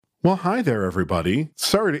Well, hi there, everybody.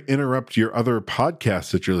 Sorry to interrupt your other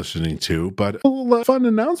podcasts that you're listening to, but a little fun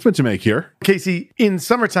announcement to make here. Casey, in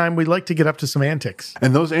summertime, we like to get up to some antics.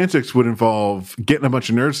 And those antics would involve getting a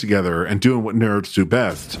bunch of nerds together and doing what nerds do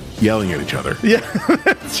best, yelling at each other. Yeah,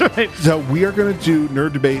 that's right. So we are going to do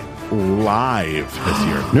Nerd Debate live this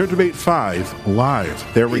year. Nerd Debate 5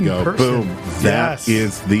 live. There we In go. person. Boom. That Yes.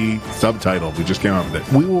 is the subtitle. We just came up with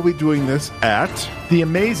it. We will be doing this at... The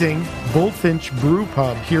amazing Bullfinch Brew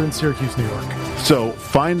Pub here in Syracuse, New York. So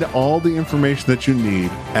find all the information that you need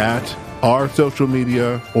at our social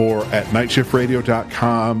media or at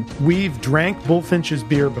nightshiftradio.com. We've drank Bullfinch's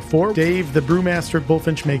beer before. Dave, the brewmaster at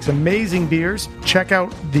Bullfinch, makes amazing beers. Check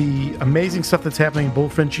out the amazing stuff that's happening in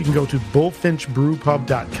Bullfinch. You can go to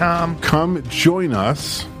bullfinchbrewpub.com. Come join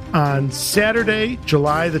us On Saturday,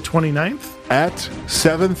 July the 29th. at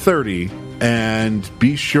 7:30 and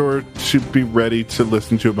be sure to be ready to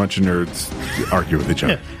listen to a bunch of nerds argue with each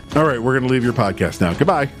other. All right, we're going to leave your podcast now.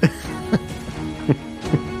 Goodbye.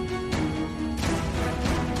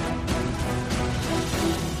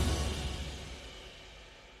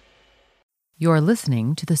 You're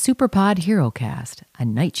listening to the Superpod HeroCast, a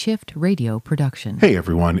Night Shift radio production. Hey,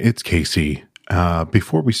 everyone, it's Casey.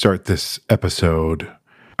 Before we start this episode,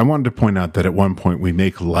 I wanted to point out that at one point we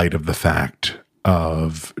make light of the fact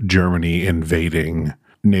of Germany invading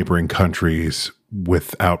neighboring countries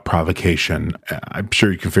without provocation. I'm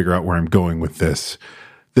sure you can figure out where I'm going with this.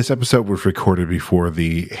 This episode was recorded before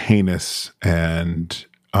the heinous and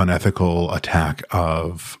unethical attack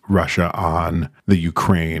of Russia on the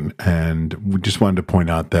Ukraine. And we just wanted to point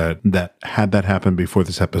out that had that happened before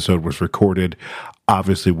this episode was recorded,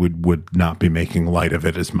 obviously we would not be making light of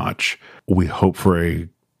it as much. We hope for a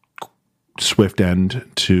swift end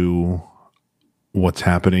to what's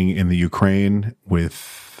happening in the Ukraine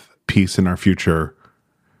with peace in our future.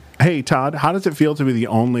 Hey, Todd, how does it feel to be the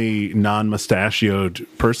only non-mustachioed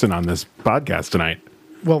person on this podcast tonight?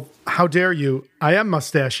 Well, how dare you? I am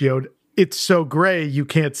mustachioed. It's so gray you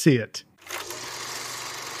can't see it.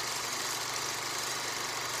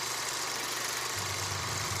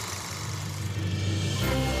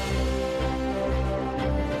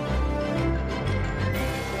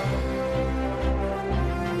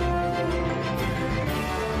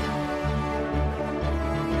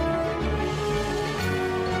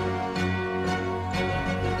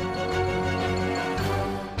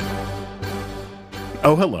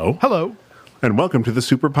 Oh, hello. Hello, And welcome to the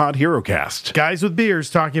Superpod HeroCast, guys with beers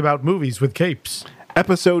talking about movies with capes.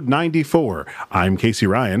 episode 94. I'm Casey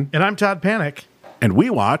Ryan, And I'm Todd Panic. and we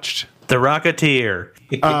watched, The Rocketeer.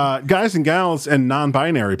 guys and gals and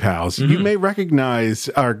non-binary pals. You may recognize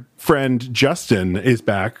our friend Justin is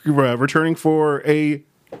back, returning for a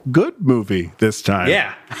good movie this time.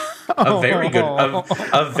 Yeah. A very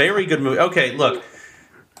good movie. Okay, look.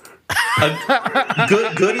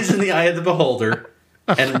 Good is in the eye of the beholder.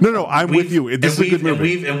 And No, I'm with you. This is a good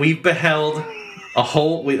movie. And we've beheld a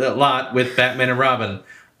lot with Batman and Robin.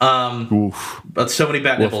 Oof. But so many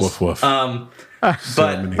bat nipples. Woof, woof.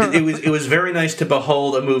 But it was very nice to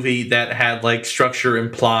behold a movie that had like structure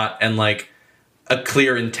and plot and like a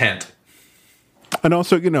clear intent. And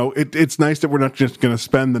also, it's nice that we're not just going to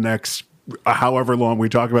spend the next however long we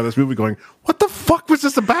talk about this movie going, what the fuck was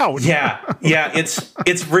this about? Yeah.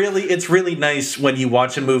 It's really nice when you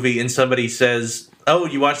watch a movie and somebody says, "Oh,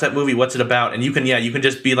 you watched that movie? What's it about?" And you can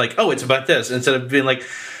just be like, "Oh, it's about this," instead of being like,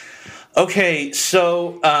 "Okay,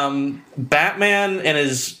 so Batman and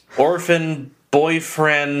his orphan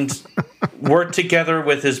boyfriend worked together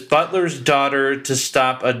with his butler's daughter to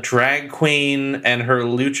stop a drag queen and her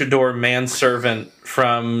luchador manservant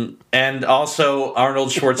from, and also Arnold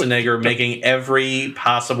Schwarzenegger making every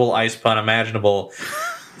possible ice pun imaginable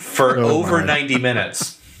for over 90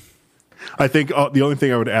 minutes. I think the only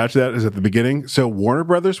thing I would add to that is at the beginning. So Warner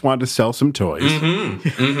Brothers wanted to sell some toys.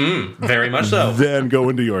 Very much so. Then go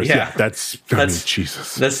into yours. Yeah. That's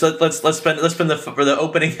Jesus. Let's spend the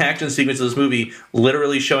opening action sequence of this movie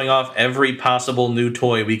literally showing off every possible new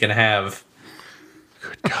toy we can have.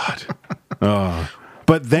 Good God.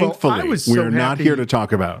 But thankfully, I was so we're not happy- here to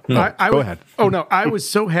talk about. Go ahead. Oh no, I was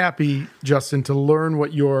so happy, Justin, to learn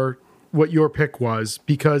what your pick was,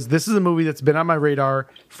 because this is a movie that's been on my radar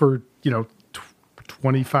for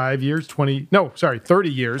 25 years, 30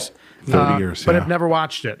 years. 30 years, But yeah. I've never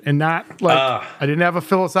watched it. And not like, I didn't have a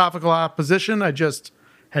philosophical opposition. I just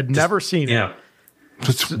had never seen it. Yeah.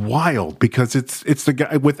 It's wild because it's the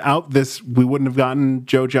guy. Without this, we wouldn't have gotten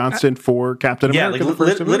Joe Johnston for Captain Yeah, America. like the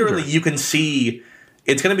first literally, Avenger. you can see.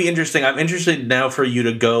 It's going to be interesting. I'm interested now for you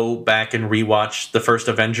to go back and rewatch the first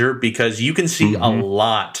Avenger, because you can see a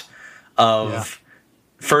lot of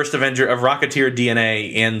first Avenger of Rocketeer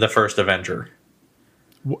DNA in the first Avenger.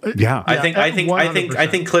 Yeah. I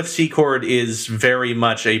think Cliff Secord is very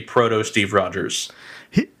much a proto Steve Rogers.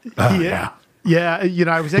 Yeah. Yeah,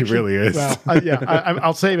 I was actually. He really is. Well,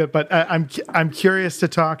 I'll save it, but I'm curious to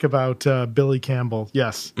talk about Billy Campbell.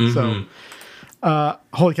 Yes, so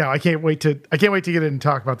holy cow, I can't wait to get in and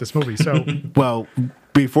talk about this movie. So, Well,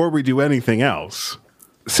 before we do anything else,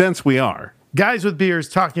 since we are guys with beers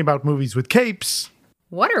talking about movies with capes.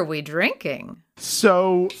 What are we drinking?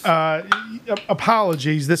 So,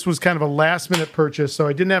 apologies. This was kind of a last-minute purchase, so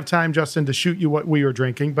I didn't have time, Justin, to shoot you what we were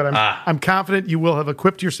drinking. But I'm confident you will have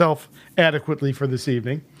equipped yourself adequately for this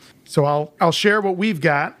evening. So I'll share what we've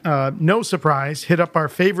got. No surprise, hit up our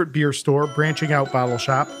favorite beer store, Branching Out Bottle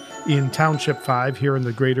Shop, in Township 5 here in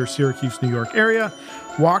the greater Syracuse, New York area.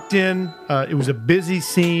 Walked in. It was a busy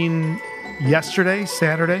scene yesterday,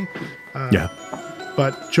 Saturday. yeah.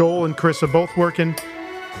 But Joel and Chris are both working.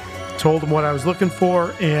 Told him what I was looking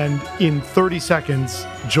for, and in 30 seconds,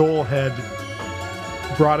 Joel had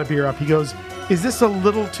brought a beer up. He goes, "Is this a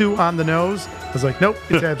little too on the nose?" I was like, "Nope,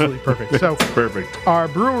 it's absolutely perfect." So, Perfect. our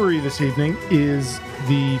brewery this evening is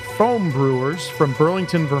the Foam Brewers from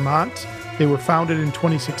Burlington, Vermont. They were founded in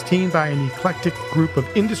 2016 by an eclectic group of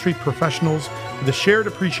industry professionals with a shared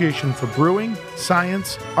appreciation for brewing,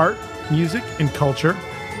 science, art, music, and culture.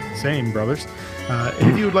 Same, brothers.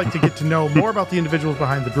 And if you would like to get to know more about the individuals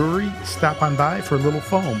behind the brewery, stop on by for a little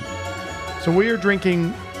foam. So we are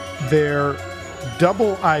drinking their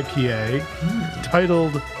double IPA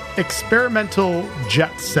titled Experimental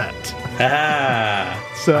Jet Set.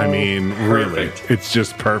 So I mean, really, Perfect. it's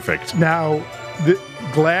just perfect. now,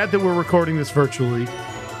 glad that we're recording this virtually.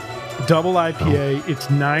 Double IPA, it's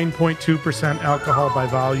 9.2% alcohol by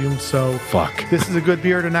volume, so Fuck. this is a good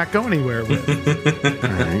beer to not go anywhere with. All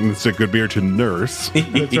right, it's a good beer to nurse.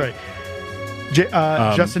 That's right.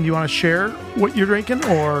 Justin, do you want to share what you're drinking,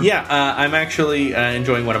 or Yeah, I'm actually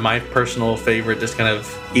enjoying one of my personal favorite, just kind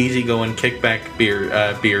of easygoing kickback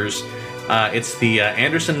beers. It's the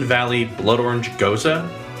Anderson Valley Blood Orange Goza.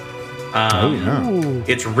 Oh yeah. Ooh.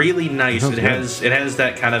 It's really nice. Sounds It has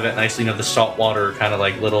that kind of a nice, the saltwater kind of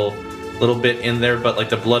like little bit in there, but like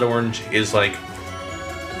the blood orange is like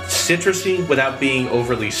citrusy without being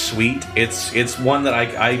overly sweet. It's one that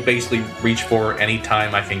I basically reach for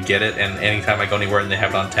anytime I can get it, and anytime I go anywhere and they have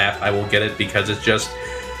it on tap, I will get it because it's just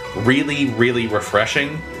really, really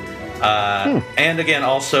refreshing. And again,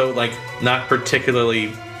 also like not particularly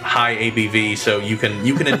high ABV, so you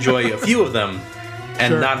can enjoy a few of them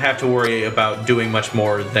and Sure. not have to worry about doing much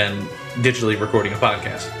more than digitally recording a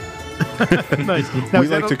podcast. nice. Now, We is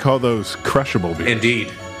that like to call those crushable beers.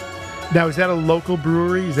 Indeed. now, is that a local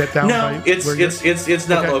brewery? Is that down No, by it's where you're- it's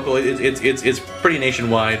not Okay. local. It's pretty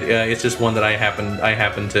nationwide. It's just one that I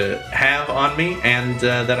happen to have on me and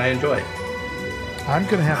that I enjoy. I'm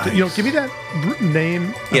going to have to, give me that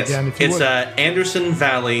name Yes, again, if you it's would. Anderson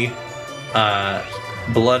Valley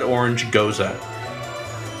Blood Orange Goza.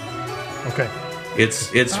 Okay.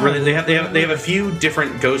 It's really they have a few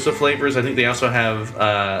different Goza flavors. I think they also have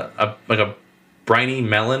a briny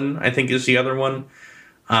melon, I think is the other one.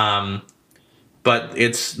 But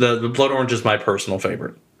it's the blood orange is my personal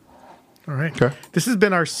favorite. All right. Okay. This has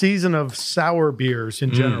been our season of sour beers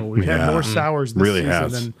in general. We've had yeah. more sours this Really season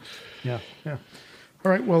has. than. Yeah.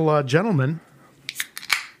 All right. Well, gentlemen.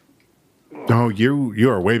 Oh, you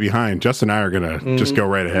are way behind. Justin and I are gonna just go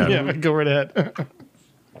right ahead. Yeah, go right ahead.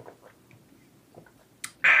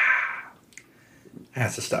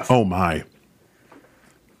 That's the stuff. Oh my!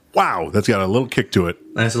 Wow, that's got a little kick to it.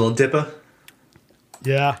 Nice little dipper.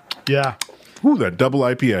 Yeah. Ooh, that double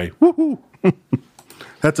IPA. Woohoo!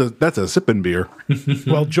 That's a sipping beer.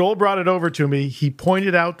 Well, Joel brought it over to me. He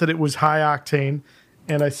pointed out that it was high octane.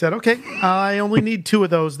 And I said, okay, I only need 2 of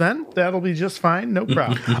those then. That'll be just fine. No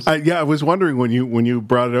problem. I was wondering when you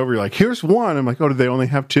brought it over, you're like, here's one. I'm like, oh, did they only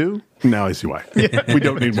have 2? Now I see why. We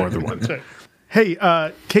don't need more than one.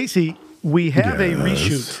 Hey, Casey, we have a Yes.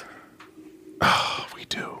 reshoot. Oh, we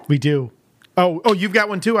do. We do. Oh, you've got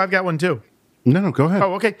one too? I've got one too. No, go ahead.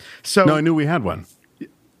 Oh, okay. So, No, I knew we had one.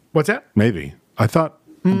 what's that? Maybe. I thought.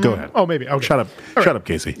 Go ahead. Oh, maybe. Okay. Shut up. All Shut right. up,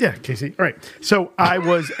 Casey. Yeah, Casey. All right. So I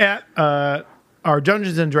was at our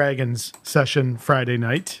Dungeons and Dragons session Friday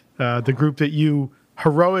night. The group that you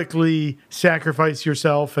heroically sacrifice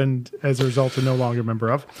yourself and as a result are no longer a member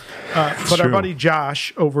of. But our true. buddy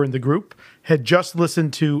Josh over in the group had just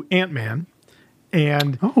listened to Ant-Man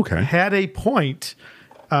and okay. had a point,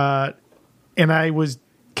 and I was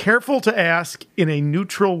careful to ask in a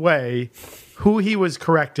neutral way who he was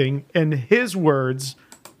correcting, and his words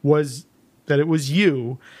was that it was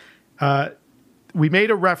you. we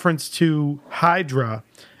made a reference to Hydra,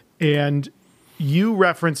 and you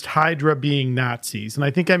referenced Hydra being Nazis, and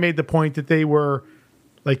I think I made the point that they were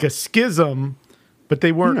like a schism, but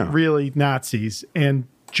they weren't really Nazis. And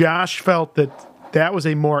Josh felt that was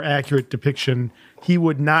a more accurate depiction. He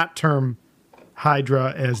would not term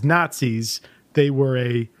Hydra as Nazis. They were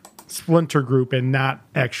a splinter group and not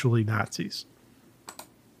actually Nazis.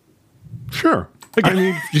 Sure. I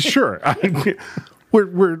mean, sure.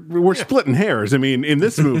 We're splitting hairs. I mean, in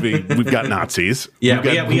this movie, we've got Nazis.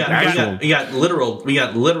 Yeah, we got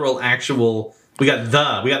literal actual. We got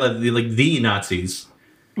the Nazis.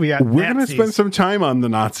 We're going to spend some time on the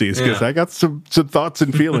Nazis because I got some thoughts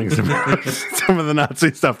and feelings about some of the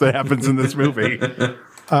Nazi stuff that happens in this movie.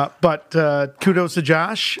 But kudos to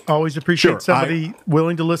Josh. Always appreciate somebody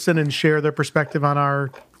willing to listen and share their perspective on our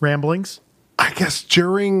ramblings. I guess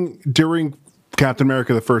during Captain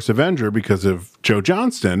America: The First Avenger, because of Joe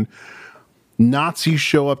Johnston, Nazis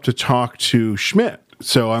show up to talk to Schmidt.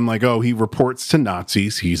 So I'm like, oh, he reports to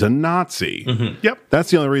Nazis. He's a Nazi. Mm-hmm. Yep. That's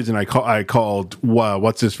the only reason I called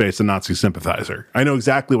what's his face a Nazi sympathizer. I know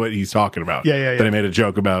exactly what he's talking about. Yeah. That I made a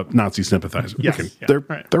joke about Nazi sympathizers. Yes.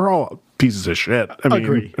 They're all pieces of shit. I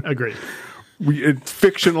mean, agree.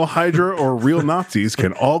 Fictional Hydra or real Nazis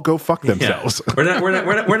can all go fuck themselves. Yeah.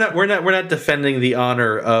 We're not defending the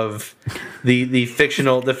honor of the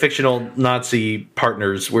fictional Nazi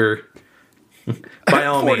partners. We're by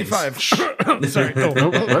all 45. means. Sorry. Got a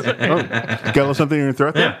little something in your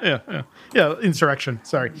throat there? Yeah. Insurrection.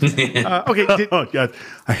 Sorry. Okay. Oh, God.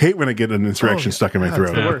 I hate when I get an insurrection stuck in my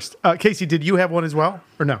throat. That's the worst. Casey, did you have one as well,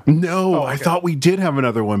 or no? No, okay. I thought we did have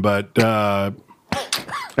another one, but I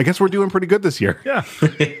guess we're doing pretty good this year. Yeah.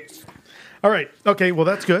 All right. Okay. Well,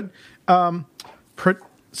 that's good.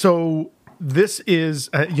 So this is,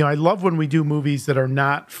 I love when we do movies that are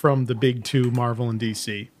not from the big two, Marvel and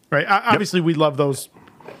DC. Right. Obviously, we love those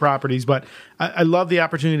properties, but I love the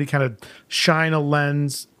opportunity to kind of shine a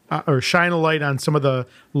lens or shine a light on some of the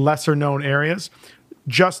lesser known areas.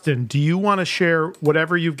 Justin, do you want to share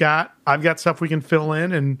whatever you've got? I've got stuff we can fill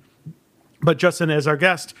in, but Justin, as our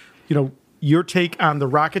guest, your take on the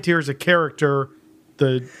Rocketeer as a character,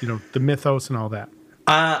 the mythos and all that.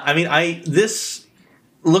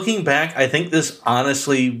 Looking back, I think this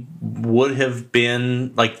honestly would have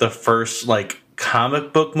been like the first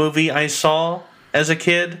comic book movie I saw as a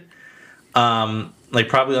kid, probably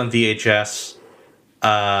on VHS,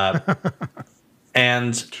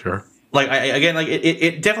 and sure,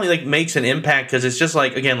 it definitely makes an impact because it's just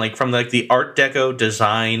from the Art Deco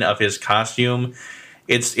design of his costume,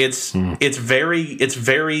 it's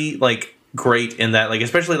very great in that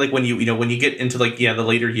especially when you get into the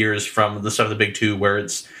later years from the stuff of the big two where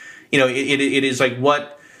it's it is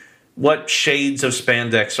what shades of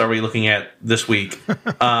spandex are we looking at this week?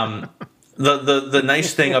 The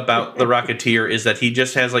nice thing about the Rocketeer is that he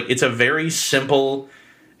just has it's a very simple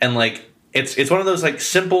and it's one of those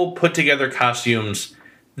simple put together costumes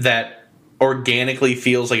that organically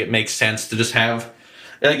feels like it makes sense to just have.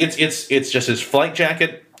 It's just his flight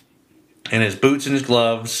jacket and his boots and his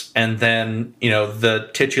gloves, and then the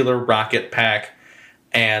titular rocket pack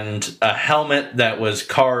and a helmet that was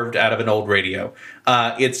carved out of an old radio.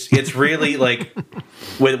 It's really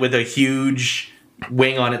with a huge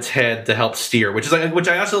wing on its head to help steer, which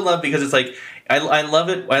I also love because it's I love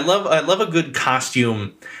it. I love a good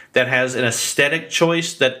costume that has an aesthetic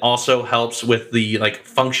choice that also helps with the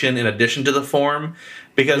function in addition to the form,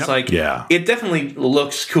 because it definitely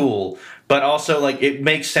looks cool, but also it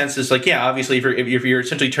makes sense. It's obviously if you're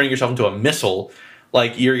essentially turning yourself into a missile,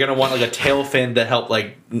 you're gonna want a tail fin to help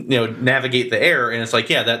navigate the air, and it's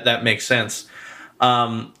that makes sense.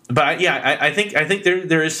 I think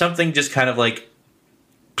there is something just kind of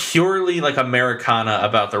purely Americana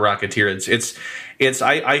about the Rocketeer.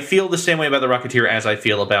 I feel the same way about the Rocketeer as I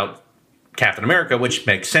feel about Captain America, which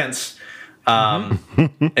makes sense in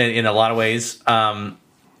a lot of ways.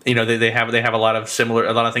 They have a lot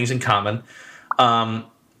of things in common.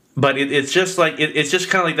 But it's just it's just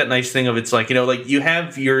kind of that nice thing of you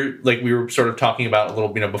have your we were sort of talking about a little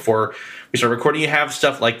before we started recording. You have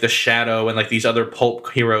stuff like the Shadow and these other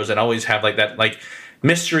pulp heroes that always have that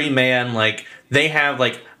mystery man. They have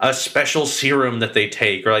a special serum that they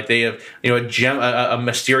take, or they have a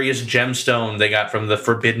mysterious gemstone they got from the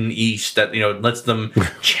Forbidden East that lets them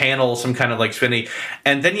channel some kind of spinny.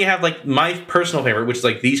 And then you have my personal favorite, which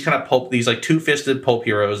is these kind of pulp, these two-fisted pulp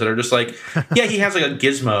heroes that are just he has a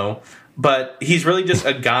gizmo, but he's really just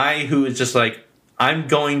a guy who is just I'm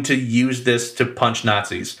going to use this to punch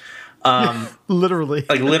Nazis. Literally,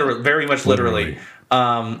 literally, very much literally.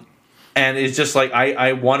 And it's just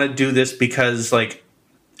I want to do this because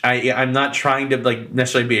I'm not trying to like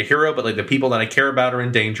necessarily be a hero, but like the people that I care about are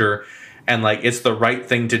in danger, and like it's the right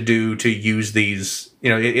thing to do to use these.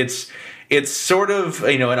 It's sort of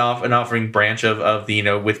an offering branch of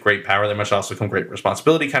the with great power there must also come great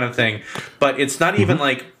responsibility kind of thing, but it's not even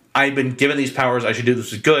like I've been given these powers, I should do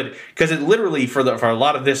this is good, because it literally for a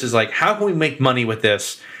lot of this is like how can we make money with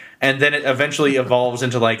this, and then it eventually evolves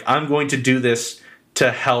into like I'm going to do this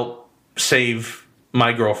to help save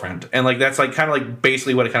my girlfriend, and like that's like kind of like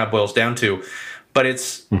basically what it kind of boils down to. But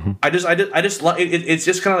it's I just love it. It's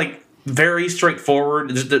just kind of like very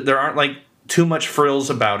straightforward. There aren't like too much frills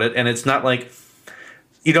about it, and it's not like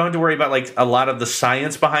you don't have to worry about like a lot of the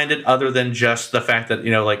science behind it, other than just the fact that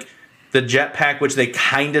like the jetpack, which they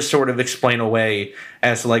kind of sort of explain away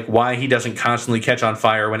as to like why he doesn't constantly catch on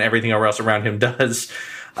fire when everything else around him does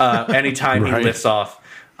anytime he lifts off.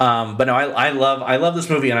 But no, I love this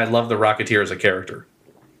movie, and I love the Rocketeer as a character.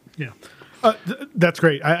 Yeah, that's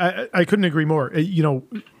great. I couldn't agree more. You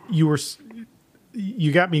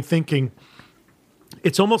got me thinking.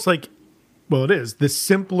 It's almost like, well, it is the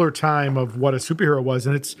simpler time of what a superhero was,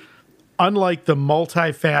 and it's unlike the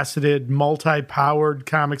multifaceted, multi-powered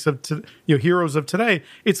comics of heroes of today.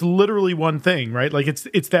 It's literally one thing, right? Like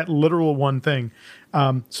it's that literal one thing.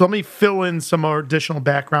 So let me fill in some more additional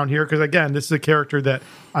background here, because again, this is a character that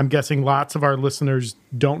I'm guessing lots of our listeners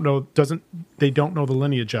don't know the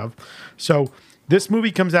lineage of. So this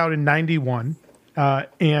movie comes out in 91,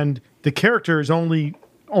 and the character has only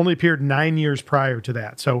appeared 9 years prior to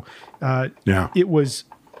that. So it was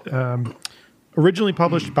originally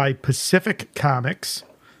published by Pacific Comics.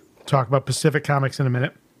 Talk about Pacific Comics in a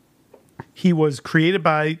minute. He was created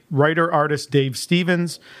by writer-artist Dave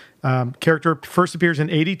Stevens. Character first appears in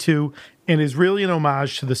 82 and is really an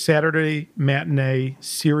homage to the Saturday matinee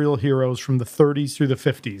serial heroes from the 30s through the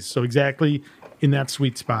 50s. So exactly in that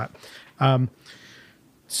sweet spot.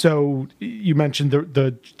 So you mentioned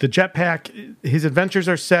the jetpack. His adventures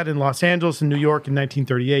are set in Los Angeles and New York in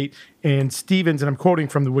 1938. And Stevens, and I'm quoting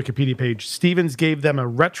from the Wikipedia page, Stevens gave them a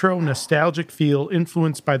retro, nostalgic feel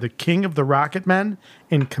influenced by the King of the Rocket Men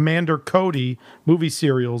and Commander Cody movie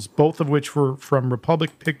serials, both of which were from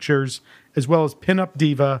Republic Pictures, as well as pinup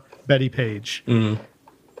diva Betty Page.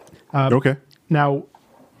 Okay. Now,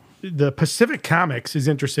 the Pacific Comics is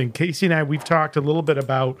interesting. Casey and I, we've talked a little bit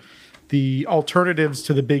about the alternatives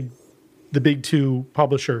to the big two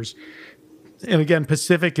publishers. And again,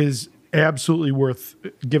 Pacific is absolutely worth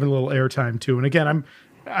giving a little airtime to. And again,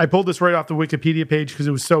 I pulled this right off the Wikipedia page because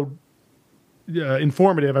it was so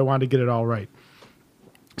informative. I wanted to get it all right.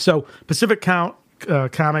 So Pacific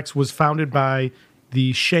Comics was founded by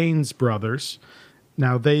the Shanes brothers.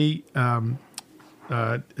 Now they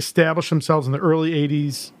established themselves in the early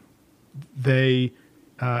 80s. They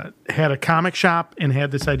had a comic shop and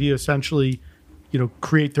had this idea essentially,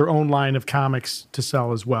 create their own line of comics to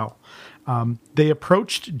sell as well. They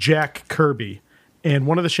approached Jack Kirby, and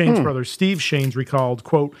one of the Shanes brothers, Steve Shanes, recalled,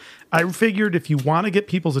 quote, "I figured if you want to get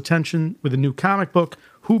people's attention with a new comic book,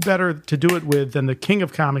 who better to do it with than the king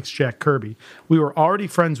of comics, Jack Kirby? We were already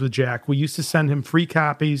friends with Jack. We used to send him free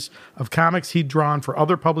copies of comics he'd drawn for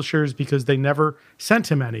other publishers because they never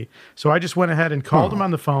sent him any. So I just went ahead and called him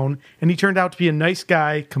on the phone, and he turned out to be a nice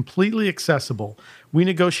guy, completely accessible. We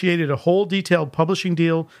negotiated a whole detailed publishing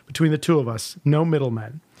deal between the two of us, no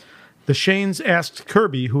middlemen." The Shanes asked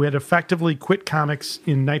Kirby, who had effectively quit comics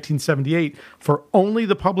in 1978, for only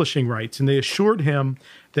the publishing rights, and they assured him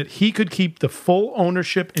that he could keep the full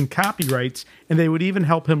ownership and copyrights, and they would even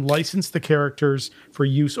help him license the characters for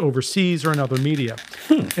use overseas or in other media.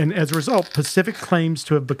 And as a result, Pacific claims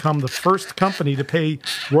to have become the first company to pay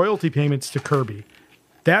royalty payments to Kirby.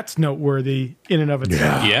 That's noteworthy in and of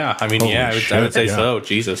itself. Yeah, I mean, I would say so.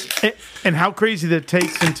 Jesus. And how crazy that it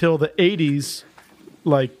takes until the 80s,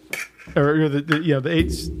 like... Or the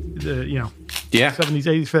 80s, 70s,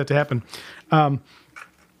 80s for that to happen.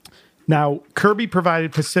 Now, Kirby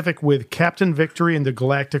provided Pacific with Captain Victory and the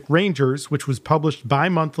Galactic Rangers, which was published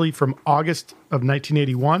bi-monthly from August of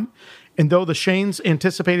 1981. And though the Shanes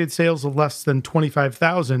anticipated sales of less than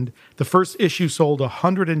 25,000, the first issue sold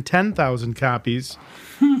 110,000 copies.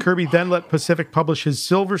 Kirby then let Pacific publish his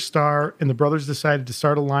Silver Star, and the brothers decided to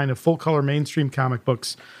start a line of full-color mainstream comic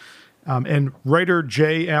books. And writer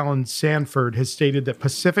J. Allen Sanford has stated that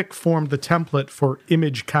Pacific formed the template for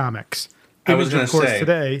Image Comics. Image, of course,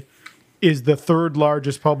 today is the third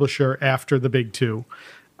largest publisher after the big two.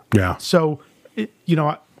 Yeah. So, and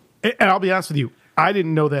I'll be honest with you, I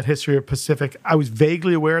didn't know that history of Pacific. I was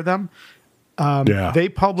vaguely aware of them. They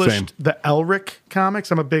published the Elric comics.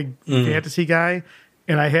 I'm a big fantasy guy,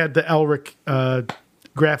 and I had the Elric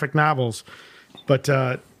graphic novels. But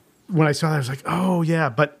when I saw that, I was like, oh yeah,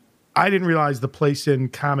 but I didn't realize the place in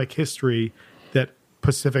comic history that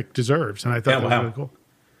Pacific deserves, and I thought that was really cool.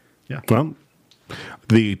 Yeah. Well,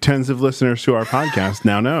 the tens of listeners to our podcast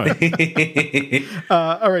now know it.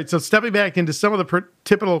 All right, so stepping back into some of the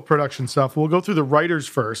typical production stuff, we'll go through the writers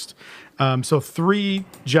first. So 3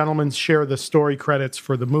 gentlemen share the story credits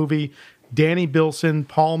for the movie: Danny Bilson,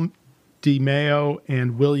 Paul DeMeo,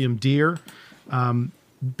 and William Deere.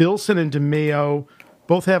 Bilson and DeMeo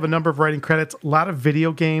both have a number of writing credits, a lot of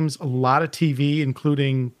video games, a lot of TV,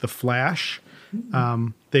 including The Flash.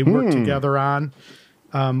 They work together on.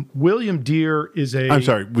 William Deere is I'm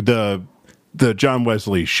sorry, the John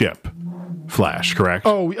Wesley ship Flash, correct?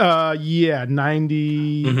 Oh, yeah,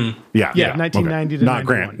 90. Mm-hmm. Yeah, 1990 okay. to Not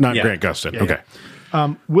 91. Grant Gustin. Yeah, okay.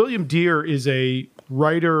 Yeah. William Deere is a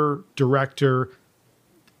writer, director,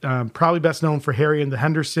 probably best known for Harry and the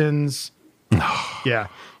Hendersons. Yeah.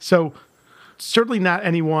 So certainly not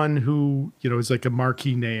anyone who, is like a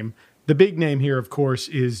marquee name. The big name here, of course,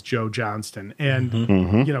 is Joe Johnston. And,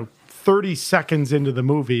 30 seconds into the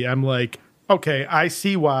movie, I'm like, okay, I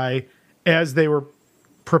see why, as they were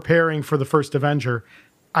preparing for the first Avenger,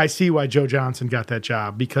 I see why Joe Johnston got that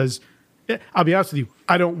job. Because I'll be honest with you,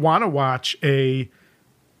 I don't want to watch a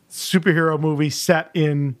superhero movie set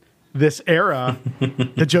in this era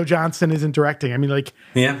that Joe Johnston isn't directing. I mean, like,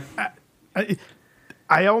 Yeah.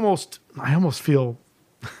 I almost feel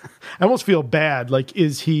bad. Like,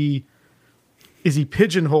 is he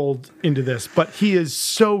pigeonholed into this? But he is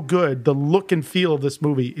so good. The look and feel of this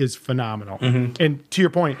movie is phenomenal. And to your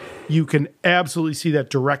point, you can absolutely see that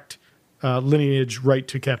direct lineage right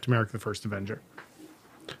to Captain America: The First Avenger.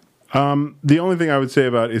 The only thing I would say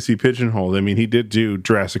about is he pigeonholed? I mean, he did do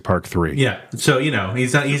Jurassic Park 3. Yeah. So,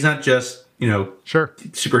 he's not just, Sure.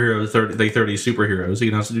 superheroes, 30 superheroes. He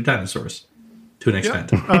can also do dinosaurs to an extent.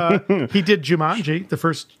 He did Jumanji, the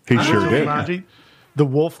first. He sure did. Jumanji, The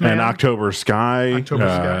Wolfman, And October Sky.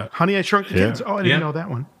 Sky. Honey, I Shrunk the Kids. Oh, I didn't Yeah. know that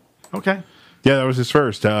one. Okay. Yeah, that was his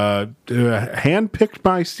first. Handpicked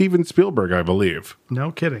by Steven Spielberg, I believe.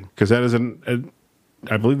 No kidding. Because that is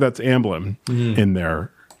I believe that's Amblin in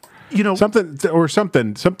there. Something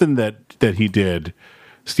that he did.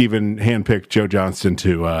 Steven handpicked Joe Johnston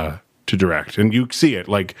to direct, and you see it.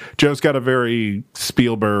 Like, Joe's got a very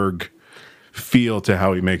Spielberg feel to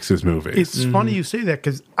how he makes his movies. It's funny you say that,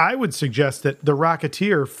 because I would suggest that The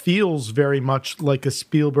Rocketeer feels very much like a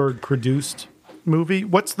Spielberg produced movie.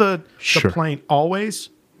 What's the complaint? Always.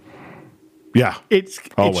 Yeah, It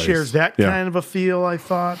Always. shares that kind of a feel. I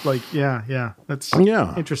thought, like, that's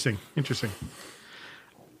interesting.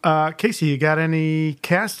 Casey, you got any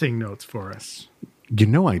casting notes for us?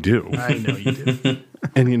 I do. I know you did.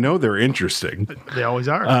 And they're interesting. They always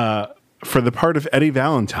are. For the part of Eddie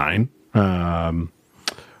Valentine,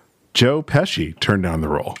 Joe Pesci turned down the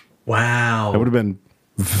role. Wow. That would have been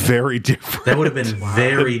very different. That would have been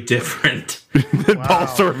very different. than Paul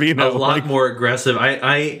Sorvino. A lot more aggressive.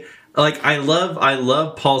 I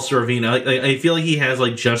love Paul Sorvino. I feel like he has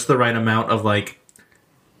like just the right amount of like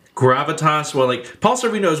gravitas. Well, like, Paul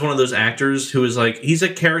Sorvino is one of those actors who is like, he's a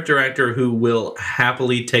character actor who will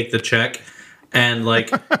happily take the check and like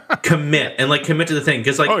commit to the thing.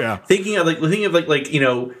 Because like, thinking of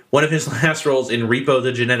one of his last roles in Repo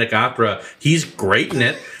the Genetic Opera, he's great in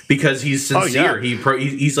it because he's sincere.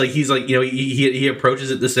 He's like he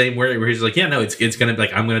approaches it the same way, where he's like, it's gonna be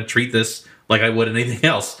like, I'm gonna treat this like I would anything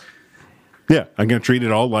else. Yeah, I'm gonna treat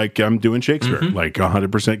it all like I'm doing Shakespeare, like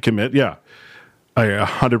 100% commit. Yeah, I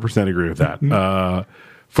 100% agree with that.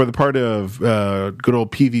 For the part of good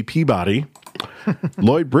old PvP body,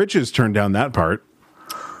 Lloyd Bridges turned down that part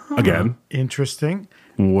again. Interesting.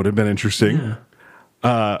 Would have been interesting.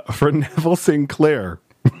 Yeah. For Neville Sinclair,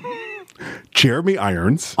 Jeremy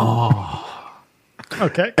Irons.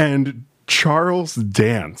 Okay. And Charles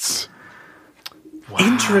Dance. Wow.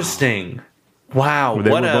 Interesting. Wow. They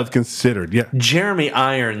were both considered. Yeah. Jeremy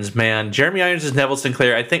Irons, man. Jeremy Irons is Neville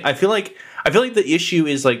Sinclair. I feel like the issue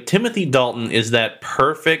is like Timothy Dalton is that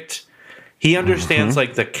perfect. He understands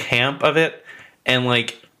like the camp of it and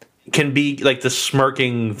like can be like the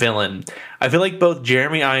smirking villain. I feel like both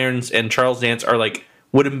Jeremy Irons and Charles Dance are like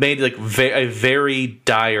would have made like a very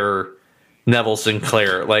dire Neville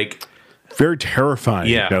Sinclair, like very terrifying.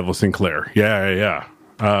 Neville Sinclair. Yeah.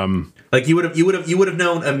 Like you would have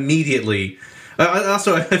known immediately.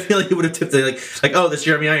 Also, I feel like you would have tipped like, oh, that's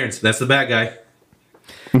Jeremy Irons. That's the bad guy.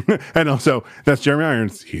 And also, that's Jeremy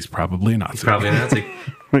Irons. He's probably a Nazi. He's probably a Nazi.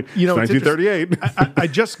 You know, 1938. I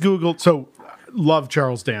just Googled, so love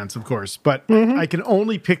Charles Dance, of course, but I can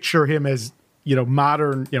only picture him as,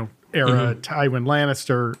 modern, era Tywin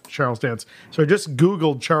Lannister, Charles Dance. So I just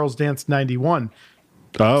Googled Charles Dance 91.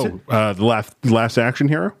 The last action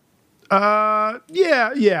hero.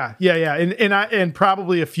 Yeah, and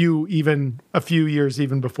probably a few years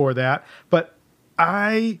even before that. But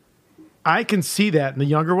I can see that in the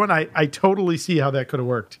younger one. I totally see how that could have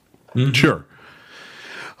worked. Mm-hmm. Sure.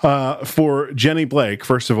 For Jenny Blake,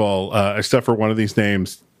 first of all, except for one of these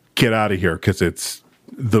names, get out of here because it's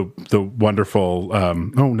the wonderful.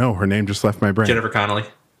 Oh no, her name just left my brain. Jennifer Connelly.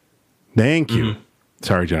 Thank you. Mm-hmm.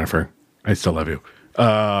 Sorry, Jennifer. I still love you.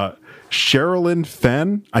 Sherilyn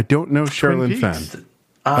Fenn. I don't know Sherilyn Fenn.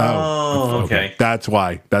 Oh, okay. That's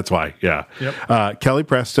why. Yeah. Yep. Kelly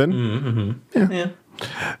Preston. Mm-hmm. Yeah.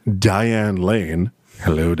 Diane Lane.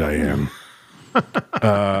 Hello, Diane.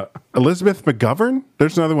 Elizabeth McGovern.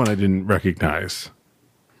 There's another one I didn't recognize.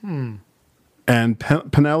 And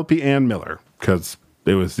Penelope Ann Miller, because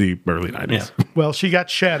it was the early 90s. Yeah. Well, she got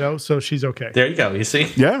Shadow, so she's okay. There you go. You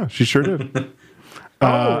see? Yeah, she sure did.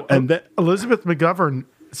 And Elizabeth McGovern.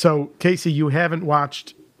 So, Casey, you haven't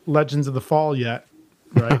watched Legends of the Fall yet,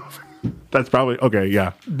 right? That's probably okay.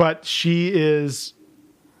 Yeah, but she is.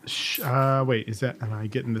 Wait, is that? Am I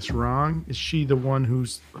getting this wrong? Is she the one who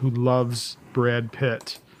loves Brad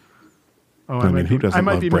Pitt? Oh, I mean, who doesn't I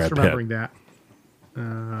might love be Brad misremembering that.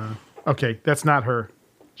 Okay, that's not her.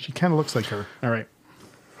 She kind of looks like her. All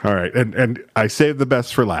right. And I saved the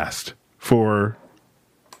best for last for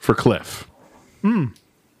Cliff.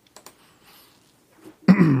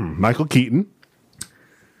 Michael Keaton.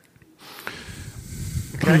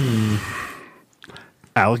 Okay.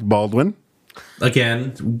 Alec Baldwin.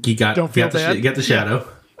 Again, you got the Shadow.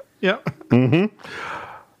 Yeah.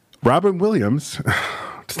 Robin Williams.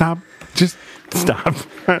 Stop. Just stop.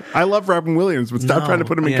 I love Robin Williams, but stop trying to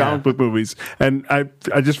put him in comic book movies. And I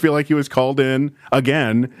just feel like he was called in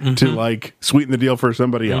again to like sweeten the deal for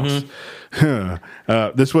somebody else.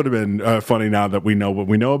 This would have been funny now that we know what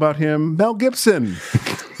we know about him. Mel Gibson.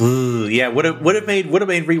 Ooh, yeah, would have made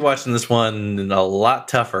rewatching this one a lot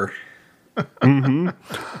tougher.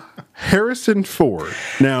 Harrison Ford.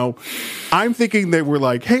 Now, I'm thinking they were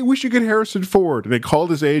like, hey, we should get Harrison Ford. And they called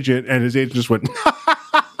his agent, and his agent just went,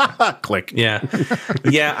 click. Yeah.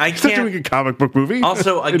 Yeah, I can't. doing a comic book movie.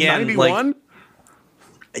 Also, again, 91?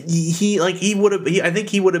 I think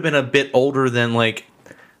he would have been a bit older than, like,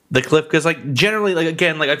 the Cliff. Because, like, generally, like,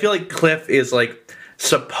 again, like, I feel like Cliff is, like,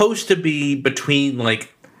 supposed to be between,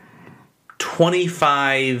 like,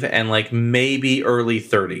 25 and like maybe early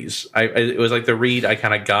 30s. It was like the read I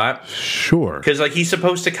kind of got. Sure. Because like he's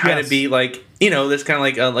supposed to kind of be like, you know, this kind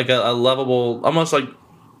of like a lovable, almost like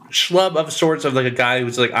schlub of sorts of like a guy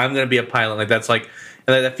who's like, I'm going to be a pilot. Like that's like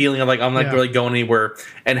that feeling of like I'm not really going anywhere.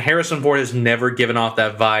 And Harrison Ford has never given off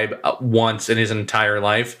that vibe once in his entire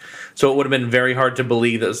life. So it would have been very hard to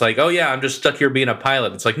believe that it's like, oh yeah, I'm just stuck here being a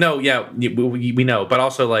pilot. It's like, no, yeah, we know, but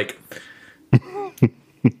also like.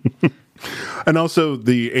 And also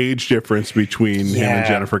the age difference between him and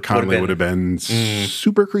Jennifer Connelly would have been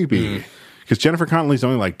super creepy. Because Jennifer Connelly's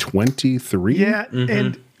only like 23. Yeah,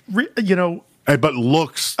 and, you know... But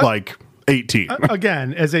looks like 18.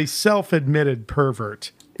 Again, as a self-admitted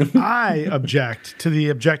pervert, I object to the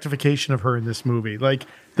objectification of her in this movie. Like,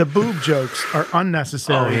 the boob jokes are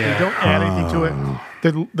unnecessary. They don't add anything to it.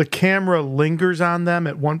 The camera lingers on them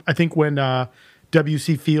at one... I think when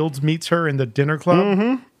W.C. Fields meets her in the dinner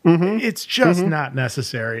club... It's just not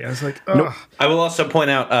necessary. I was like, ugh. Nope. I will also point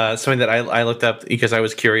out something that I looked up because I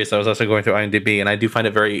was curious. I was also going through IMDb, and I do find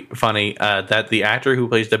it very funny that the actor who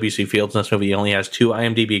plays W.C. Fields in this movie only has 2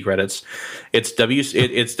 IMDb credits. It's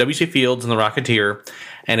W.C. Fields in The Rocketeer,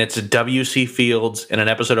 and it's W.C. Fields in an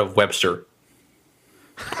episode of Webster.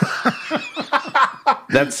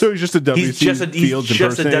 So he's just a W.C.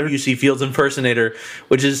 Fields impersonator,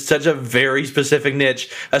 which is such a very specific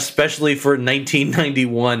niche, especially for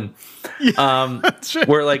 1991,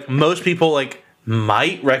 where like most people like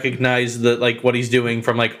might recognize the like what he's doing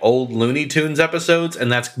from like old Looney Tunes episodes,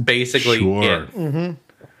 and that's basically it.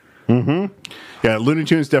 Yeah, Looney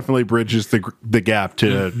Tunes definitely bridges the gap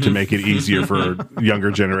to make it easier for younger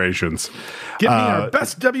generations. Get me our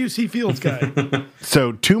best W.C. Fields guy.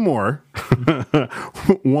 So 2 more.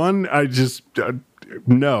 One I just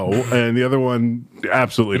no, and the other one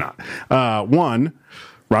absolutely not. One,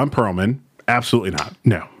 Ron Perlman, absolutely not.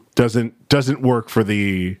 No, doesn't work for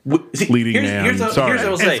the leading man. Here's what I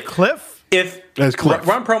will say. As Cliff? If as Cliff.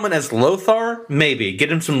 Ron Perlman as Lothar, maybe get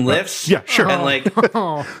him some lifts. Yeah, sure. And like,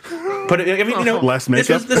 but I mean, you know, less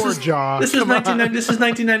makeup. This is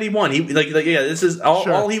 1991. He this is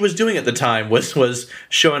all he was doing at the time was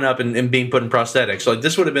showing up and being put in prosthetics. So like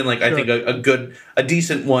this would have been like I think a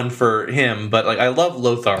decent one for him. But like I love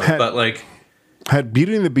Lothar, but like had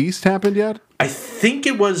Beauty and the Beast happened yet? I think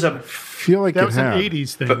it was a feel like that it was had. an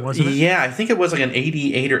 80s thing, But wasn't it? yeah, I think it was like an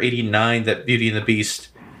 88 or 89 that Beauty and the Beast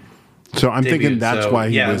So I'm thinking debuted. that's So, why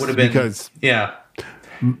he yeah, it was, would have been, because yeah.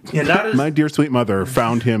 Yeah, not as, my dear sweet mother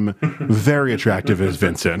found him very attractive as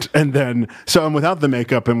Vincent, and then saw him without the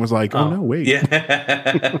makeup and was like, "Oh, no, wait,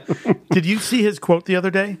 yeah. Did you see his quote the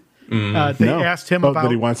other day? They no." asked him Oh, about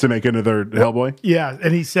that he wants to make another Hellboy. Yeah,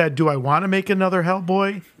 and he said, "Do I want to make another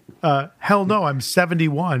Hellboy? Hell no, I'm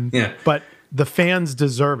 71." Yeah. But the fans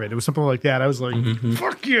deserve it. It was something like that. I was like,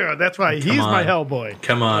 "Fuck yeah, that's why he's my Hellboy."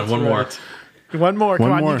 Come on, That's one more. right. One more. Come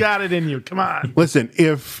One on, more. you got it in you. Come on. Listen,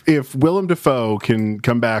 if Willem Dafoe can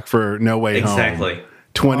come back for No Way Exactly. Home,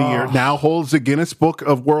 20 years now holds the Guinness Book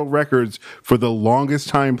of World Records for the longest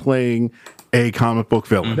time playing a comic book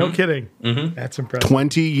villain. No kidding. That's impressive.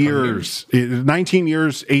 20 years, 19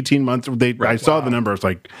 years, 18 months. I saw the number. I was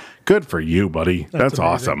like, good for you, buddy. That's amazing.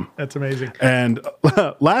 awesome. That's amazing. And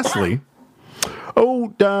lastly,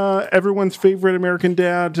 everyone's favorite American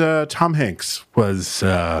dad, Tom Hanks, was.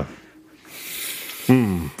 Wow.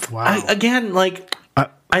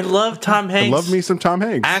 I love Tom Hanks. I love me some Tom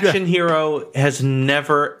Hanks. Action hero has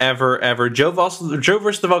never, ever. Joe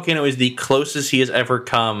versus the Volcano is the closest he has ever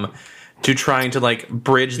come to trying to like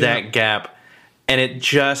bridge that gap, and it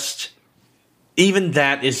just even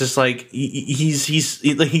that is just like he's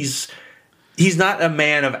not a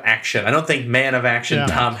man of action. I don't think man of action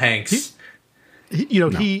Tom Hanks.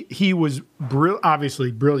 He was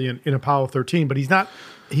obviously brilliant in Apollo 13, but he's not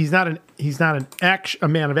a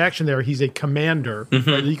man of action there. He's a commander.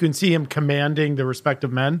 Right? You can see him commanding the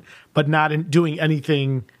respective men, but not doing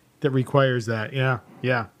anything that requires that. Yeah.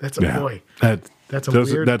 That's a boy. That's a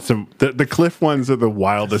weird. That's some the Cliff ones are the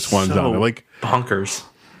wildest ones on it. Like bonkers.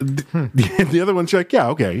 the other ones, you're like, yeah,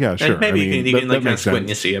 okay, yeah, sure. And maybe you can like kind of squint and sense.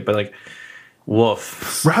 you see it, but like,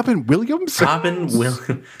 woof. Robin Williams.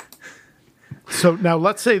 So now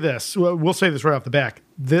let's say this. We'll say this right off the back.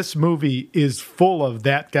 This movie is full of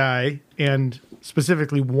that guy, and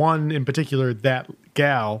specifically one in particular, that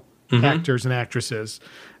gal, actors and actresses.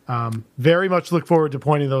 Very much look forward to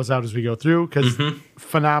pointing those out as we go through, because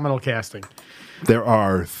phenomenal casting. There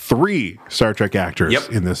are 3 Star Trek actors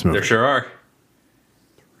in this movie. There sure are.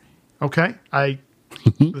 Okay, I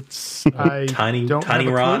Tiny don't have a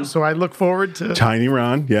Ron. clue, so I look forward to Tiny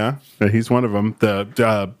Ron, yeah, he's one of them.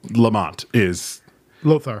 The Lamont is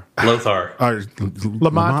Lothar.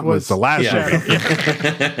 Lamont was the last Shadow.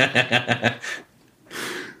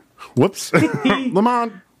 Whoops.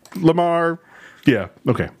 Lamar. Yeah.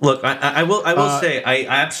 Okay. Look, I will say I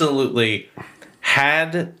absolutely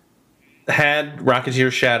had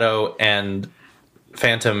Rocketeer Shadow and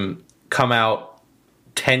Phantom come out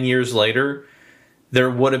 10 years later, there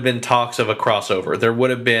would have been talks of a crossover. There would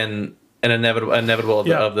have been an inevitable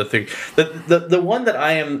of the thing. The one that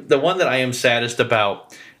I am saddest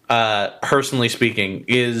about, personally speaking,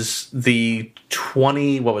 is the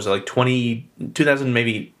 2000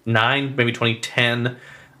 maybe 9, maybe 2010,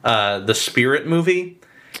 the Spirit movie.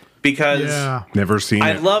 Because never seen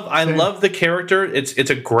it. I love the character. It's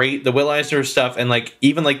a great, the Will Eisner stuff, and like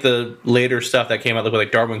even like the later stuff that came out,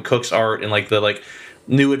 like Darwin Cook's art and like the like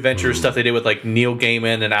new adventure stuff they did with like Neil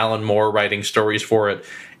Gaiman and Alan Moore writing stories for it.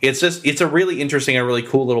 It's a really interesting and really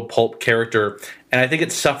cool little pulp character, and I think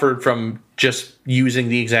it suffered from just using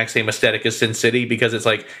the exact same aesthetic as Sin City because it's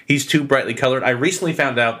like he's too brightly colored. I recently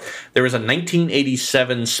found out there was a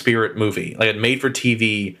 1987 Spirit movie, like a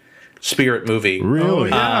made-for-TV Spirit movie. Really?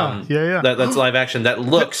 That's live action. That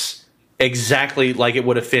looks exactly like it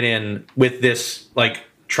would have fit in with this like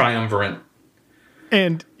triumvirate.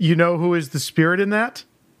 And you know who is the spirit in that?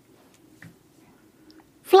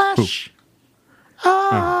 Flash.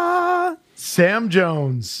 Sam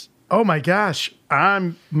Jones. Oh my gosh.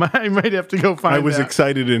 I might have to go find I was that.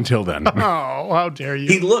 excited until then. Oh, how dare you.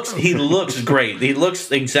 He looks great. He looks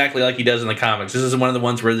exactly like he does in the comics. This is one of the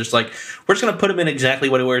ones where there's like, we're just going to put him in exactly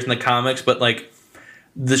what he wears in the comics, but like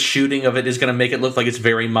the shooting of it is going to make it look like it's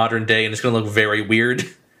very modern day and it's going to look very weird.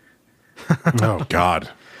 Oh God.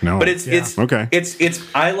 No. But it's okay.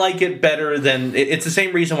 It's I like it better than it's the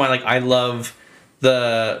same reason why like I love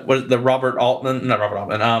the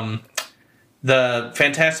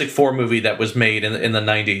Fantastic Four movie that was made in the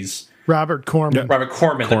 90s. Robert Corman. Roger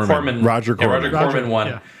Corman. Roger Corman one.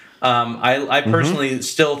 Yeah. I personally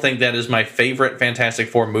still think that is my favorite Fantastic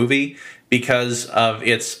Four movie because of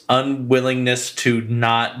its unwillingness to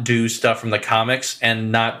not do stuff from the comics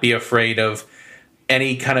and not be afraid of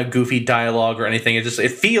any kind of goofy dialogue or anything. It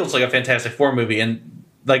feels like a Fantastic Four movie, and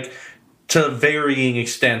like to varying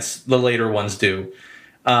extents, the later ones do.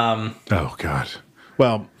 Oh God.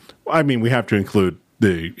 Well, I mean, we have to include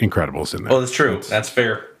the Incredibles in there. Oh, that's true. That's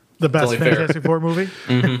fair. The best only fair. Fantastic Four movie?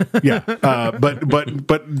 Yeah,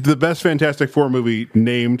 but the best Fantastic Four movie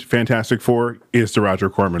named Fantastic Four is the Roger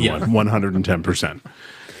Corman one, 110%.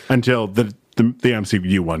 Until the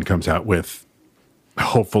MCU one comes out with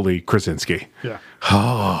hopefully Krasinski. Yeah.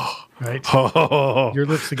 Oh, Right. oh. Your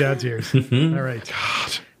lips to God's ears. All right.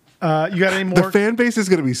 You got any more? The fan base is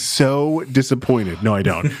going to be so disappointed. No, I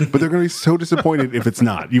don't. But they're going to be so disappointed if it's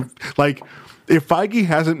not. If Feige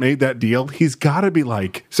hasn't made that deal, he's got to be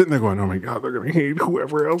like sitting there going, "Oh my God, they're going to hate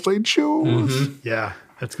whoever else they choose." Yeah,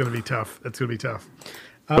 that's going to be tough.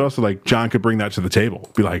 But also, like, John could bring that to the table.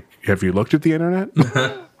 Be like, "Have you looked at the internet?"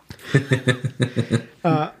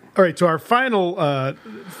 All right, so our final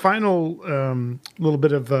little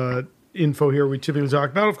bit of info here we typically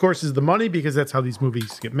talk about, of course, is the money, because that's how these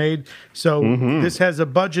movies get made. So this has a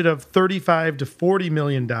budget of $35 to $40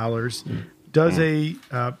 million. Does a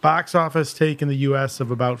box office take in the U.S.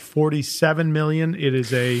 of about $47 million. It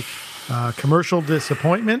is a commercial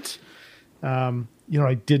disappointment. I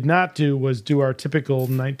did not do our typical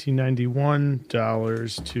 1991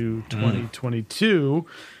 dollars to 2022.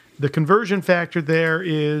 The conversion factor there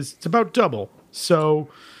is it's about double, so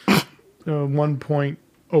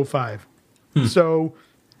 1.05. So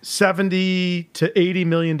 $70 to $80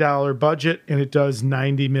 million budget, and it does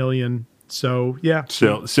 $90 million. So yeah,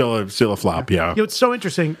 Still a flop. Yeah. it's so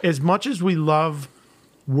interesting. As much as we love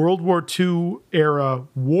World War II era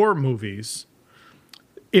war movies,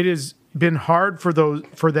 it has been hard for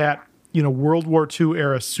that World War II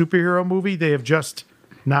era superhero movie. They have just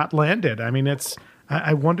not landed. I mean,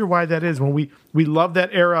 I wonder why that is. When we love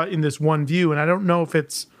that era in this one view, and I don't know if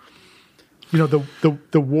it's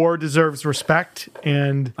the war deserves respect,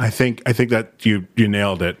 and I think that you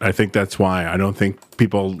nailed it. I think that's why I don't think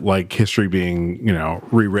people like history being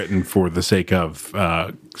rewritten for the sake of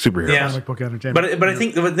superheroes. Yeah. comic book entertainment. But I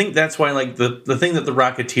think that's why, like, the thing that the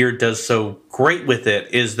Rocketeer does so great with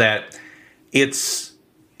it is that it's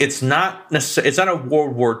not a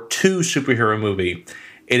World War II superhero movie.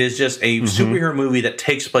 It is just a superhero movie that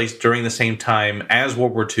takes place during the same time as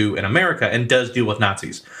World War II in America and does deal with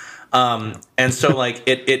Nazis. And so, like,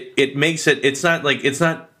 it makes it's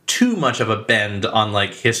not too much of a bend on,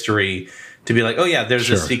 like, history to be like, oh yeah, there's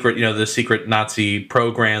this secret, the secret Nazi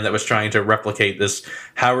program that was trying to replicate this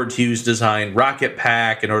Howard Hughes designed rocket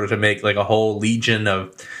pack in order to make, like, a whole legion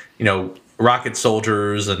of, rocket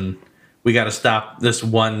soldiers, and we got to stop this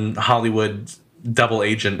one Hollywood double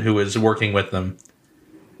agent who is working with them.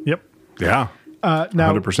 Yep. Yeah. Now,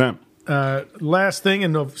 100%. Last thing,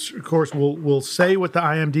 and of course we'll say what the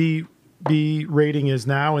IMDb rating is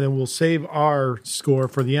now, and then we'll save our score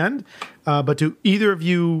for the end. But do either of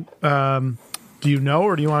you do you know,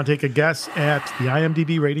 or do you want to take a guess at the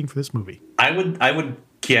IMDb rating for this movie? I would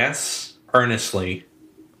guess earnestly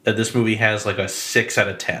that this movie has like a 6 out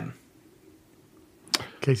of 10.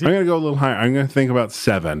 Casey? I'm going to go a little higher. I'm going to think about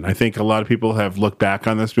 7. I think a lot of people have looked back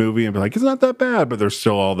on this movie and be like, it's not that bad, but there's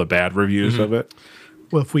still all the bad reviews of it.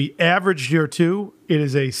 Well, if we averaged your two, it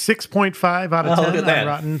is a 6.5 out of 10 on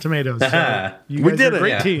Rotten Tomatoes. So you guys did are a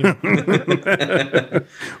great team.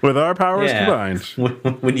 With our powers combined.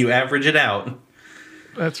 When you average it out.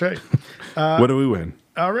 That's right. What do we win?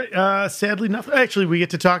 All right. Sadly, nothing. Actually, we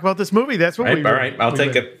get to talk about this movie. That's what we win. All right, I'll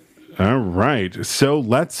take it. All right. So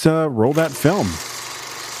let's roll that film.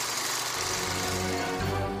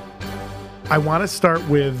 I want to start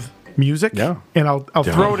with music. Yeah. And I'll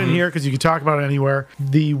throw it in here because you can talk about it anywhere.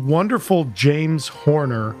 The wonderful James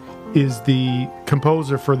Horner is the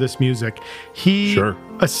composer for this music. He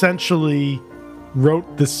essentially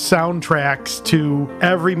wrote the soundtracks to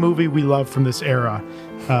every movie we love from this era.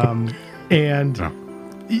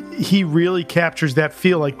 He really captures that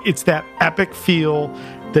feel. Like, it's that epic feel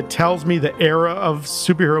that tells me the era of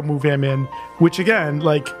superhero movie I'm in, which again,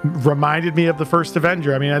 like, reminded me of the first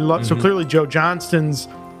Avenger. I mean, I love so clearly Joe Johnston's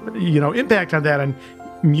impact on that, and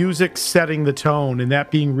music setting the tone and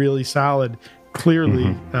that being really solid,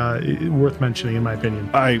 clearly worth mentioning in my opinion.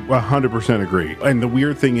 I 100% agree. And the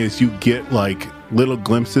weird thing is you get like little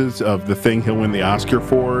glimpses of the thing he'll win the Oscar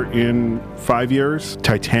for in 5 years.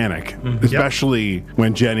 Titanic, especially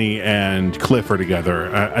when Jenny and Cliff are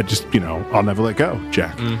together. I just, I'll never let go,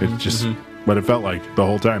 Jack. It's just what it felt like the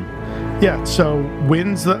whole time. Yeah, so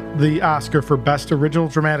wins the Oscar for Best Original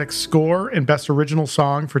Dramatic Score and Best Original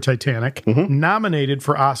Song for Titanic. Nominated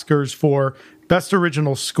for Oscars for Best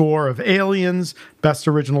Original Score of Aliens, Best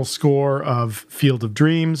Original Score of Field of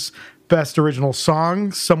Dreams, Best Original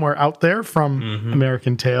Song, Somewhere Out There from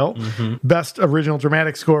American Tail, Best Original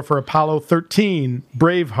Dramatic Score for Apollo 13,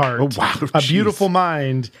 Braveheart, A Beautiful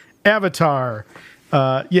Mind, Avatar.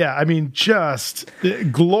 Just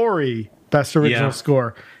glory, Best Original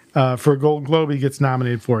Score. for a Golden Globe. He gets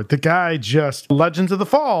nominated for it. The guy just Legends of the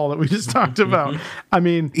Fall that we just talked about. I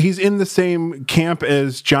mean, he's in the same camp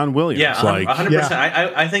as John Williams. Yeah, like 100%.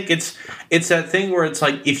 Yeah. I think it's that thing where it's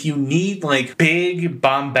like if you need like big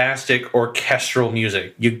bombastic orchestral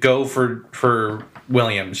music, you go for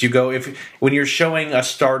Williams. You go when you're showing a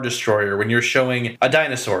Star Destroyer, when you're showing a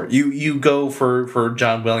dinosaur, you go for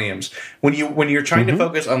John Williams. When you're trying to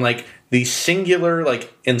focus on like the singular,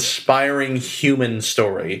 like inspiring human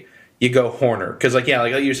story, you go Horner. Because like you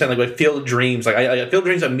were saying, like Field of Dreams, like I Field of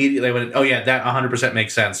Dreams immediately went, oh yeah, that 100%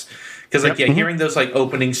 makes sense. Because like hearing those like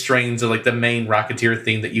opening strains of like the main Rocketeer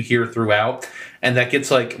theme that you hear throughout, and that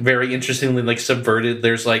gets like very interestingly like subverted.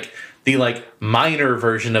 There's like the like minor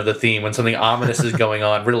version of the theme when something ominous is going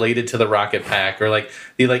on related to the rocket pack, or like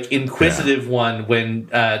the like inquisitive one when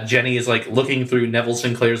Jenny is like looking through Neville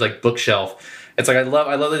Sinclair's like bookshelf. It's like I love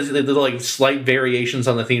those little like slight variations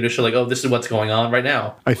on the theme to show like, oh, this is what's going on right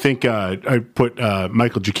now. I think I put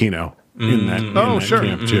Michael Giacchino in that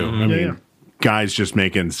camp too. I mean, guy's just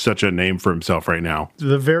making such a name for himself right now.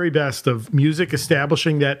 The very best of music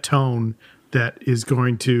establishing that tone that is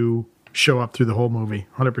going to show up through the whole movie.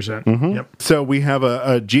 100%. Yep. So we have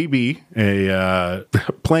a GB, a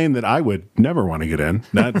plane that I would never want to get in.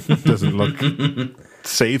 That doesn't look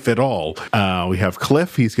safe at all. We have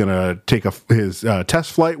Cliff. He's going to take his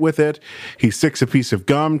test flight with it. He sticks a piece of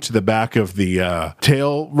gum to the back of the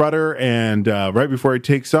tail rudder, and right before he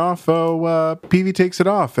takes off, Peavy takes it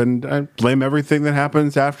off. And I blame everything that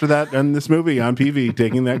happens after that in this movie on Peavy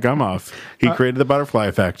taking that gum off. He created the butterfly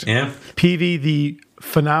effect. Yeah. Peavy, the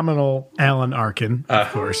phenomenal Alan Arkin, of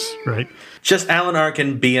course, right? Just Alan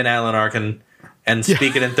Arkin being Alan Arkin and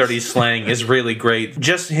speaking in 30s slang is really great.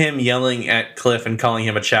 Just him yelling at Cliff and calling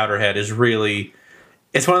him a chowderhead is really...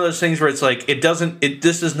 It's one of those things where it's like,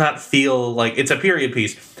 this does not feel like... It's a period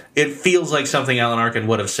piece. It feels like something Alan Arkin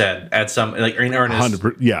would have said at some... like in earnest,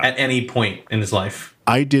 at any point in his life.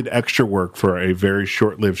 I did extra work for a very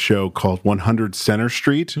short-lived show called 100 Center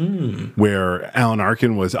Street, where Alan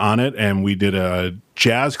Arkin was on it, and we did a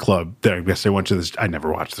jazz club. I guess they went to this. I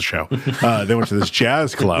never watched the show. They went to this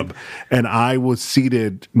jazz club, and I was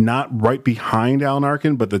seated not right behind Alan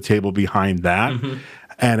Arkin, but the table behind that.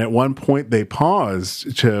 And at one point, they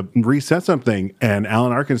paused to reset something, and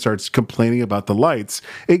Alan Arkin starts complaining about the lights,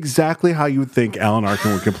 exactly how you would think Alan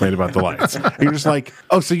Arkin would complain about the lights. And you're just like,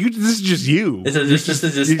 oh, so this is just you. This is just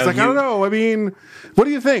He's like, I don't know. I mean, what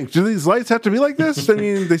do you think? Do these lights have to be like this? I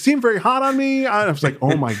mean, they seem very hot on me. I was like,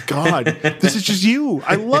 oh my God, this is just you.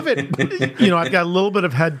 I love it. You know, I've got a little bit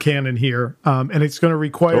of headcanon here, and it's going to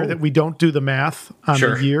require that we don't do the math on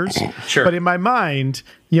the years. Sure. But in my mind,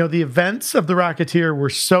 you know, the events of the Rocketeer were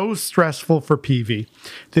so stressful for Peavy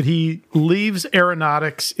that he leaves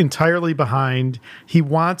aeronautics entirely behind. He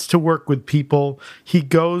wants to work with people. He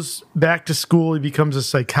goes back to school. He becomes a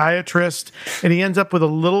psychiatrist, and he ends up with a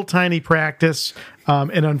little tiny practice,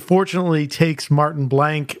 and unfortunately takes Martin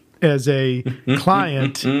Blank as a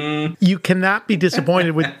client. You cannot be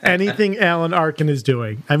disappointed with anything Alan Arkin is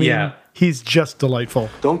doing. I mean, he's just delightful.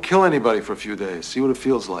 Don't kill anybody for a few days. See what it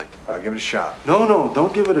feels like. Give it a shot. No,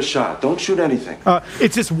 don't give it a shot. Don't shoot anything.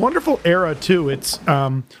 It's this wonderful era, too. It's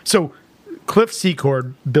so Cliff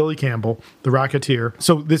Secord, Billy Campbell, the Rocketeer.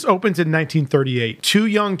 So this opens in 1938. Too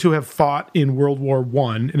young to have fought in World War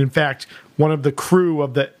I. And in fact, one of the crew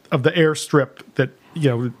of the airstrip that, you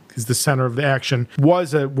know, is the center of the action,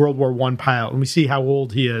 was a World War I pilot. And we see how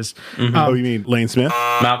old he is. Oh, you mean Lane Smith?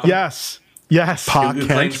 Malcolm? Yes. Pa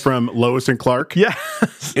Kent from Lois and Clark?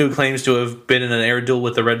 Yes. Who claims to have been in an air duel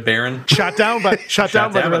with the Red Baron. Shot down by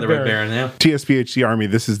the Red Baron. Yeah. TSPHC Army,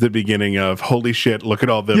 this is the beginning of holy shit, look at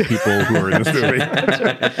all the people who are in this movie.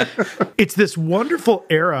 Right. It's this wonderful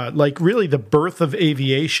era, like really the birth of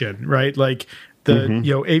aviation, right? Like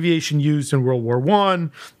the aviation used in World War I.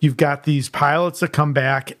 You've got these pilots that come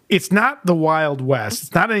back. It's not the Wild West.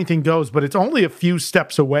 It's not anything goes, but it's only a few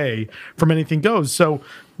steps away from anything goes. So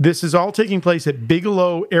this is all taking place at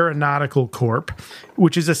Bigelow Aeronautical Corp,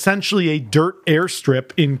 which is essentially a dirt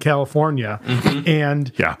airstrip in California.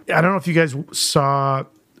 And I don't know if you guys saw,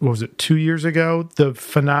 what was it, 2 years ago, the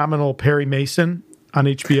phenomenal Perry Mason on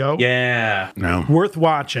HBO. Yeah. No. Worth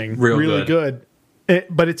watching. Really good.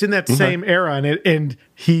 But it's in that same era, and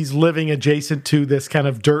he's living adjacent to this kind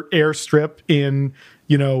of dirt airstrip in,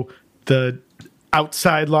 you know, the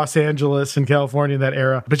outside Los Angeles and California in that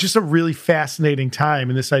era. But just a really fascinating time,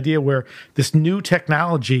 and this idea where this new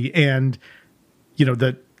technology and, you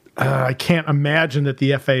know, I can't imagine that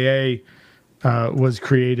the FAA was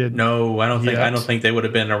created. No, I don't think they would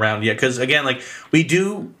have been around yet. Because again, like we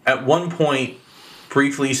do at one point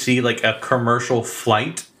briefly see like a commercial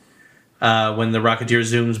flight when the Rocketeer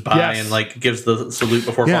zooms by Yes. and like gives the salute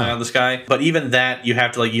before flying out of the sky. But even that, you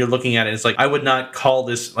have to like, you're looking at it. It's like, I would not call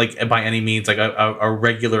this like by any means like a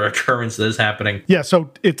regular occurrence that is happening. Yeah,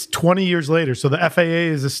 so it's 20 years later. So the FAA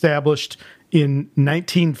is established in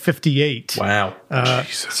 1958. Wow.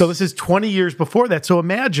 So this is 20 years before that. So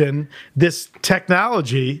imagine this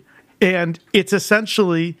technology, and it's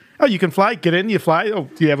essentially, oh, you can fly, get in, you fly. Oh,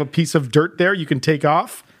 do you have a piece of dirt there you can take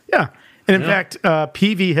off? Yeah. And in fact,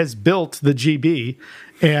 PV has built the GB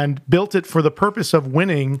and built it for the purpose of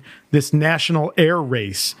winning this national air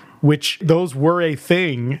race, which those were a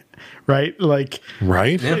thing, right? Like,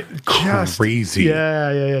 Right? Yeah. just Crazy.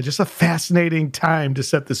 Yeah. Just a fascinating time to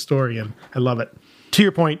set the story in. I love it. To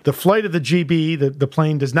your point, the flight of the GB, the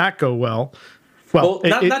plane does not go well. Well,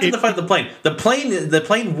 not to the fight of the plane. The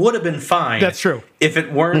plane would have been fine. That's true. If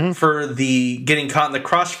it weren't for the getting caught in the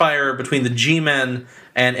crossfire between the G-men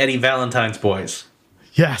and Eddie Valentine's boys.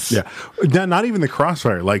 Yes. Yeah. Not even the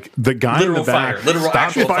crossfire. Like the guy Literal in the back fire. Literal stops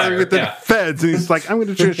actual firing fire. at the Yeah. feds, and he's like, "I'm going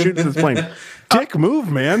to just shoot this plane." Dick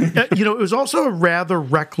move, man. You know, it was also a rather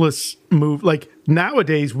reckless move. Like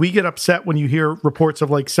nowadays, we get upset when you hear reports of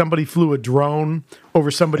like somebody flew a drone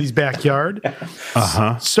over somebody's backyard.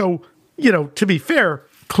 So, you know, to be fair,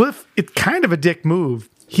 Cliff, it's kind of a dick move.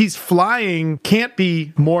 He's flying, can't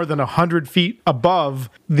be more than 100 feet above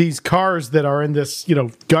these cars that are in this, you know,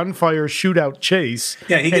 gunfire shootout chase.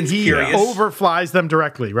 Yeah, he gets and he curious. overflies them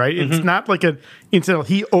directly, right? It's not like an incidental.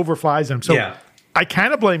 He overflies them. So Yeah. I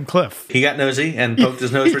kind of blame Cliff. He got nosy and poked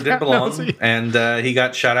his nose where it He got didn't belong, nosy. and he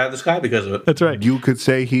got shot out of the sky because of it. That's right. You could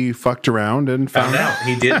say he fucked around and found Found out. out.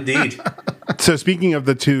 He did indeed. So speaking of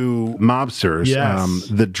the two mobsters, Yes.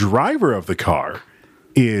 the driver of the car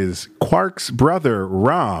is Quark's brother,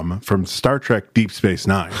 Rom, from Star Trek Deep Space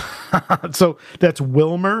Nine. So that's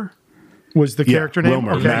Wilmer was the character name?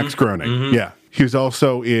 Wilmer, Okay. Max Groening. Yeah. He was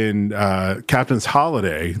also in Captain's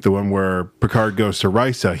Holiday, the one where Picard goes to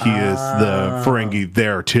Risa. He is the Ferengi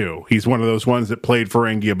there, too. He's one of those ones that played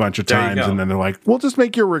Ferengi a bunch of There you times, go. and then they're like, we'll just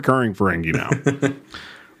make you a recurring Ferengi now.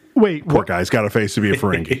 Wait, Poor guy's got a face to be a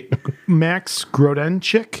Ferengi. Max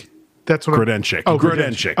Grodenchik? That's what Grodenchik. Oh,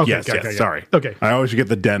 Grodenchik. Okay, Yes, okay, yes. okay. Sorry. Okay. I always get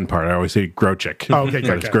the den part. I always say Grochik. Oh, okay,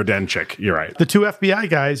 But it's okay. Grodenchik. You're right. The two FBI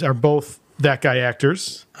guys are both that guy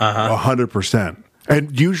actors. 100%.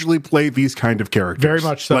 And usually play these kind of characters. Very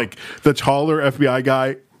much so. Like the taller FBI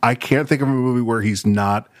guy, I can't think of a movie where he's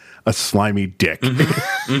not a slimy dick.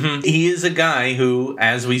 He is a guy who,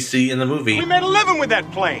 as we see in the movie, We made a living with that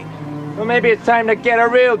plane. Well, maybe it's time to get a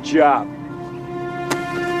real job.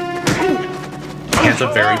 has a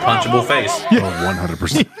very punchable face. Oh,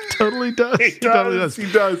 100%. Totally does. He does.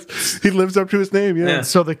 He does. He lives up to his name. Yeah. Yeah.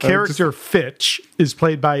 So the character Fitch is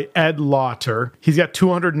played by Ed Lauter. He's got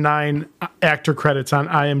 209 actor credits on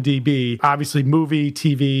IMDb. Obviously, movie,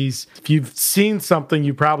 TVs. If you've seen something,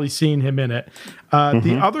 you've probably seen him in it.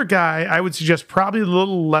 The other guy, I would suggest probably a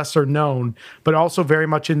little lesser known, but also very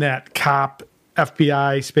much in that cop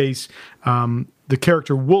FBI space. The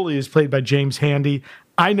character Wooly is played by James Handy.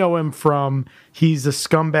 I know him from, he's a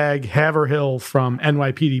scumbag Haverhill from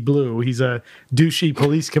NYPD Blue. He's a douchey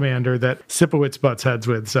police commander that Sipowicz butts heads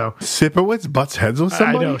with. So Sipowicz butts heads with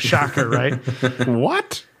somebody? I know, shocker, right?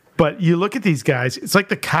 What? But you look at these guys, it's like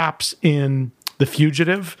the cops in The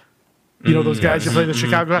Fugitive. You know, those guys that play the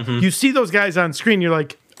Chicago. You see those guys on screen, you're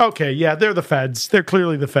like, okay, yeah, they're the feds. They're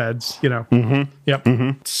clearly the feds, you know. Yep.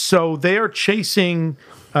 So they are chasing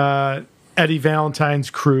Eddie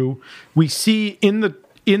Valentine's crew. We see in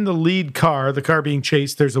the lead car, the car being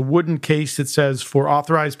chased, there's a wooden case that says for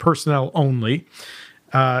authorized personnel only.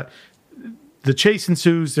 The chase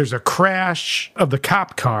ensues. There's a crash of the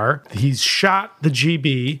cop car. He's shot the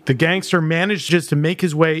GB. The gangster manages to make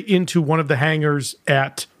his way into one of the hangars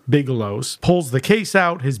at Bigelow's, pulls the case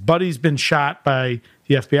out. His buddy's been shot by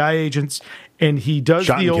the FBI agents, and he does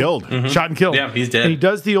Shot and killed. Shot and killed. Yeah, he's dead. And he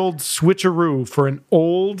does the old switcheroo for an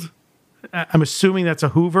old, I'm assuming that's a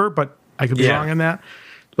Hoover, but I could be Yeah. wrong on that.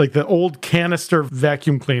 Like the old canister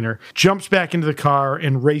vacuum cleaner, jumps back into the car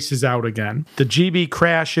and races out again. The GB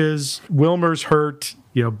crashes. Wilmer's hurt.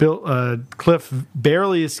 You know, Cliff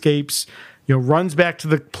barely escapes. You know, runs back to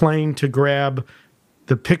the plane to grab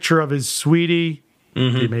the picture of his sweetie,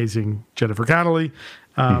 the amazing Jennifer Connelly,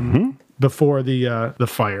 before the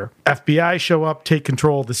fire. FBI show up, take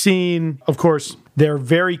control of the scene. Of course, they're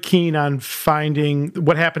very keen on finding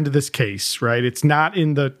what happened to this case, right? It's not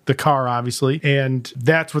in the car, obviously, and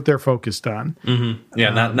that's what they're focused on. Yeah,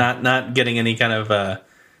 not getting any kind of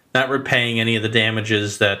not repaying any of the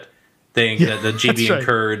damages that that the GB that's right.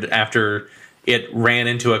 incurred after it ran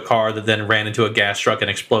into a car that then ran into a gas truck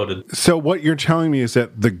and exploded. So what you're telling me is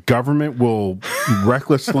that the government will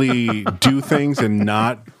recklessly do things and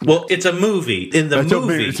not. Well, it's a movie. In the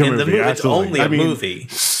movie, it's only a movie.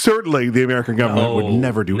 Certainly, the American government would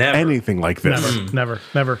never do anything like this. Never.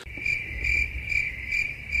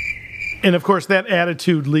 And of course, that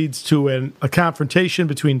attitude leads to a confrontation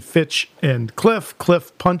between Fitch and Cliff.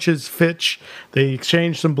 Cliff punches Fitch. They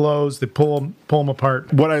exchange some blows. They pull him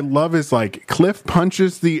apart. What I love is like Cliff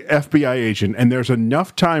punches the FBI agent, and there's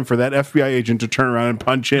enough time for that FBI agent to turn around and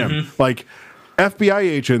punch him. Mm-hmm. Like, FBI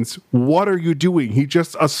agents, what are you doing? He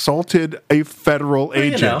just assaulted a federal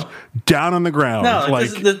agent down on the ground. No,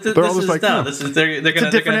 like they're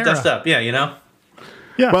gonna dust up. Yeah, you know.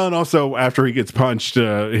 Yeah. Well, and also after he gets punched,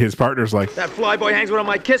 his partner's like, That flyboy hangs with on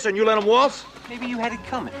my kisser and you let him waltz? Maybe you had it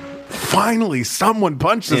coming. finally, someone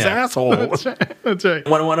punched this asshole. That's right.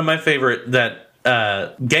 One of my favorite, that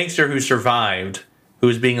gangster who survived, who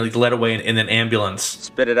was being like led away in an ambulance.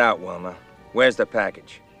 Spit it out, Wilma. Where's the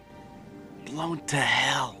package? Blown to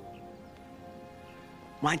hell.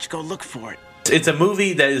 Why don't you go look for it? It's a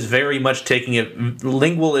movie that is very much taking a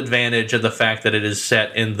lingual advantage of the fact that it is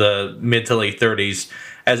set in the mid to late 30s,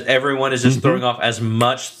 as everyone is just throwing off as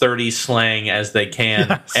much 30s slang as they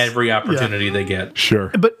can every opportunity they get. Sure.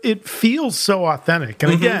 But it feels so authentic.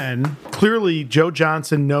 And again, clearly Joe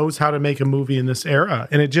Johnston knows how to make a movie in this era.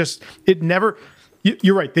 And it never,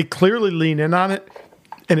 you're right, they clearly lean in on it,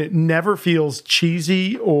 and it never feels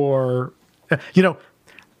cheesy or,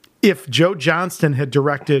 if Joe Johnston had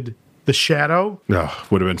directed The Shadow,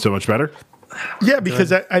 would have been so much better. Yeah,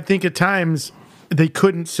 because I think at times they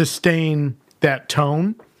couldn't sustain that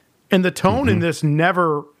tone, and the tone in this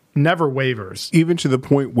never wavers. Even to the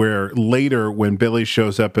point where later, when Billy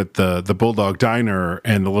shows up at the Bulldog Diner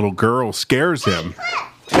and the little girl scares him,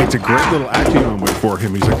 it's a great little acting moment for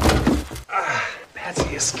him. He's like,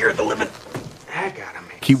 Patsy, you scared the living heck out of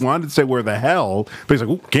me. he wanted to say where the hell, but he's like,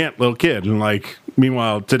 "Ooh, can't, little kid." And like,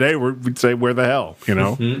 meanwhile, today we'd say where the hell,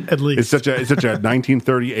 At least it's such a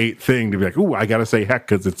 1938 thing to be like, "Ooh, I gotta say heck,"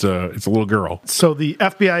 because it's a little girl. So the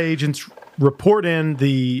FBI agents report in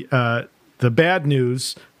the bad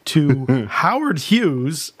news to Howard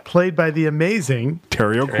Hughes, played by the amazing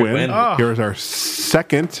Terry O'Quinn. O'Quinn. Here's our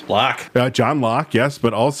second Locke. John Locke, yes,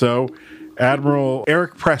 but also Admiral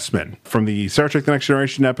Eric Pressman from the Star Trek: The Next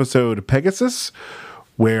Generation episode Pegasus,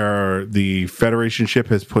 where the Federation ship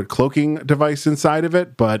has put cloaking device inside of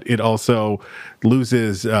it, but it also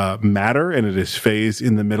loses matter, and it is phased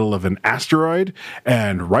in the middle of an asteroid.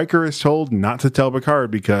 And Riker is told not to tell Picard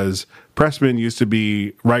because Pressman used to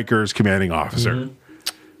be Riker's commanding officer.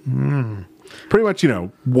 Pretty much,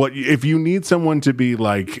 what if you need someone to be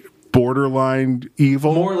like borderline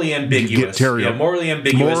evil, Morally ambiguous. Morally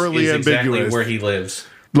ambiguous is exactly where he lives.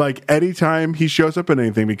 Like, anytime he shows up in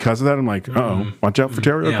anything because of that, I'm like, watch out for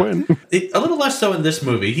Terry O'Quinn. A little less so in this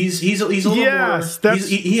movie. He's a little more.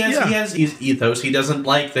 He has his ethos. He doesn't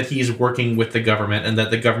like that he's working with the government and that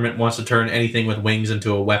the government wants to turn anything with wings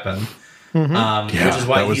into a weapon. Which is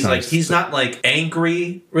why he's not like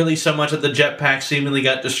angry really so much that the jetpack seemingly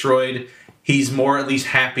got destroyed. He's more at least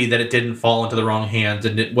happy that it didn't fall into the wrong hands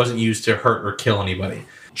and it wasn't used to hurt or kill anybody.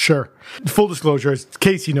 Sure. Full disclosure,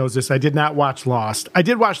 Casey knows this. I did not watch Lost. I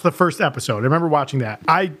did watch the first episode. I remember watching that.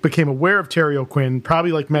 I became aware of Terry O'Quinn,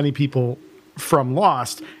 probably like many people from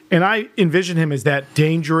Lost, and I envisioned him as that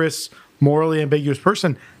dangerous, morally ambiguous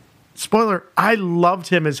person. Spoiler, I loved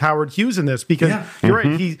him as Howard Hughes in this because you're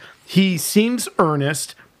right. He seems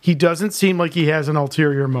earnest. He doesn't seem like he has an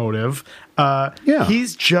ulterior motive.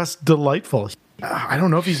 He's just delightful. I don't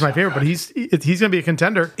know if he's my favorite, but he's going to be a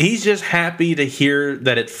contender. He's just happy to hear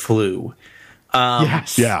that it flew.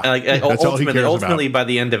 Yes. Yeah. That's ultimately by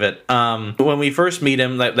the end of it. When we first meet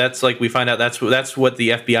him, that's like we find out that's what the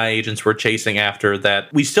FBI agents were chasing after.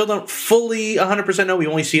 That we still don't fully 100% know. We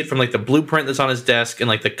only see it from like the blueprint that's on his desk and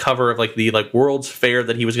like the cover of like the World's Fair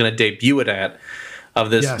that he was going to debut it at. Of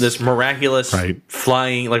this miraculous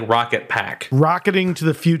flying like rocket pack. Rocketing to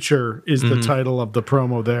the Future is the title of the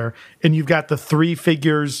promo there. And you've got the three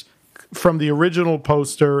figures from the original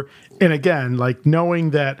poster. And again, like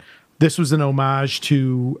knowing that this was an homage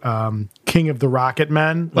to King of the Rocket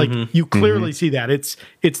Men, like you clearly see that. It's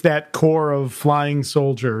that core of flying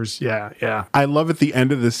soldiers. Yeah. I love at the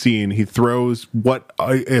end of the scene, he throws what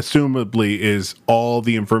assumably is all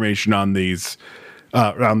the information on these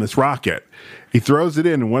on this rocket. He throws it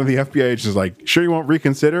in, and one of the FBI agents is like, "Sure, you won't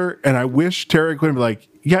reconsider?" And I wish Terry Quinn would be like,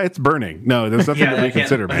 "Yeah, it's burning. No, there's nothing to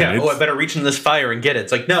reconsider, man." I better reach in this fire and get it.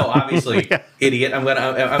 It's like, no, obviously, idiot.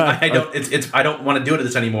 I don't want to do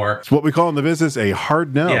this anymore. It's what we call in the business a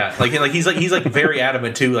hard no. Yeah, he's very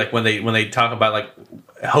adamant too. Like when they talk about like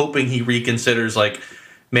hoping he reconsiders, like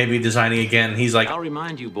maybe designing again. He's like, I'll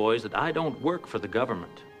remind you, boys, that I don't work for the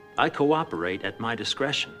government. I cooperate at my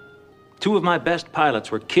discretion. 2 of my best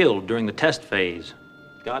pilots were killed during the test phase.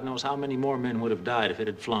 God knows how many more men would have died if it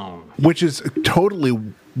had flown. Which is totally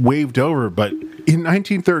waved over, but in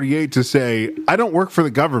 1938 to say, I don't work for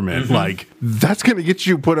the government, like, that's going to get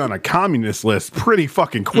you put on a communist list pretty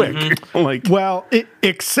fucking quick. Like, well,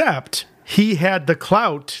 except he had the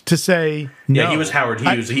clout to say no. Yeah, he was Howard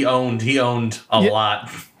Hughes. He owned a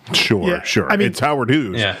lot. Sure. I mean, it's Howard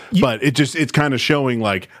Hughes. Yeah. But it's kind of showing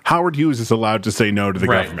like Howard Hughes is allowed to say no to the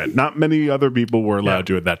government. Not many other people were allowed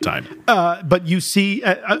to at that time. But you see,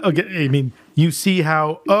 you see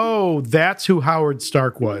how, that's who Howard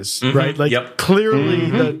Stark was, right? Like clearly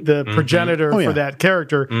the progenitor for that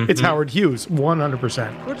character, it's Howard Hughes,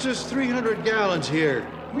 100%. What's this 300 gallons here?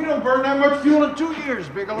 We don't burn that much fuel in 2 years,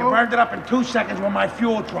 Bigelow. You burned it up in 2 seconds when my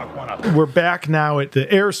fuel truck went up. We're back now at the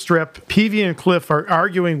airstrip. Peavy and Cliff are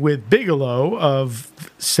arguing with Bigelow of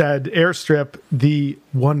said airstrip, the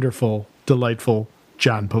wonderful, delightful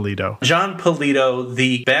John Polito. John Polito,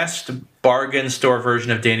 the best bargain store version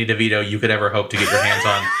of Danny DeVito you could ever hope to get your hands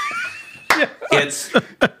on.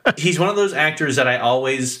 He's one of those actors that I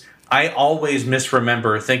always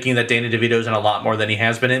misremember thinking that Danny DeVito's in a lot more than he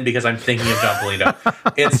has been in because I'm thinking of John Polito.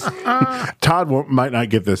 Todd might not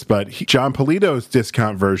get this, but John Polito's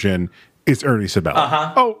discount version is Ernie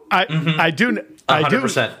Sabella. Oh, I do.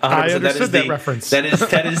 100%. I understood that reference. That is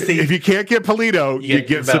the. If you can't get Polito, you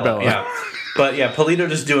get Sabella. Yeah. But yeah, Polito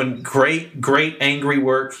just doing great angry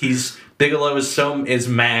work. Bigelow is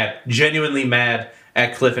mad, genuinely mad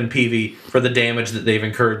at Cliff and Peavy for the damage that they've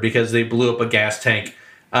incurred because they blew up a gas tank.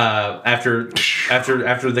 After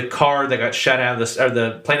the car that got shot out of this, or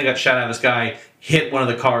the plane that got shot out of the sky hit one of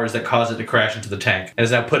the cars that caused it to crash into the tank, and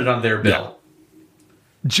has now put it on their bill.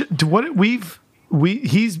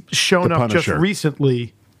 He's shown up just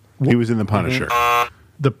recently. He was in The Punisher.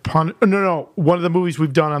 One of the movies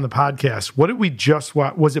we've done on the podcast. What did we just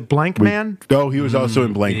watch? Was it Blank Man? No, he was also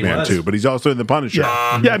in Blank Man too, but he's also in The Punisher.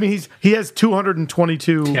 Yeah, I mean he has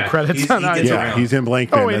 222 credits on IMDb. Yeah, he's in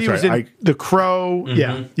Blank Man. Oh, and he was in The Crow.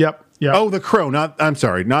 Yeah, yep. Oh, The Crow. Not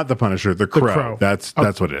The Punisher. The Crow. That's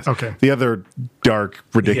what it is. Okay. The other dark,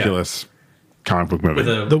 ridiculous comic book movie.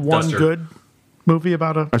 The one good movie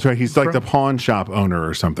about a. That's right. He's like the pawn shop owner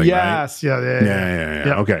or something. Yes. Right?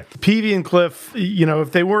 Yeah. Okay. Peavy and Cliff,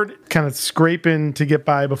 if they weren't kind of scraping to get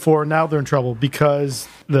by before, now they're in trouble because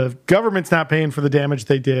the government's not paying for the damage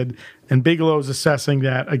they did, and Bigelow's assessing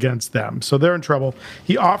that against them. So they're in trouble.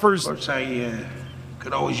 He offers. Of course, I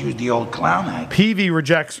could always use the old clown act. Peavy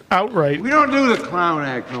rejects outright. We don't do the clown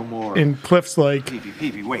act no more. And Cliff's like,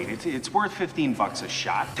 Peavy, wait, it's worth $15 a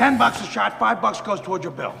shot. $10 a shot, $5 goes towards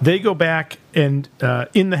your bill. They go back and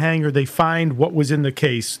in the hangar they find what was in the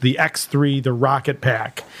case, the X3, the rocket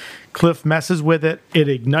pack. Cliff messes with it. It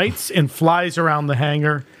ignites and flies around the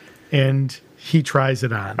hangar, and he tries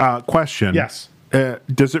it on. Question. Yes.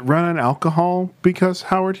 Does it run on alcohol because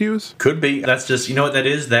Howard Hughes? Could be. That's just, what that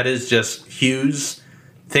is? That is just Hughes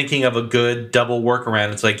thinking of a good double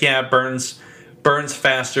workaround. It's like, it burns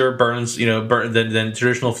faster, than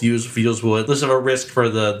traditional fuels would. Less of a risk for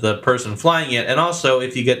the person flying it, and also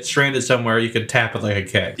if you get stranded somewhere, you can tap it like a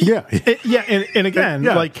keg. Yeah, and again,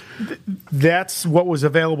 that's what was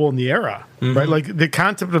available in the era, right? Like the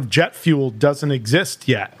concept of jet fuel doesn't exist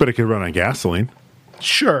yet, but it could run on gasoline.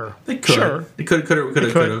 Sure, it could. Sure, it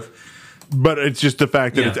could have. But it's just the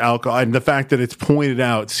fact that it's alcohol, and the fact that it's pointed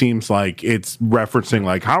out seems like it's referencing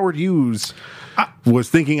like Howard Hughes was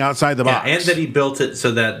thinking outside the box. And that he built it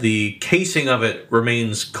so that the casing of it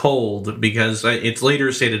remains cold because it's later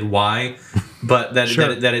stated why, but that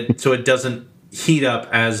so it doesn't heat up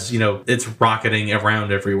as it's rocketing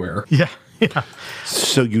around everywhere. Yeah.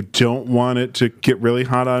 So you don't want it to get really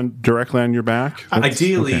hot directly on your back?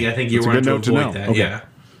 Ideally, I think you want to avoid that. Okay. Yeah.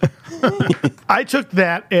 I took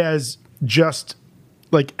that as just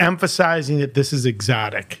like emphasizing that this is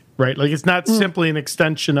exotic, right? Like it's not simply an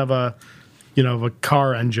extension of a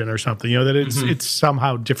car engine or something, that it's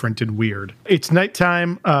somehow different and weird. It's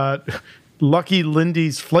nighttime. Lucky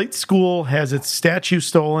Lindy's flight school has its statue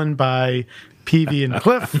stolen by Peavy and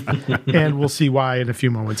Cliff, and we'll see why in a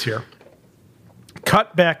few moments here.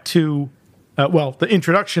 Cut back to, the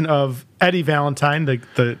introduction of Eddie Valentine, the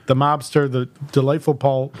mobster, the delightful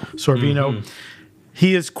Paul Sorvino.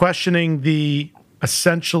 He is questioning the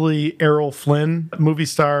essentially Errol Flynn, movie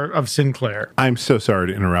star of Sinclair. I'm so sorry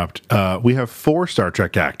to interrupt. We have 4 Star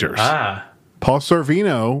Trek actors. Paul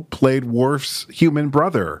Sorvino played Worf's human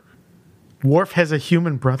brother. Worf has a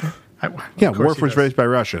human brother? Worf was raised by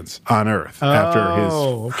Russians on Earth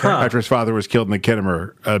after his father was killed in the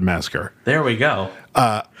Kittimer massacre. There we go.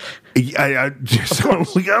 So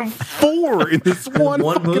we got 4 in this one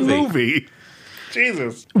fucking movie.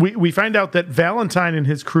 Jesus. We find out that Valentine and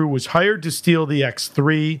his crew was hired to steal the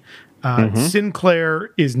X3. Sinclair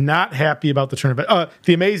is not happy about the turn of it.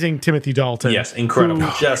 The amazing Timothy Dalton. Yes, incredible.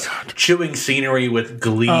 Just chewing scenery with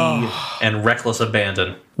glee and reckless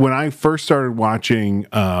abandon. When I first started watching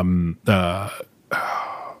Hot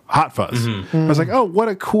Fuzz, I was like, oh, what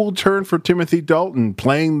a cool turn for Timothy Dalton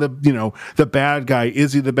playing the bad guy.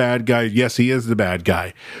 Is he the bad guy? Yes, he is the bad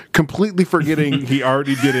guy. Completely forgetting he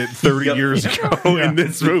already did it 30 years ago in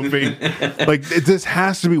this movie. Like, this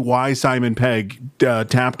has to be why Simon Pegg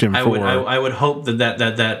tapped him for. I would hope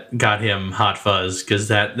that got him Hot Fuzz, because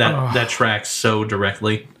that tracks so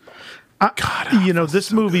directly.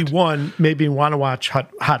 This movie made me want to watch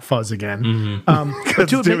Hot Fuzz again.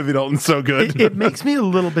 Timothy Dalton's so good. It makes me a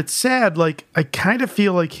little bit sad. Like, I kind of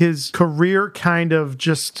feel like his career kind of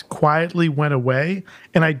just quietly went away,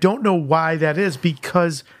 and I don't know why that is,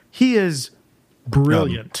 because he is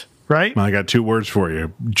brilliant, right? I got 2 words for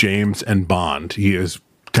you: James and Bond. He is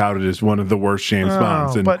touted as one of the worst James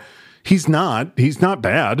Bonds, and he's not. He's not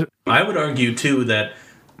bad. I would argue too that,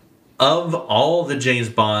 of all the James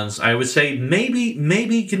Bonds, I would say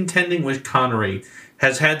maybe contending with Connery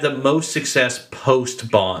has had the most success post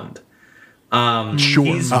Bond. Sure,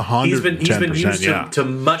 110%. He's been used to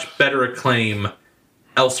much better acclaim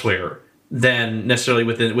elsewhere than necessarily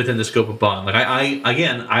within the scope of Bond. Like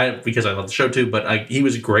I because I love the show too, but he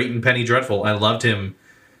was great in Penny Dreadful. I loved him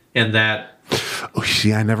in that. Oh,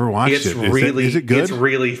 see, I never watched it. Is it good? It's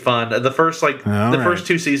really fun. The first first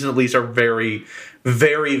 2 seasons at least are very,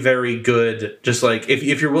 very, very good. Just like if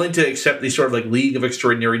you're willing to accept the sort of like League of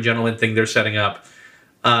Extraordinary Gentlemen thing they're setting up,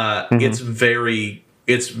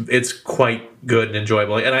 it's quite good and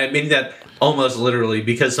enjoyable. And I mean that almost literally,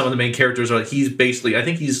 because some of the main characters are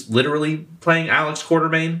he's literally playing Alex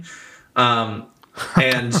Quartermain.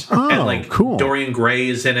 And like cool. Dorian Gray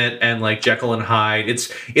is in it, and like Jekyll and Hyde.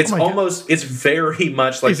 It's very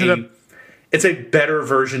much like it's a better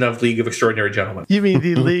version of League of Extraordinary Gentlemen. You mean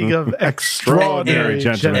the League of Extraordinary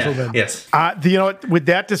Gentlemen? Yeah. Yes. You know what? With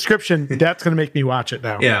that description, that's going to make me watch it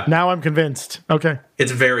now. Yeah. Now I'm convinced. Okay.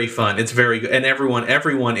 It's very fun. It's very good, and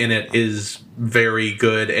everyone in it is very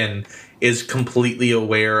good and is completely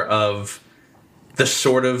aware of the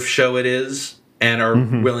sort of show it is, and are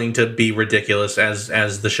willing to be ridiculous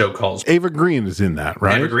as the show calls. Ava Green is in that,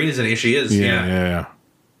 right? Ava Green is in it. She is. Yeah.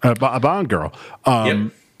 A Bond girl.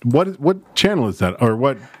 Yep. What channel is that, or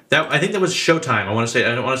what? I think that was Showtime. I don't want to say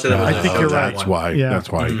that was. I think you're right. That's why. Yeah.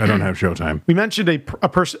 That's why I don't have Showtime. We mentioned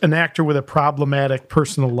an actor with a problematic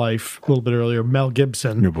personal life a little bit earlier, Mel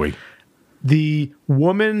Gibson. Oh boy. The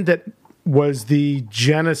woman that was the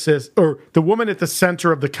genesis, or the woman at the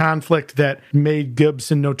center of the conflict that made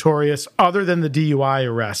Gibson notorious, other than the DUI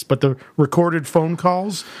arrest, but the recorded phone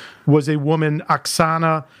calls, was a woman,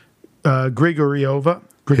 Oksana Grigorieva.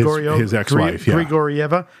 His ex-wife,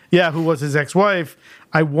 Grigorieva, who was his ex-wife.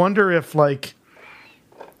 I wonder if,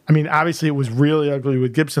 obviously it was really ugly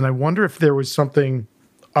with Gibson. I wonder if there was something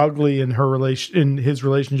ugly in his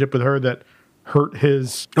relationship with her that hurt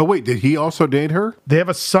his. Oh wait, did he also date her? They have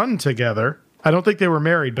a son together. I don't think they were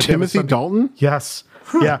married. But Timothy Dalton? Yes.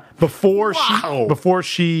 Huh. Yeah. Before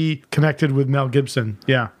she connected with Mel Gibson.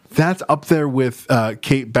 Yeah. That's up there with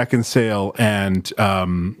Kate Beckinsale and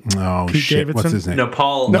Pete Davidson? What's his name? No,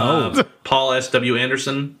 Paul S.W.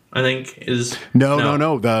 Anderson, I think is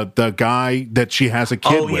no. The guy that she has a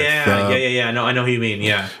kid with. Yeah. No, I know who you mean.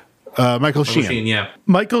 Yeah, Michael Sheen. Yeah,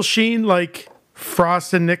 Michael Sheen, like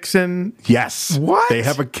Frost and Nixon. Yes. What? They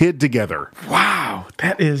have a kid together. Wow,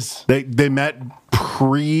 that is. They met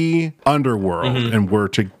pre-Underworld and were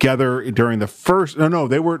together during the first. No,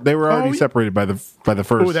 they were already separated by the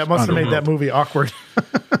first. Oh, that must have made that movie awkward.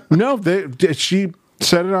 No, she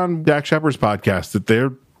said it on Dak Shepard's podcast that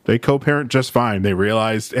they co-parent just fine. They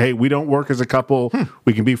realized, hey, we don't work as a couple.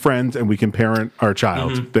 We can be friends and we can parent our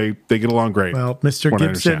child. They get along great. Well, Mr.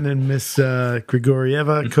 Gibson and Miss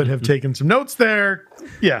Grigorieva could have taken some notes there.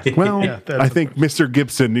 Yeah. Well, I think Mr.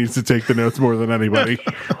 Gibson needs to take the notes more than anybody.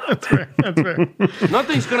 That's fair.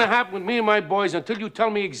 Nothing's going to happen with me and my boys until you tell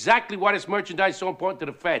me exactly why this merchandise is so important to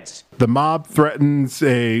the feds. The mob threatens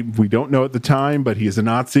we don't know at the time, but he is a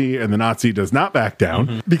Nazi, and the Nazi does not back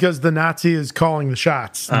down. Because the Nazi is calling the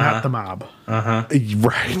shots, not the mob.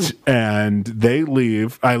 Right. And they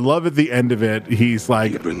leave. I love at the end of it, he's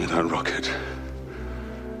like, you bring me that rocket,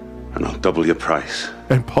 and I'll double your price.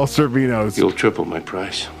 And Paul Sorvino's, you'll triple my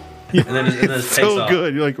price. And then it so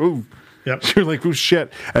good. You're like, ooh. Yep. You're like, oh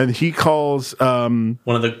shit. And he calls one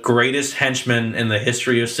of the greatest henchmen in the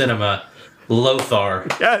history of cinema, Lothar.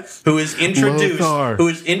 Yes. Who is introduced. Lothar. Who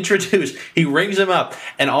is introduced. He rings him up,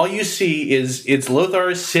 and all you see is it's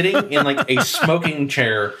Lothar sitting in like a smoking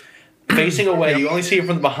chair, facing away. You only see him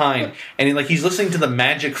from behind, and he's listening to the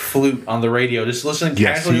magic flute on the radio, just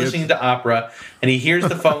casually listening to opera. And he hears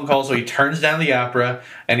the phone call, so he turns down the opera,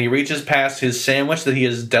 and he reaches past his sandwich that he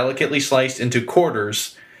has delicately sliced into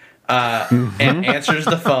quarters, and answers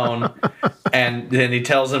the phone. And then he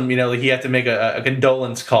tells him, he had to make a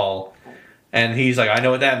condolence call. And he's like, I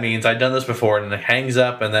know what that means. I've done this before. And it hangs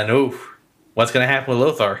up, and then, oof, what's going to happen with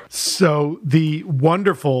Lothar? So the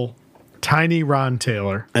wonderful Tiny Ron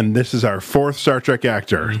Taylor. And this is our 4th Star Trek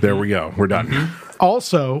actor. Mm-hmm. There we go. We're done.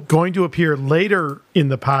 Also going to appear later in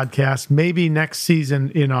the podcast, maybe next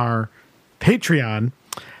season in our Patreon.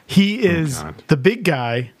 He is the big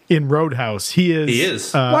guy in Roadhouse. He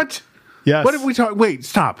is. What? Yes. What did we talk? Wait,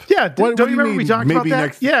 stop. Yeah. What Don't you remember mean, we talked about that?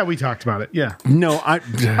 Next... Yeah, we talked about it. Yeah. No,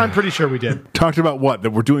 I'm pretty sure we did. Talked about what?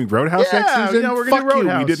 That we're doing Roadhouse next season? Yeah, we're going to do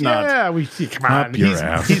Roadhouse. We did not. Yeah, come on.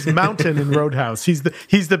 He's Mountain in Roadhouse. He's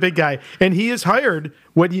the big guy, and he is hired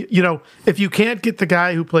when if you can't get the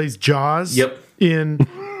guy who plays Jaws. Yep. In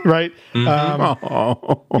right,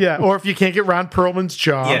 yeah, or if you can't get Ron Perlman's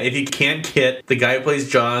job, yeah, if you can't get the guy who plays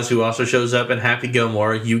Jaws, who also shows up in Happy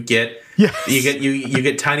Gilmore, you get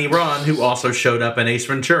Tiny Ron, who also showed up in Ace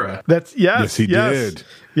Ventura. That's yes, he did.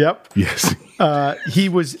 Yep. Yes. He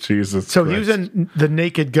was. Jesus. So Christ. he was in The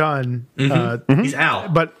Naked Gun. He's Al,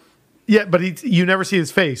 but. Yeah, but you never see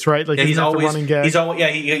his face, right? Like he's always the running gag. He's always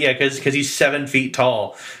because he's 7 feet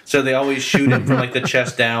tall, so they always shoot him from like the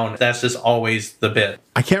chest down. That's just always the bit.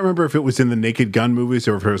 I can't remember if it was in the Naked Gun movies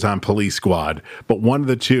or if it was on Police Squad, but one of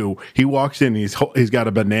the two. He walks in, he's got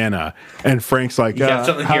a banana, and Frank's like, "You got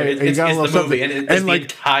something here." It's the movie, and the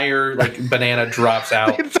entire banana drops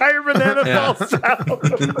out. The entire banana falls out.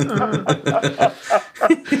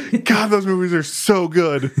 God, those movies are so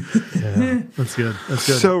good. Yeah, that's good. That's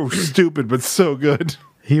good. So stupid, but so good.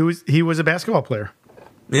 He was a basketball player.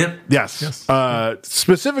 Yeah. Yes.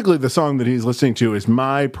 Specifically, the song that he's listening to is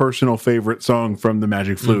my personal favorite song from the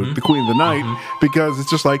Magic Flute, The Queen of the Night, because it's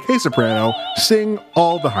just like, hey, soprano, sing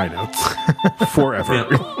all the high notes forever.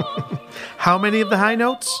 Yeah. How many of the high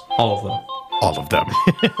notes? All of them. All of them.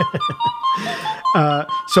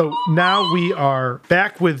 So now we are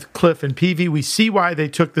back with Cliff and Peavy. We see why they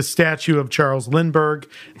took the statue of Charles Lindbergh.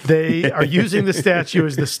 They are using the statue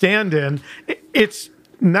as the stand-in. It's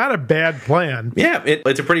not a bad plan. Yeah,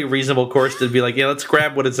 it's a pretty reasonable course to be like, yeah, let's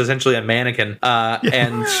grab what is essentially a mannequin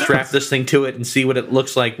and strap this thing to it and see what it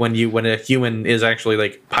looks like when a human is actually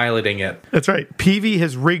like piloting it. That's right. Peavy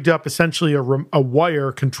has rigged up essentially a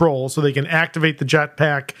wire control so they can activate the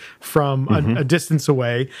jetpack from a distance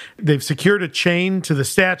away. They've secured a chain to the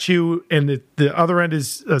statue, and the other end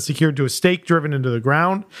is secured to a stake driven into the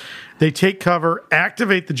ground. They take cover,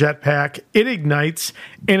 activate the jetpack, it ignites,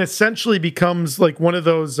 and essentially becomes like one of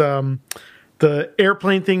those the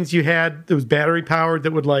airplane things you had that was battery powered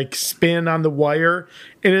that would like spin on the wire.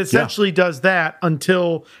 And it essentially does that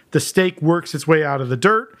until the stake works its way out of the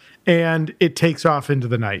dirt and it takes off into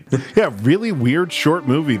the night. Yeah, really weird short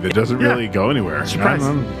movie that doesn't really go anywhere.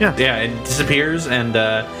 Surprising. Yeah, it disappears, and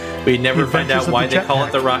we never find out why they call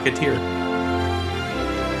it the Rocketeer.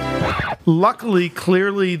 Luckily,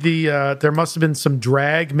 clearly, there must have been some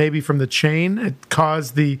drag, maybe from the chain. It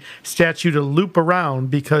caused the statue to loop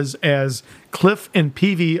around because as Cliff and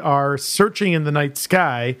Peavy are searching in the night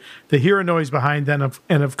sky, they hear a noise behind them,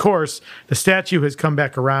 and of course, the statue has come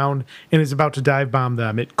back around and is about to dive bomb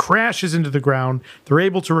them. It crashes into the ground. They're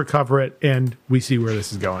able to recover it, and we see where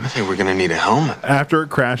this is going. I think we're going to need a helmet. After it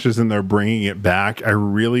crashes and they're bringing it back, I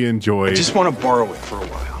really enjoy. I just want to borrow it for a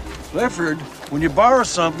while. Clifford, when you borrow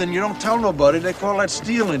something, you don't tell nobody. They call that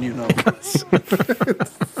stealing, you know.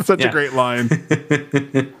 Such a great line.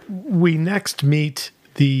 We next meet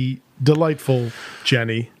the delightful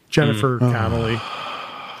Jennifer Connelly.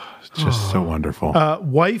 Just so wonderful.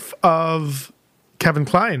 Wife of Kevin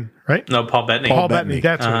Kline, right? No, Paul Bettany. Paul Bettany,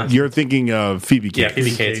 that's right. You're thinking of Phoebe Cates. Yeah,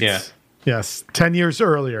 Phoebe Cates, yeah. Yes, 10 years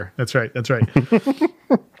earlier. That's right.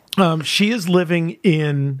 She is living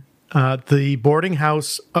in the boarding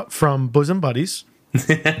house from Bosom Buddies.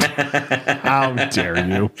 How dare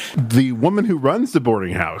you? The woman who runs the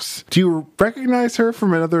boarding house. Do you recognize her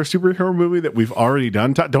from another superhero movie that we've already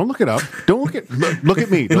done? Don't look it up. Don't look at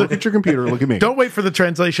me. Don't look at your computer. Look at me. Don't wait for the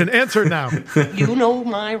translation. Answer now. You know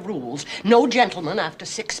my rules. No gentleman after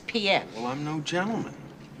 6 p.m. Well, I'm no gentleman.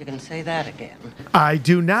 You can say that again. I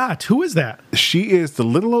do not. Who is that? She is the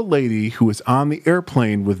little old lady who is on the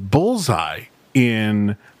airplane with Bullseye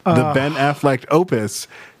in the Ben Affleck opus,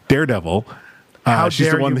 Daredevil. How She's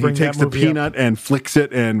the dare one you that he bring takes that the movie up. peanut and flicks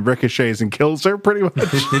it and ricochets and kills her, pretty much.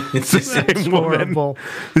 It's the same woman. horrible.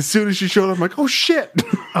 As soon as she showed up, I'm like, oh, shit.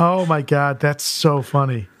 Oh, my God. That's so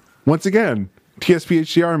funny. Once again,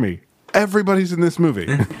 TSPHC Army. Everybody's in this movie.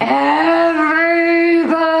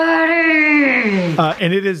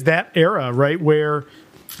 And it is that era, right, where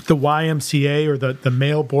the YMCA or the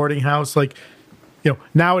male boarding house, like,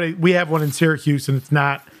 nowadays we have one in Syracuse and it's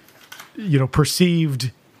not,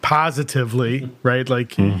 perceived positively, right?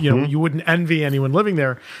 Like, you wouldn't envy anyone living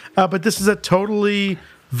there. But this is a totally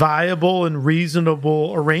viable and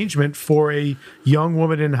reasonable arrangement for a young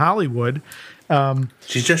woman in Hollywood.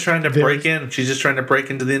 She's just trying to break in. She's just trying to break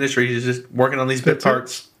into the industry. She's just working on these bit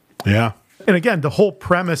parts. Yeah. And again, the whole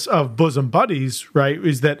premise of Bosom Buddies, right,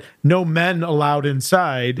 is that no men allowed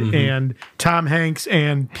inside, and Tom Hanks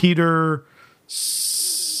and Peter,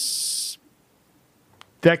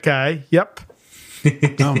 that guy, yep.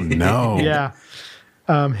 Oh, no. Yeah.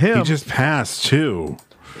 Him. He just passed, too.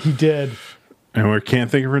 He did. And we can't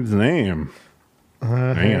think of his name.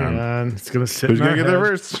 Hang on. It's going to sit Who's in going to our get there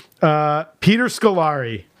head. first? Peter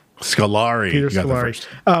Scolari. Peter Peter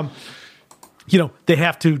Scolari. They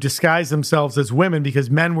have to disguise themselves as women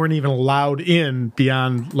because men weren't even allowed in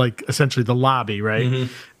beyond, like, essentially the lobby, right?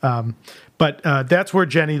 But that's where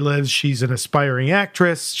Jenny lives. She's an aspiring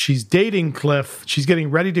actress. She's dating Cliff. She's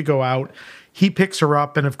getting ready to go out. He picks her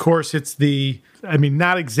up, and of course, it's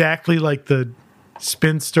not exactly like the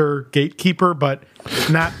spinster gatekeeper, but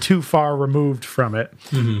not too far removed from it.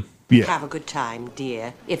 Yeah. Have a good time,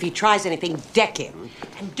 dear. If he tries anything, deck him.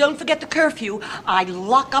 And don't forget the curfew. I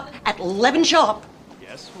lock up at 11 sharp.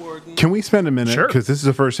 Yes, Warden. Can we spend a minute? Sure. Because this is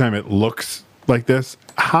the first time it looks like this.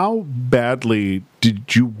 How badly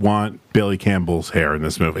did you want Billy Campbell's hair in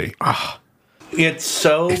this movie?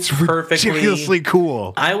 It's perfectly ridiculously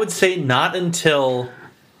cool. I would say not until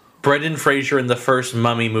Brendan Fraser in the first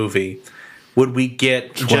Mummy movie would we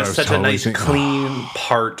get just such a nice clean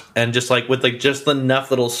part, and just like with like just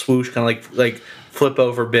enough little swoosh kind of like flip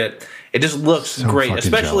over bit. It just looks So great, fucking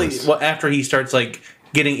especially jealous. after he starts like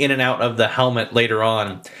getting in and out of the helmet later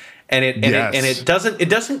on. And it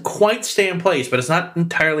doesn't quite stay in place, but it's not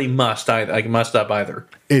entirely must up either.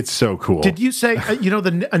 It's so cool. Did you say,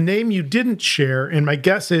 a name you didn't share, and my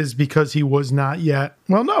guess is because he was not yet,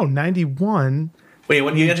 91. Wait,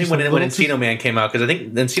 when Encino Man came out, because I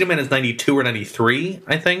think Encino Man is 92 or 93,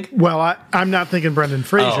 I think. Well, I'm not thinking Brendan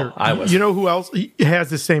Fraser. Oh, I was. You know who else has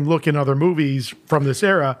the same look in other movies from this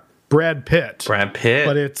era? Brad Pitt.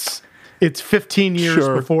 But it's 15 years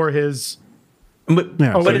before his... But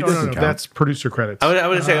no, that's producer credits. I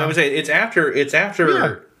would say it's after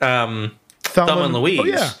Thelma and Louise. Oh,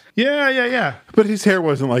 yeah. But his hair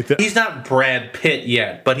wasn't like that. He's not Brad Pitt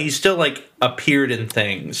yet, but he's still like appeared in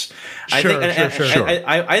things. Sure.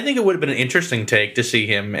 I think it would have been an interesting take to see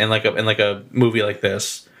him in like a movie like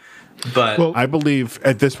this. But I believe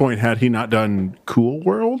at this point, had he not done Cool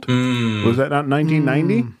World, was that not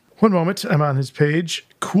 1990? One moment, I'm on his page.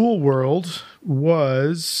 Cool World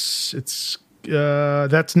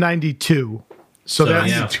that's 92. So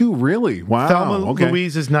that's 92, really? Wow. Thelma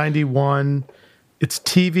Louise is 91. It's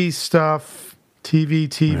TV stuff.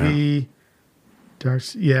 TV.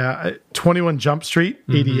 Yeah. 21 Jump Street,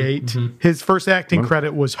 88. His first acting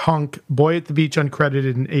credit was Hunk, Boy at the Beach,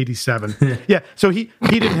 uncredited in 87. Yeah. So he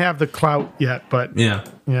didn't have the clout yet, but yeah.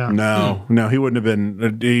 No, he wouldn't have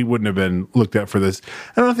been. He wouldn't have been looked at for this.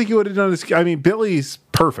 I don't think he would have done this. I mean, Billy's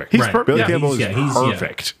perfect. He's perfect. Billy Campbell is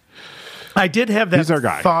perfect. I did have that He's our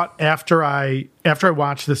guy. thought after I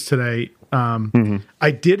watched this today.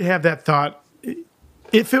 I did have that thought.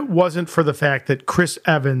 If it wasn't for the fact that Chris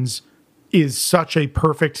Evans is such a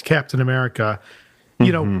perfect Captain America,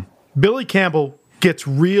 Billy Campbell gets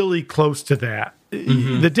really close to that.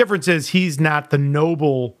 The difference is he's not the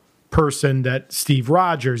noble person that Steve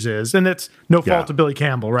Rogers is, and it's no fault of Billy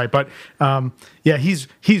Campbell, right? But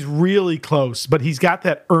he's really close, but he's got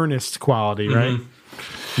that earnest quality, right?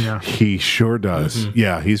 Yeah, he sure does.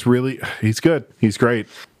 Yeah, he's good. He's great.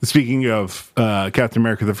 Speaking of Captain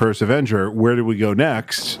America: The First Avenger, where do we go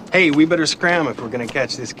next? Hey, we better scram if we're gonna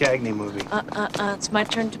catch this Cagney movie. It's my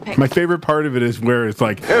turn to pick. My favorite part of it is where it's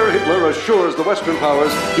like, Herr Hitler assures the Western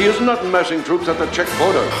powers he is not massing troops at the Czech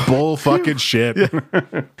border. Bull fucking shit.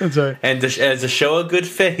 That's right. And as a show of good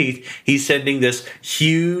faith, he's sending this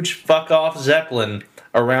huge fuck off Zeppelin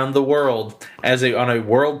around the world on a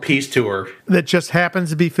world peace tour that just happens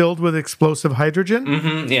to be filled with explosive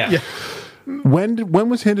hydrogen. Yeah. When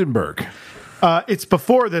was Hindenburg? It's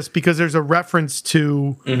before this because there's a reference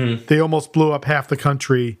to they almost blew up half the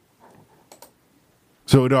country.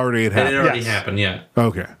 So it already had And happened. it already happened, yeah.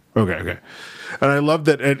 Okay. And I love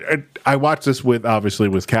that. I watched this obviously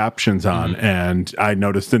with captions on, and I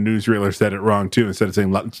noticed the newsreeler said it wrong too. Instead of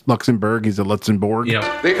saying Luxembourg, he's a Luxembourg.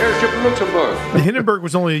 Yeah. The airship Luxembourg. The Hindenburg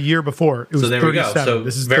was only a year before. It was So there we go. 37. So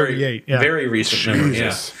This is very, 38. Yeah. very recent memory.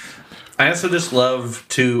 Yeah. I also just love,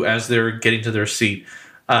 too, as they're getting to their seat,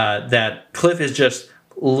 that Cliff is just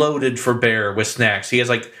loaded for bear with snacks. He has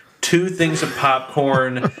like 2 things of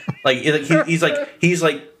popcorn. He's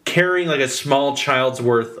carrying like a small child's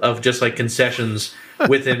worth of just like concessions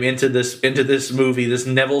with him into this movie, this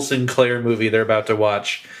Neville Sinclair movie they're about to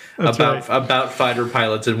watch about fighter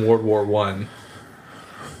pilots in World War I.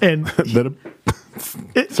 And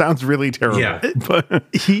it sounds really terrible. Yeah. But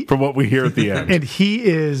from what we hear at the end. And he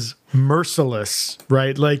is merciless,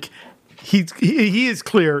 right? Like he is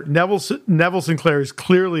clear. Neville Sinclair is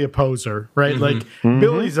clearly a poser, right? Like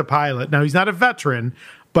Billy's a pilot. Now he's not a veteran,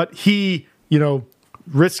 but he,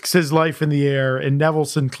 risks his life in the air, and Neville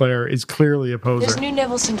Sinclair is clearly a poser. There's a new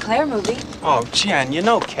Neville Sinclair movie. Oh, Jen, you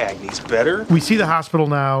know Cagney's better. We see the hospital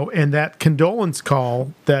now, and that condolence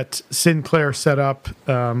call that Sinclair set up,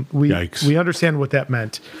 we understand what that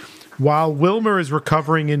meant. While Wilmer is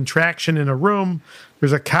recovering in traction in a room,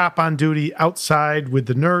 there's a cop on duty outside with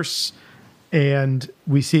the nurse, and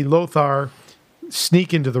we see Lothar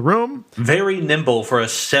sneak into the room. Very nimble for a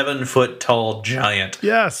 7-foot-tall giant.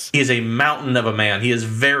 Yes. He is a mountain of a man. He is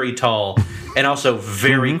very tall and also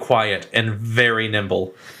very quiet and very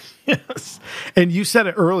nimble. Yes. And you said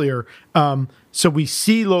it earlier. So we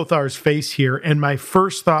see Lothar's face here, and my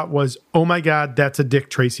first thought was, oh my God, that's a Dick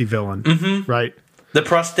Tracy villain. Right? The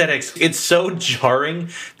prosthetics, it's so jarring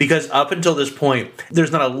because up until this point,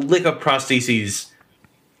 there's not a lick of prostheses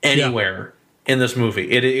anywhere in this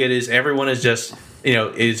movie. It is, everyone is just,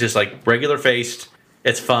 is just like regular faced.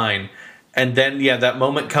 It's fine. And then, that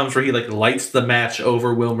moment comes where he like lights the match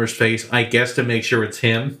over Wilmer's face, I guess to make sure it's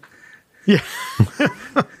him. Yeah.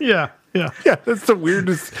 Yeah. That's the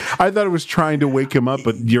weirdest. I thought it was trying to wake him up,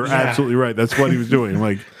 but you're absolutely right. That's what he was doing.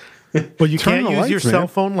 Like, well, you can't use your cell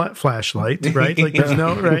phone flashlight, right? Like, there's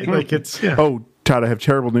no, right? Like, it's, Oh, Todd, I have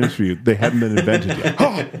terrible news for you. They haven't been invented yet.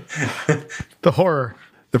 The horror.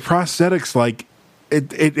 The prosthetics, like,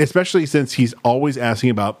 it especially since he's always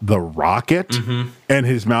asking about the rocket, and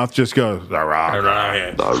his mouth just goes, the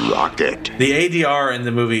rocket. The rocket. The ADR in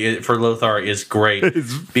the movie for Lothar is great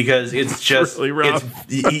because it's just really rough.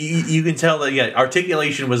 You can tell that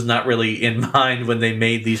articulation was not really in mind when they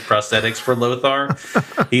made these prosthetics for Lothar.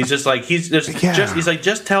 He's just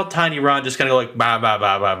tell Tiny Ron just kind of go like ba ba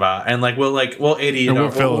ba ba ba, and we'll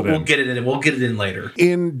ADR, we'll get it in, and we'll get it in later.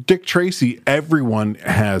 In Dick Tracy, everyone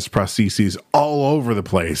has prostheses all over the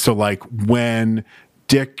place. So like when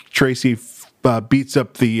Dick Tracy beats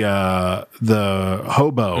up the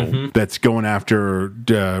hobo that's going after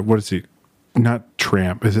what is he? Not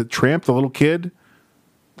Tramp. Is it Tramp, the little kid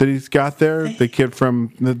that he's got there? The kid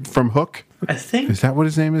from Hook? I think. Is that what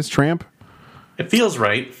his name is? Tramp? It feels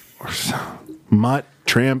right. Mutt,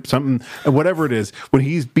 Tramp, something, whatever it is. When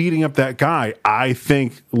he's beating up that guy, I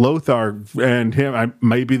think Lothar and him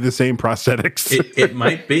might be the same prosthetics. It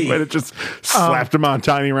might be. But it just slapped him on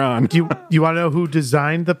Tiny Ron. Do you want to know who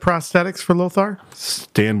designed the prosthetics for Lothar?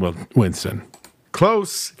 Stan Winston.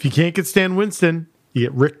 Close. If you can't get Stan Winston, you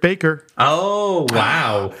get Rick Baker. Oh,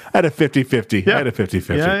 wow. I had a 50-50. Yeah. I had a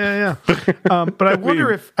 50-50. Yeah. But I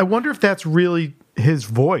wonder if that's really his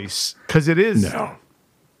voice, because it is. No.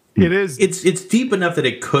 It is. It's deep enough that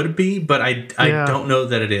it could be, but I don't know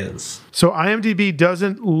that it is. So IMDb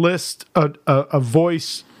doesn't list a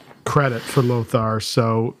voice credit for Lothar,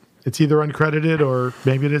 so it's either uncredited or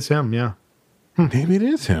maybe it is him. Yeah. Maybe it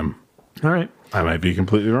is him. All right. I might be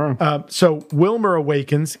completely wrong. So Wilmer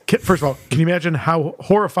awakens. First of all, can you imagine how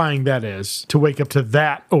horrifying that is to wake up to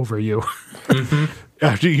that over you?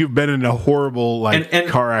 After you've been in a horrible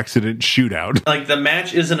car accident shootout. Like the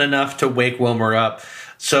match isn't enough to wake Wilmer up.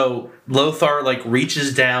 So Lothar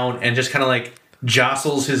reaches down and just kind of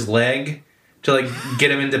jostles his leg to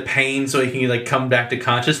get him into pain so he can come back to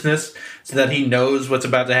consciousness so that he knows what's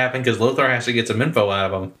about to happen, because Lothar has to get some info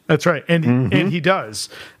out of him. That's right. And he does.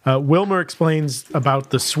 Wilmer explains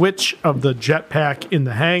about the switch of the jetpack in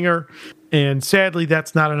the hangar. And sadly,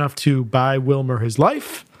 that's not enough to buy Wilmer his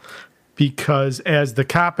life, because as the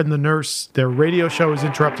cop and the nurse, their radio show is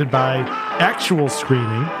interrupted by actual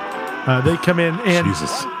screaming. They come in, and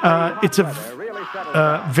it's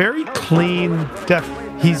a very clean death.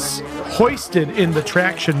 He's hoisted in the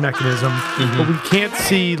traction mechanism, but we can't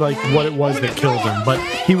see what it was that killed him. But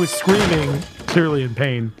he was screaming, clearly in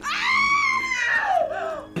pain.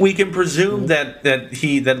 we can presume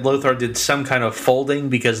that Lothar did some kind of folding,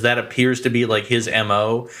 because that appears to be like his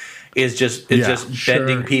MO. Is just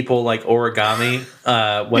bending people like origami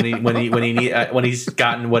when he's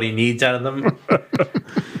gotten what he needs out of them.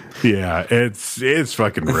 Yeah, it's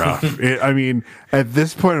fucking rough. I mean, at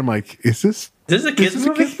this point, I'm like, is this a kid's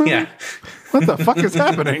movie? Yeah. What the fuck is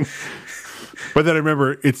happening? But then I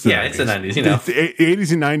remember it's the 90s. It's the 90s, you know. It's the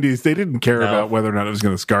 80s and 90s, they didn't care about whether or not it was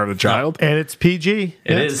going to scar the child. And it's PG.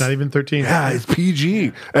 It's not even 13. Yeah, it's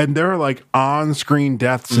PG. And there are like on-screen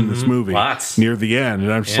deaths in this movie. Lots. Near the end.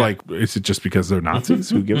 And I'm just like, is it just because they're Nazis?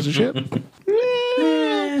 Who gives a shit?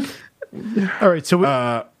 All right,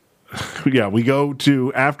 so we go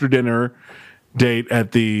to after dinner date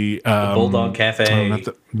at the Bulldog Cafe.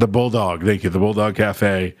 The Bulldog. Thank you. The Bulldog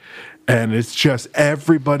Cafe. And it's just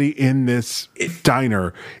everybody in this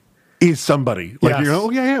diner is somebody. Like, Yes. you know, oh,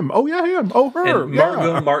 yeah, him. Oh, yeah, him. Oh, her. And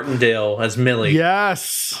Margot Martindale as Millie.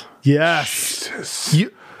 Yes.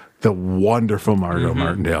 The wonderful Margot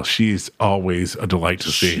Martindale. She's always a delight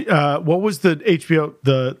to see. What was the HBO,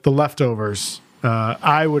 the Leftovers?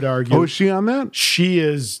 I would argue. Oh, is she on that? She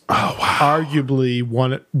is arguably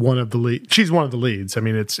one of the lead. She's one of the leads. I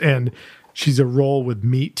mean, and she's a role with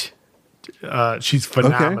meat. She's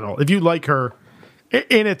phenomenal. Okay. If you like her,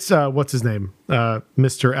 and it's what's his name,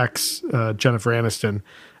 Mr. X, Jennifer Aniston.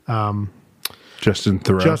 Justin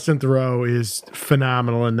Theroux. Justin Theroux is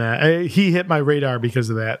phenomenal in that. He hit my radar because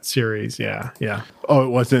of that series. Yeah. Oh, it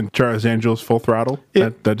wasn't Charles Angel's Full Throttle?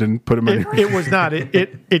 That didn't put him on your It was not.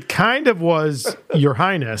 It kind of was Your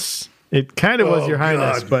Highness. It kind of was Your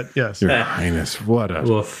Highness, but yes. Your Highness. What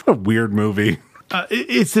a weird movie.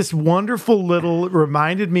 It's this wonderful little, it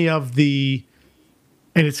reminded me of and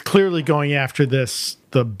it's clearly going after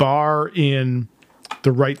the bar in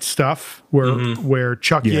The Right Stuff, where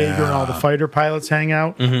Chuck Yeager and all the fighter pilots hang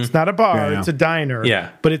out. It's not a bar, it's a diner. Yeah.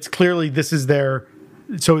 But it's clearly, this is their,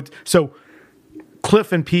 so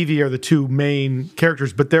Cliff and Peavy are the two main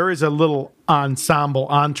characters, but there is a little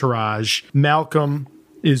entourage. Malcolm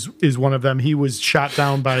is one of them. He was shot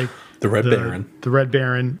down by the Red Baron. The Red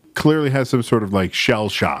Baron clearly has some sort of like shell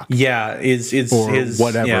shock. Yeah, it's or his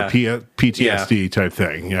whatever PTSD type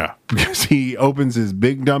thing. Yeah, because he opens his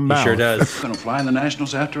big dumb mouth. He sure does. Going to fly in the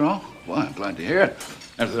Nationals after all? Well, I'm glad to hear it.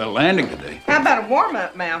 After that landing today. How about a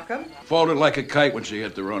warm-up, Malcolm? Folded like a kite when she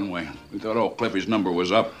hit the runway. We thought, Cliffy's number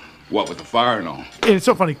was up. What with the fire and all. And it's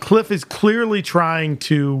so funny. Cliff is clearly trying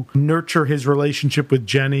to nurture his relationship with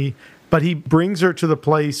Jenny, but he brings her to the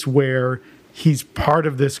place where he's part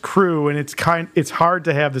of this crew, and it's hard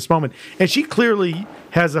to have this moment. And she clearly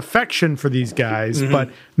has affection for these guys, but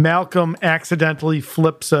Malcolm accidentally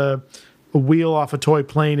flips a wheel off a toy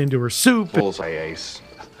plane into her soup. Bullseye, Ace.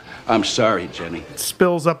 I'm sorry, Jenny.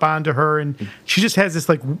 Spills up onto her, and she just has this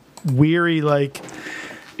like weary, like,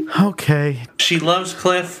 okay. She loves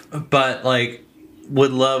Cliff, but like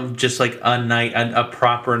would love just like a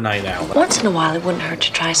proper night out. Once in a while, it wouldn't hurt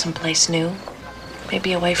to try someplace new.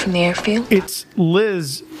 Maybe away from the airfield. It's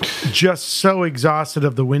Liz just so exhausted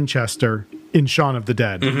of the Winchester in Shaun of the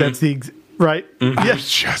Dead. That's the right? I was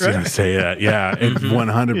just going to say that. Yeah, it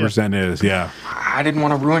 100% is. Yeah. I didn't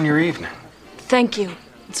want to ruin your evening. Thank you.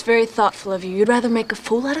 It's very thoughtful of you. You'd rather make a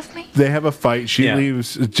fool out of me? They have a fight. She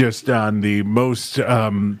leaves just on the most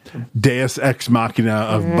deus ex machina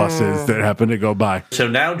of buses that happen to go by. So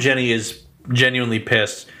now Jenny is genuinely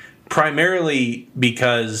pissed, primarily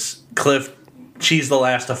because Cliff, she's the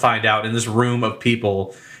last to find out in this room of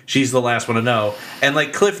people. She's the last one to know. And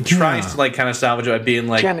like Cliff tries to like kind of salvage it by being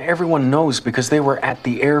like, Jen, everyone knows because they were at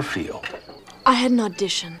the airfield. I had an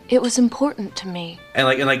audition. It was important to me. And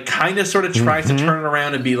like kind of sort of tries to turn it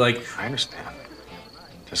around and be like, I understand.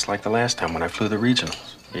 Just like the last time when I flew the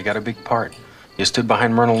regionals. You got a big part. You stood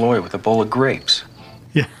behind Myrna Loy with a bowl of grapes.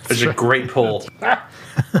 Yeah. It's a great pull.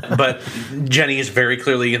 But Jenny is very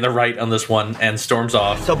clearly in the right on this one and storms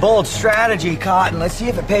off. It's a bold strategy, Cotton. Let's see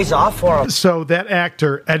if it pays off for him. So that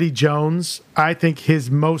actor, Eddie Jones, I think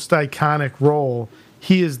his most iconic role,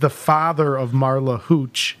 he is the father of Marla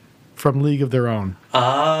Hooch from League of Their Own.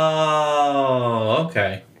 Oh,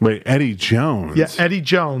 okay. Wait, Eddie Jones? Yeah, Eddie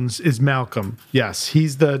Jones is Malcolm. Yes,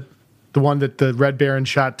 he's the one that the Red Baron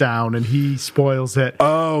shot down, and he spoils it.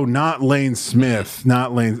 Oh, not Lane Smith.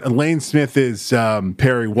 Not Lane. Lane Smith is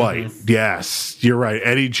Perry White. Yes, you're right.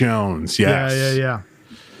 Eddie Jones. Yes. Yeah.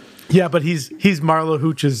 Yeah, but he's Marla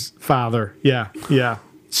Hooch's father. Yeah.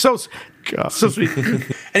 So sweet.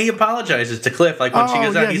 And he apologizes to Cliff. Like when she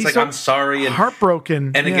goes out, he's like, so I'm sorry. And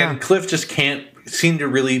heartbroken. And again, Cliff just can't seem to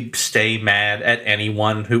really stay mad at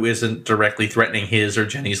anyone who isn't directly threatening his or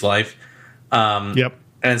Jenny's life. Yep.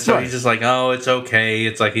 And so he's just like, oh, it's okay.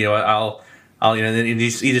 It's like, you know, And then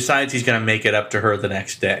he decides he's going to make it up to her the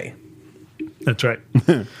next day. That's right.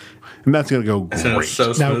 And that's going to go great.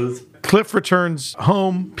 So smooth. Now, Cliff returns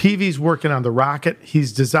home. Peavy's working on the rocket.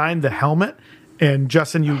 He's designed the helmet. And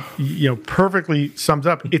Justin, you perfectly sums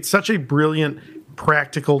up. It's such a brilliant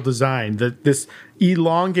practical design that this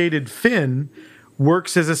elongated fin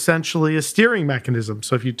works as essentially a steering mechanism.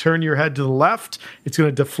 So if you turn your head to the left, it's going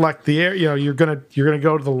to deflect the air. You're going to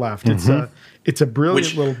go to the left. It's a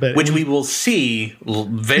brilliant little bit, which we will see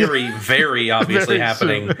very, very obviously very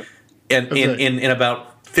happening in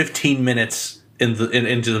about 15 minutes into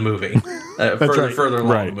the movie, further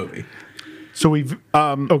along the movie. So we've.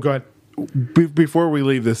 Go ahead. Before we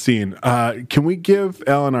leave this scene, can we give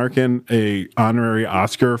Alan Arkin a honorary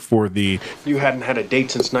Oscar for the... You hadn't had a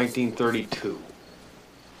date since 1932.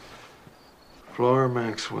 Flora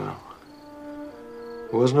Maxwell.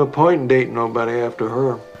 There was no point in dating nobody after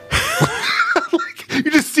her. You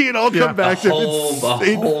just see it all come back to the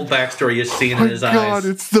whole backstory you see in his eyes. Oh, God,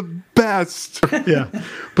 it's the best. Yeah.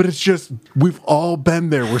 But it's just, we've all been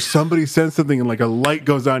there where somebody says something and like a light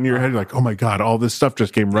goes on in your head. You're like, oh my God, all this stuff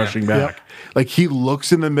just came rushing back. Yeah. Like he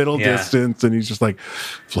looks in the middle distance and he's just like,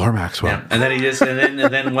 Flora Maxwell. Yeah. And then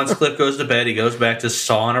and then once Cliff goes to bed, he goes back to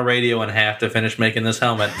sawing a radio in half to finish making this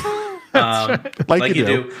helmet. Like you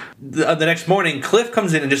do. The next morning, Cliff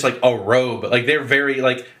comes in just like a robe. Like they're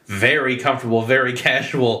very comfortable, very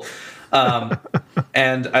casual.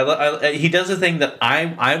 And he does a thing that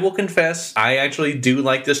I will confess, I actually do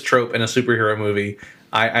like this trope in a superhero movie.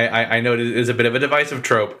 I know it is a bit of a divisive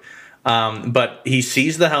trope, but he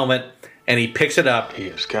sees the helmet and he picks it up. He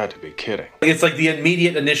has got to be kidding. It's like the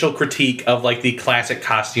immediate initial critique of like the classic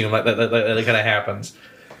costume that kind of happens.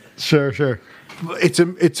 Sure.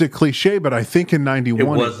 It's a cliche, but I think in '91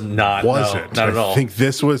 it was not. Wasn't. Not at all. I think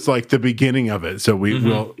this was like the beginning of it, so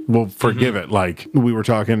we'll forgive it. Like we were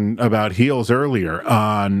talking about heels earlier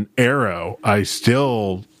on Arrow. I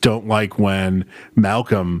still don't like when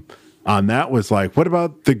Malcolm on that was like, "What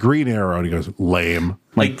about the Green Arrow?" And he goes, "Lame."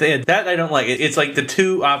 Like that, I don't like. It's like the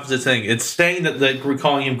two opposite things. It's saying that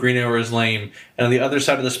calling him Green Arrow is lame, and on the other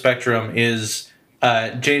side of the spectrum is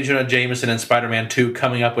J. Jonah Jameson in Spider-Man 2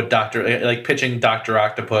 coming up with pitching Dr.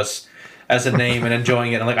 Octopus as a name and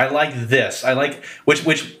enjoying it. And I like this. I like which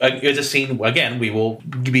is a scene again we will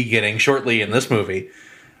be getting shortly in this movie.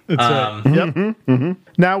 Yep.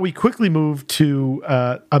 Now we quickly move to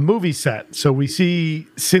a movie set. So we see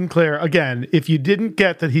Sinclair again. If you didn't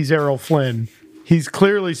get that he's Errol Flynn, he's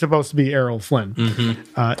clearly supposed to be Errol Flynn.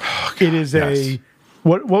 It is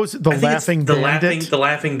What was it? The Laughing Bandit? The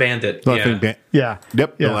Laughing Bandit. Yeah.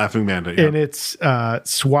 Yep, the Laughing Bandit. Yeah. And it's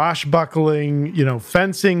swashbuckling,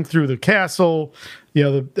 fencing through the castle,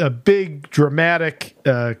 the big dramatic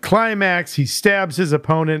climax. He stabs his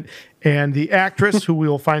opponent, and the actress, who we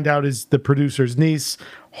will find out is the producer's niece,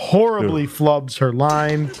 horribly flubs her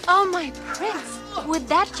line. Oh, my prince, would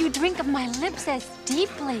that you drink of my lips as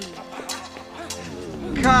deeply?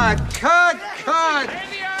 Cut!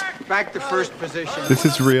 Back to first position. This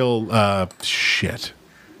is real shit.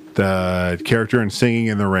 The character in Singing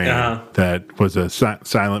in the Rain that was a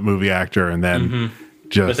silent movie actor and then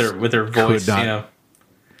just with her voice,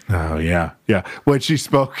 Oh, yeah. When she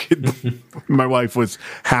spoke, my wife was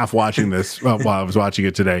half watching this while I was watching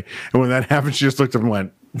it today. And when that happened, she just looked up and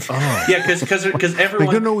went, oh. Yeah, because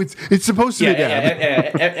everyone... No, it's supposed to be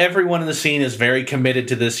that. Everyone in the scene is very committed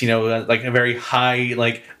to this, like a very high...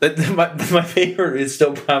 My favorite is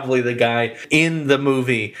still probably the guy in the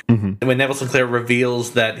movie when Neville Sinclair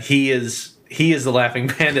reveals that he is the Laughing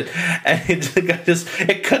Bandit. And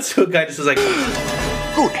it cuts to a guy just like...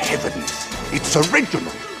 Good heavens, it's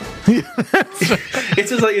original.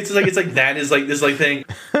 It's like that is like this thing,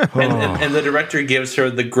 and the director gives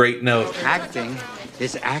her the great note. Acting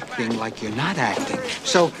is acting like you're not acting.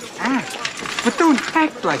 So act, but don't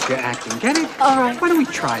act like you're acting. Get it? All right. Why don't we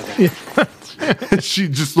try that? She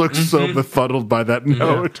just looks so befuddled by that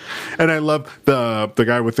note. And I love the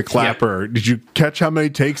guy with the clapper. Did you catch how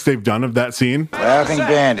many takes they've done of that scene? Laughing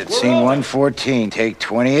Bandit, scene 114, take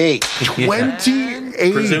 28.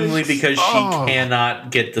 28. Presumably because she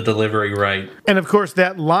cannot get the delivery right. And of course,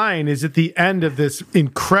 that line is at the end of this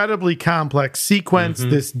incredibly complex sequence.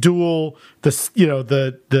 This duel,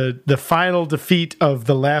 the final defeat of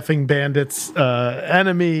the Laughing Bandit's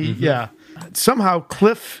enemy. Yeah, somehow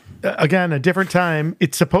Cliff. Again, a different time.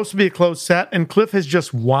 It's supposed to be a closed set, and Cliff has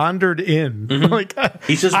just wandered in.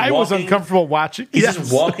 He's just I was uncomfortable watching. He's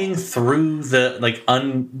just walking through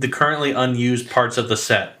the currently unused parts of the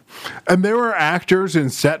set. And there were actors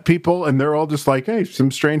and set people, and they're all just like, hey,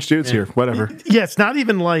 some strange dudes here, whatever. Yeah, it's not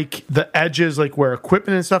even like the edges, like where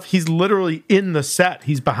equipment and stuff. He's literally in the set.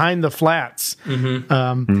 He's behind the flats.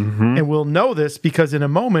 And we'll know this because in a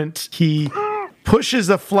moment he pushes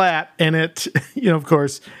a flat and it, of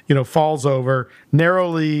course, falls over,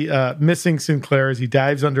 narrowly missing Sinclair as he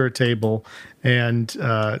dives under a table, and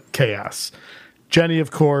chaos. Jenny,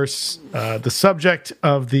 of course, the subject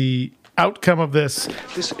of the outcome of this.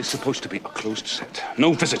 This is supposed to be a closed set.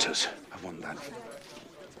 No visitors. I want that.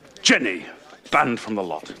 Jenny, banned from the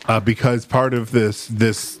lot. Because part of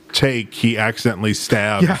this take, he accidentally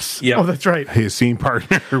stabbed. Yes. Yep. Oh, that's right. His scene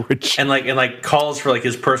partner, which and calls for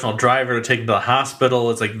his personal driver to take him to the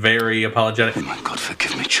hospital. It's very apologetic. Oh my God,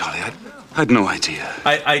 forgive me, Charlie. I had no idea.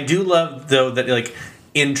 I do love though that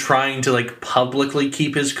in trying to publicly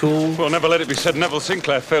keep his cool. Well, never let it be said Neville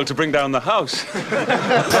Sinclair failed to bring down the house.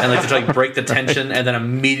 And to break the tension, and then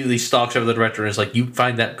immediately stalks over the director and is like, you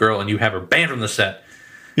find that girl and you have her banned from the set.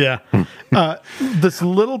 Yeah. This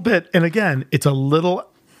little bit, and again, it's a little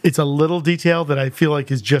detail that I feel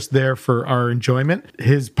like is just there for our enjoyment.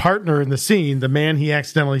 His partner in the scene, the man he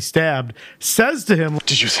accidentally stabbed, says to him,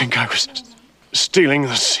 "Did you think I was stealing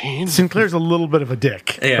the scene?" Sinclair's a little bit of a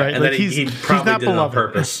dick. Yeah, right? And then he probably did it on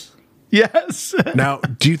purpose. Yes. Now,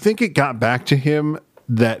 do you think it got back to him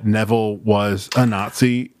that Neville was a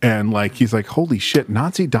Nazi and he's like, holy shit,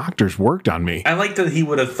 Nazi doctors worked on me? I like that he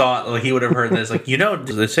would have thought, he would have heard this,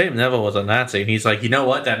 they say Neville was a Nazi, and he's like, you know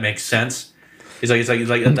what, that makes sense. He's like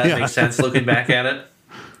that makes sense looking back at it.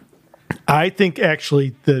 I think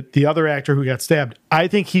actually the other actor who got stabbed, I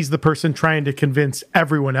think he's the person trying to convince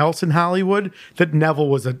everyone else in Hollywood that Neville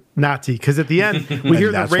was a Nazi. Because at the end, we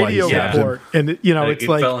hear the radio report, and it's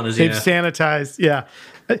like they've sanitized. Yeah.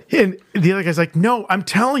 And the other guy's like, no, I'm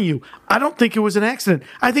telling you, I don't think it was an accident.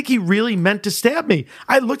 I think he really meant to stab me.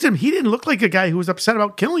 I looked at him. He didn't look like a guy who was upset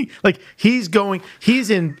about killing. He's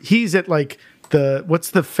at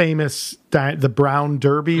what's the famous the Brown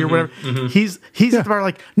Derby or whatever. He's at the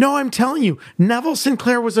bar no, I'm telling you, Neville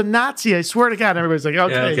Sinclair was a Nazi. I swear to God. And everybody's like,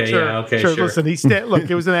 okay, sure. Listen, look,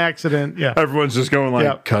 it was an accident. Yeah. Everyone's just going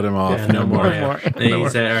cut him off. Yeah, no more. He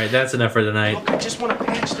said, all right, that's enough for tonight. Look, I just want to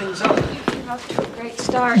patch things up. You're off to a great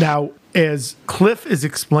start. Now, as Cliff is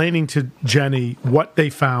explaining to Jenny what they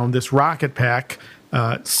found, this rocket pack,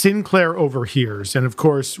 Sinclair overhears. And of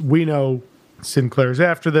course, we know Sinclair's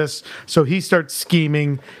after this, so he starts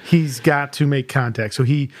scheming. He's got to make contact. So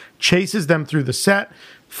he chases them through the set,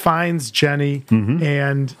 finds Jenny,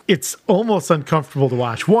 and it's almost uncomfortable to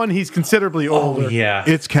watch. One, he's considerably older. Oh, yeah.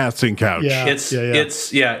 It's casting couch. Yeah.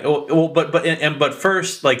 But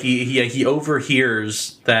first, he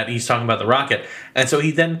overhears that he's talking about the rocket, and so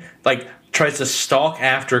he then tries to stalk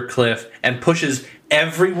after Cliff and pushes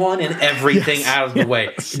everyone and everything out of the way.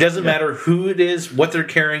 It doesn't matter who it is, what they're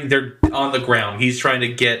carrying, they're on the ground. He's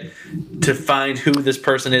trying to find who this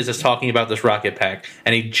person is that's talking about this rocket pack,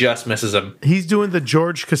 and he just misses him. He's doing the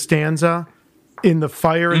George Costanza in the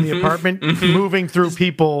fire in the apartment, moving through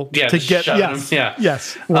people to get... Yes,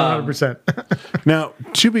 100%. Now,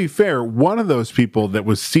 to be fair, one of those people that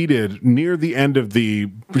was seated near the end of the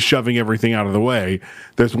shoving everything out of the way,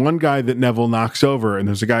 there's one guy that Neville knocks over, and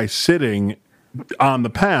there's a guy sitting on the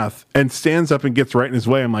path and stands up and gets right in his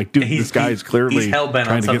way. I'm like, dude, this guy is clearly he's hell-bent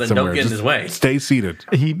trying on to something. get somewhere. Don't get in his way. Stay seated.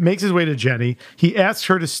 He makes his way to Jenny. He asks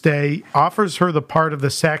her to stay, offers her the part of the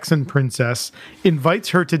Saxon princess,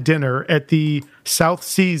 invites her to dinner at the South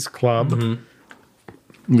Seas Club.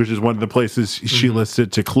 Which is one of the places she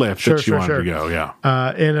listed to Cliff that she wanted to go, yeah.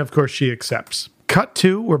 And of course she accepts. Cut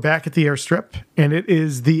to, we're back at the airstrip, and it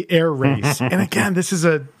is the air race. And again, this is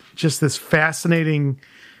just this fascinating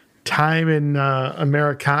time in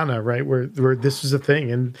Americana, right, where this was a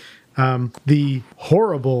thing, and the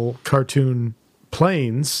horrible cartoon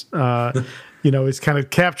planes, is kind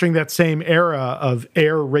of capturing that same era of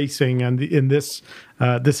air racing and in this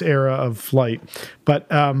era of flight. But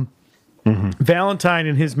Valentine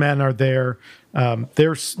and his men are there.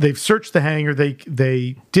 They've searched the hangar.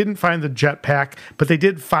 They didn't find the jetpack, but they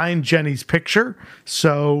did find Jenny's picture.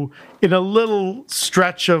 So, in a little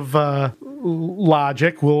stretch of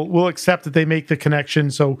logic, we'll accept that they make the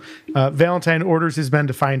connection. So, Valentine orders his men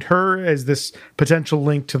to find her as this potential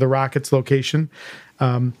link to the rocket's location.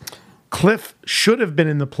 Cliff should have been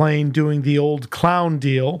in the plane doing the old clown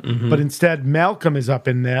deal, but instead Malcolm is up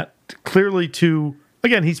in that. Clearly,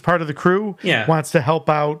 again, he's part of the crew. Yeah, wants to help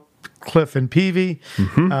out Cliff and Peavy.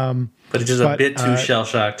 But he's just a bit too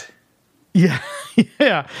shell-shocked. Yeah.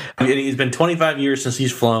 It's been 25 years since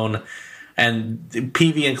he's flown. And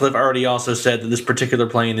Peavy and Cliff already also said that this particular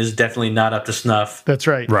plane is definitely not up to snuff. That's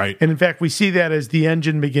right. Right. And in fact, we see that as the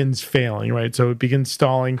engine begins failing, right? So it begins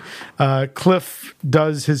stalling. Cliff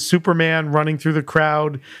does his Superman running through the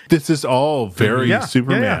crowd. This is all very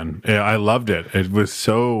Superman. Yeah, I loved it. It was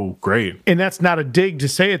so great. And that's not a dig to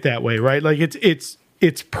say it that way, right? Like it's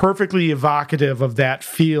perfectly evocative of that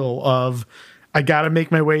feel of, I got to make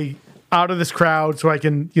my way out of this crowd so I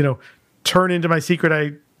can, turn into my secret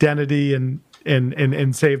identity and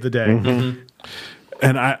save the day. Mm-hmm.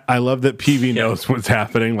 And I love that Peavy knows what's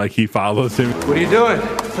happening. Like, he follows him. What are you doing?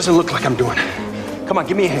 Doesn't look like I'm doing it. Come on,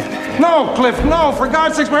 give me a hand. No, Cliff, no. For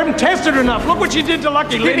God's sakes, we haven't tested enough. Look what you did to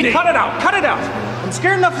Lucky Lindy. Cut it out. Cut it out. I'm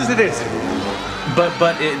scared enough as it is.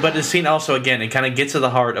 But the scene also, again, it kind of gets to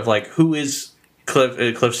the heart of, like, who is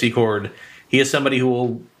Cliff Secord? He is somebody who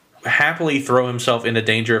will happily throw himself into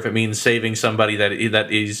danger if it means saving somebody that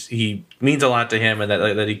he means a lot to him and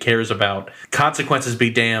that he cares about. Consequences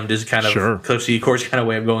be damned is kind of Cliff Secord's kind of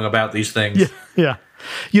way of going about these things. Yeah.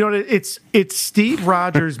 It's Steve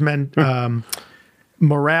Rogers'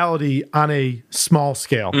 morality on a small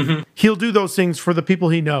scale. Mm-hmm. He'll do those things for the people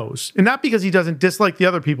he knows. And not because he doesn't dislike the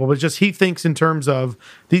other people, but just he thinks in terms of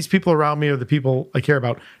these people around me are the people I care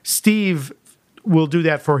about. Steve will do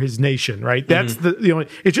that for his nation, right? That's the only.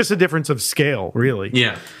 It's just a difference of scale, really.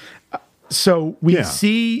 Yeah. So we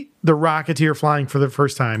see the Rocketeer flying for the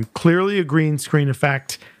first time. Clearly a green screen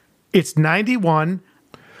effect. It's 91.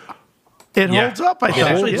 It holds up, I think.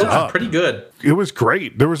 Actually, it's pretty good. It was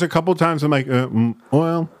great. There was a couple times I'm like,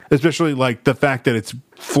 especially like the fact that it's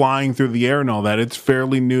flying through the air and all that. It's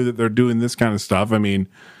fairly new that they're doing this kind of stuff. I mean,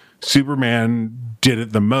 Superman did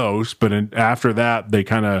it the most, but after that, they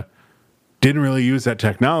kind of didn't really use that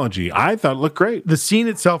technology. I thought it looked great. The scene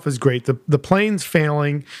itself is great. The plane's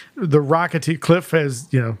failing. The Rocketeer, Cliff has,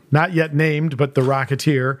 not yet named, but the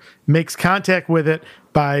Rocketeer makes contact with it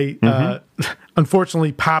by,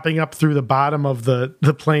 unfortunately, popping up through the bottom of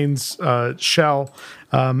the plane's shell.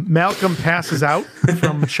 Malcolm passes out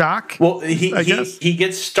from shock. Well, he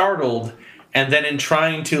gets startled, and then in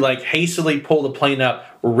trying to hastily pull the plane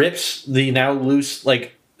up, rips the now loose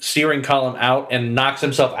steering column out and knocks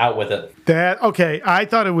himself out with it. I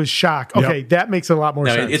thought it was shock. Okay, that makes a lot more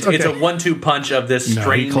sense. It's a 1-2 punch of this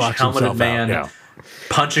strange helmeted man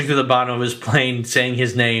punching through the bottom of his plane, saying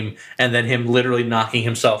his name, and then him literally knocking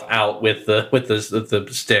himself out with the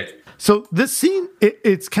stick. So this scene,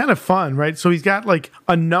 it's kind of fun, right? So he's got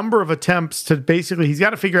a number of attempts to basically, he's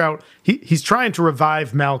got to figure out, he's trying to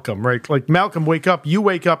revive Malcolm, right? Like, Malcolm, wake up, you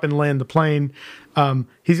wake up and land the plane.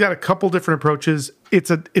 He's got a couple different approaches. It's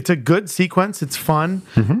a good sequence. It's fun.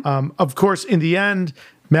 Mm-hmm. Of course, in the end,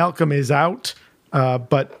 Malcolm is out,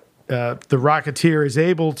 but the Rocketeer is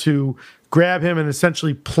able to grab him and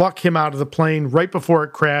essentially pluck him out of the plane right before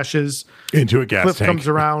it crashes. Into a gas tank. Cliff comes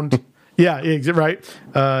around. Yeah, right.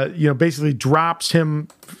 Basically drops him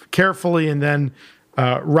carefully and then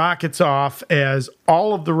rockets off as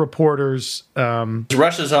all of the reporters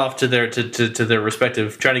rushes off to their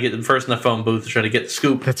respective, trying to get them first in the phone booth to try to get the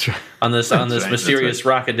scoop. That's right. on this mysterious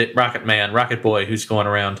rocket boy who's going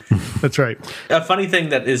around. That's right. A funny thing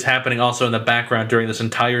that is happening also in the background during this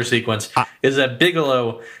entire sequence is that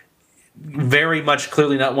Bigelow, very much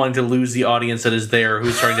clearly not wanting to lose the audience that is there,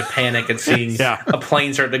 who's starting to panic at seeing a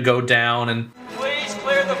plane start to go down. And please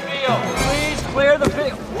clear the field. Please clear the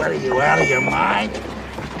field. What are you, out of your mind?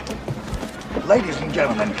 Ladies and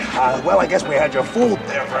gentlemen, I guess we had you fooled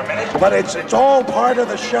there for a minute, but it's all part of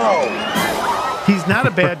the show. He's not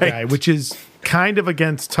a bad guy, which is kind of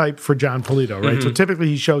against type for John Polito, right? Mm-hmm. So typically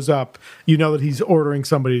he shows up, that he's ordering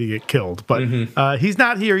somebody to get killed, but he's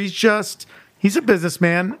not here. He's a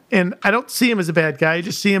businessman, and I don't see him as a bad guy. I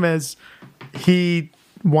just see him as he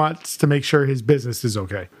wants to make sure his business is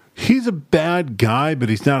okay. He's a bad guy, but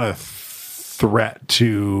he's not a threat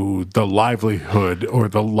to the livelihood or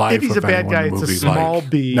the life of anyone. If he's a bad guy, it's a small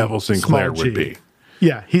B, Neville Sinclair would be.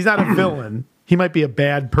 Yeah, he's not a villain. He might be a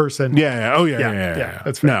bad person. Yeah. Oh, yeah.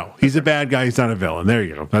 That's fair. No, he's a bad guy. He's not a villain. There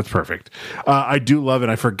you go. That's perfect. I do love it.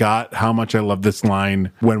 I forgot how much I love this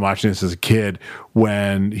line when watching this as a kid,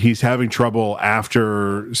 when he's having trouble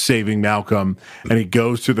after saving Malcolm and he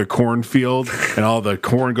goes through the cornfield and all the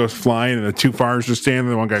corn goes flying and the two farmers are standing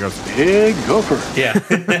there. One guy goes, "Big gopher."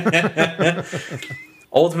 Yeah.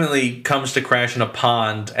 Ultimately comes to crash in a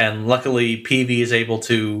pond, and luckily Peavy is able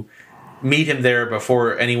to meet him there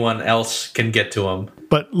before anyone else can get to him.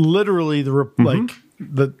 But literally,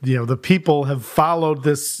 the people have followed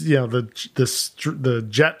this, the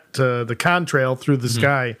jet, the contrail through the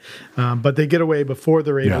sky, but they get away before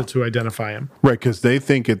they're able to identify him. Right, because they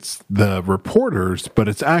think it's the reporters, but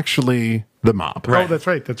it's actually the mob. Oh, that's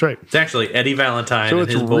right. That's right. It's actually Eddie Valentine So and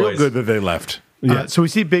it's his real boys. good that they left. Yeah. So we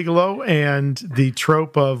see Bigelow and the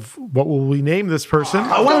trope of what will we name this person?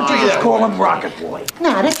 Why don't you just call him Rocket Boy?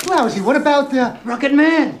 Nah, that's lousy. What about Rocket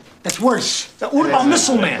Man? That's worse. What about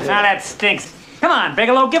Missile Man? Now that stinks. Come on,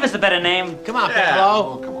 Bigelow, give us a better name. Come on,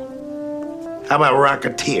 Bigelow. How about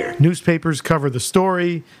Rocketeer? Newspapers cover the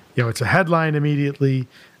story. It's a headline immediately.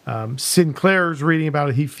 Sinclair's reading about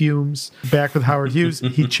it. He fumes. Back with Howard Hughes.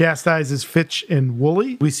 He chastises Fitch and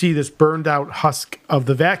Woolley. We see this burned out husk of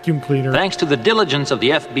the vacuum cleaner. Thanks to the diligence of the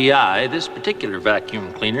FBI, this particular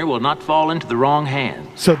vacuum cleaner will not fall into the wrong hands.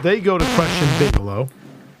 So they go to question Bigelow.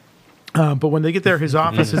 But when they get there, his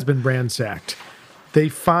office has been ransacked. They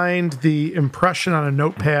find the impression on a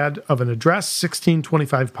notepad of an address,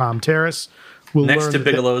 1625 Palm Terrace. Next to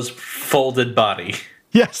Bigelow's folded body.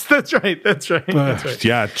 Yes, that's right. That's right.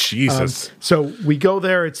 Yeah, Jesus. So we go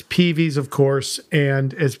there. It's Peavy's, of course.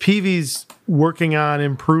 And as Peavy's working on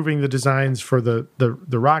improving the designs for the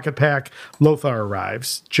rocket pack, Lothar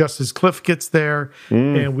arrives just as Cliff gets there.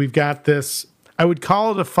 And we've got this, I would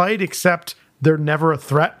call it a fight, except they're never a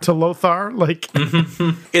threat to Lothar. Like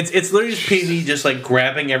it's literally just Peavy just like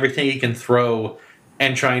grabbing everything he can throw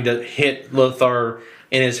and trying to hit Lothar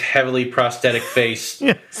in his heavily prosthetic face.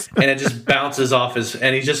 Yes. And it just bounces off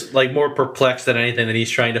and he's just like more perplexed than anything that he's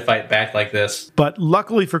trying to fight back like this. But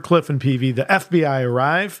luckily for Cliff and Peavy, the FBI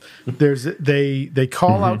arrive. They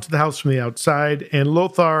call out to the house from the outside, and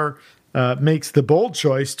Lothar makes the bold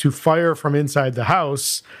choice to fire from inside the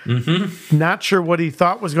house. Not sure what he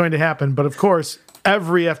thought was going to happen, but of course,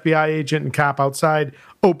 every FBI agent and cop outside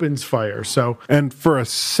opens fire. And for a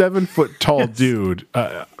 7-foot tall dude,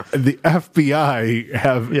 the FBI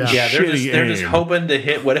have shitty they're just aim. hoping to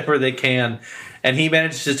hit whatever they can, and he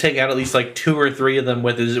manages to take out at least like 2 or 3 of them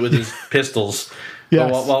with his pistols,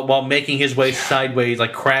 while making his way sideways,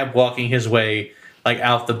 like crab walking his way like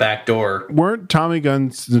out the back door. Weren't Tommy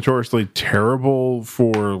guns notoriously terrible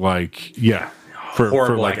for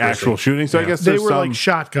Horrible like accuracy. actual shooting? So I guess they there's were some, like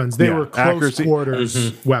shotguns. They were close accuracy.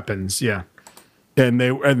 quarters weapons. Yeah. And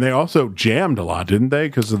they also jammed a lot, didn't they?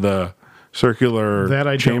 Because of the circular That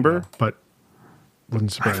I chamber. don't know, but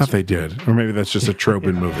wouldn't I surprise thought me. they did, or maybe that's just a trope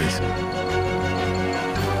in movies.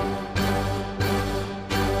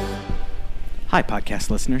 Hi, podcast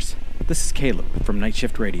listeners. This is Caleb from Night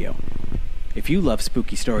Shift Radio. If you love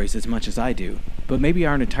spooky stories as much as I do, but maybe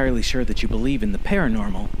aren't entirely sure that you believe in the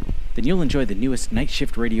paranormal, then you'll enjoy the newest Night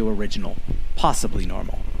Shift Radio original, Possibly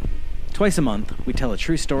Normal. Twice a month, we tell a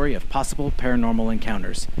true story of possible paranormal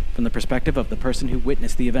encounters from the perspective of the person who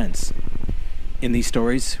witnessed the events. In these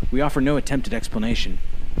stories, we offer no attempted explanation,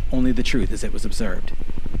 only the truth as it was observed.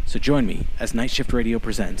 So join me as Night Shift Radio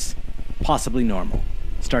presents Possibly Normal,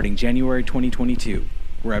 starting January 2022,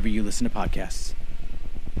 wherever you listen to podcasts.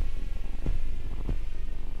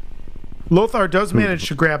 Lothar does manage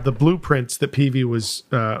to grab the blueprints that Peavy was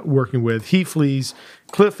working with. He flees.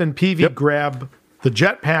 Cliff and Peavy grab the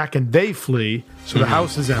jetpack and they flee, so the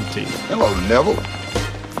house is empty. Hello, Neville.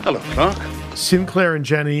 Hello, Clark. Sinclair and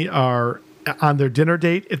Jenny are on their dinner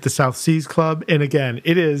date at the South Seas Club. And again,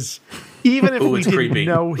 it is, even if we didn't creepy.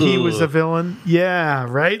 know he was a villain,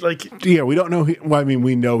 right? Like, Yeah, we don't know.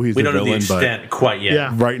 We know he's We a don't know the villain, extent quite yet.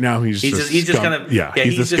 Yeah. right now he's He's just kind of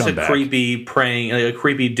he's just a scumbag.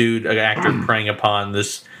 creepy dude, an actor preying upon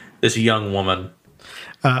this young woman.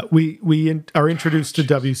 we are introduced to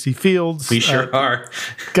W.C. Fields. We sure are.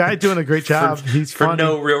 Guy doing a great job. He's for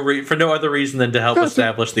funny. for no other reason than to help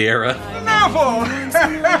establish the era. Neville!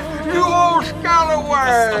 You old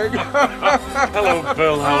scallywag! Hello,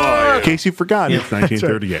 Bill. How are In case you forgot, it's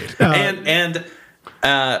 1938. And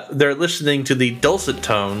they're listening to the dulcet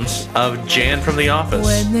tones of Jan from The Office.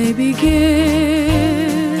 When they begin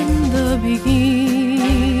the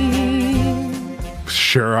beginning.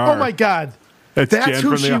 Sure are. Oh my God. That's That's Jan who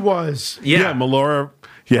from the- she was. Yeah, Melora.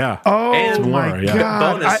 Yeah. Oh And my Melora, yeah.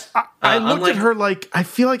 God. Bonus, I looked unlike- at her like, I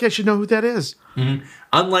feel like I should know who that is.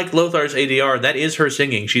 Unlike Lothar's ADR, that is her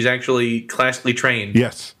singing. She's actually classically trained.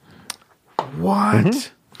 Yes.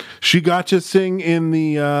 What? She got to sing in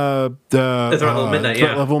the Threat Level Midnight,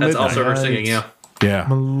 Threat yeah. Level That's Midnight. also her singing, yeah. Yeah.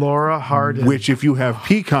 Melora Hardin. Which, if you have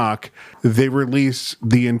Peacock, they release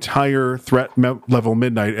the entire Level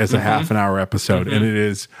Midnight as a half an hour episode, and it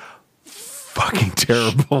is fucking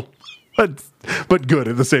terrible, but good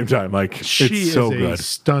at the same time. Like she it's so is a good.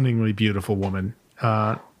 stunningly beautiful woman.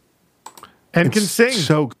 and can sing.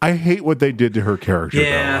 So I hate what they did to her character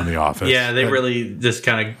though, on The Office. Yeah, they really just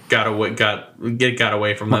kind of got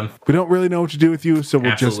away from them. We don't really know what to do with you, so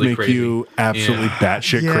we'll Absolutely just make crazy. you absolutely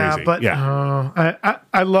batshit crazy. But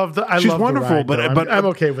I love the. She's love the wonderful, ride, but though. I'm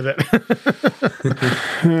okay with it.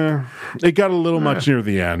 It got a little much near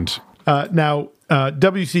the end. Now,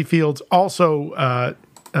 W.C. Fields also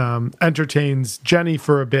entertains Jenny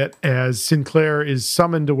for a bit as Sinclair is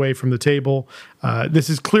summoned away from the table. This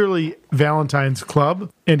is clearly Valentine's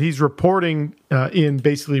Club, and he's reporting in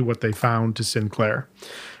basically what they found to Sinclair.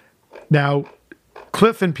 Now,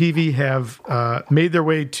 Cliff and Peavy have made their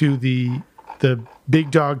way to the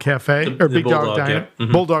Big Dog Cafe, or Big Dog Diner,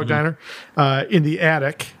 Bulldog Diner, in the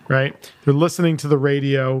attic, right? They're listening to the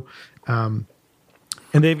radio, and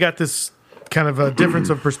they've got this kind of a difference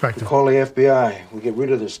of perspective. Call the FBI. We get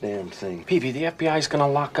rid of this damn thing. Peavy, the FBI's gonna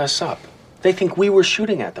lock us up. They think we were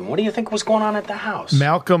shooting at them. What do you think was going on at the house?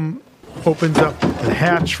 Malcolm opens up the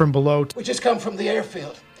hatch from below. We just come from the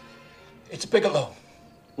airfield. It's Bigelow.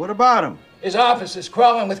 What about him? His office is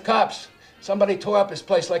crawling with cops. Somebody tore up his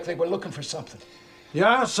place like they were looking for something.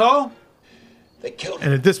 Yeah, so? They killed him.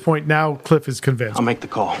 And at this point, now Cliff is convinced. I'll make the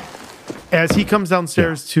call. As he comes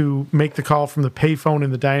downstairs to make the call from the payphone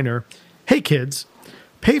in the diner, hey kids,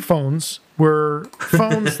 payphones were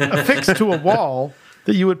phones affixed to a wall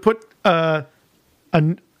that you would put well,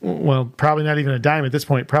 probably not even a dime at this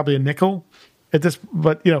point, probably a nickel at this,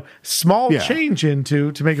 but small change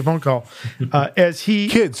into to make a phone call. As he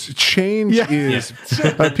kids, change is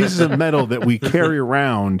pieces of metal that we carry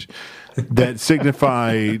around that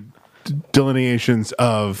signify delineations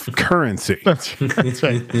of currency. That's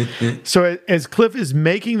right. So as Cliff is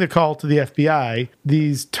making the call to the FBI,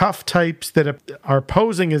 these tough types that are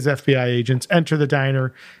posing as FBI agents enter the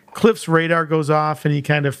diner. Cliff's radar goes off and he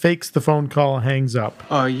kind of fakes the phone call and hangs up.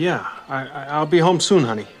 Yeah. I'll be home soon,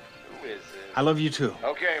 honey. I love you too.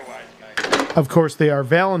 Okay, wise. Of course, they are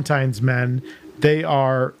Valentine's men. They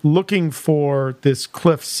are looking for this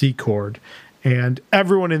Cliff C-chord. And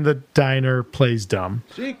everyone in the diner plays dumb.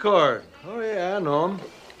 C-chord. Oh, yeah, I know him.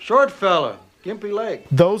 Short fella. Gimpy leg.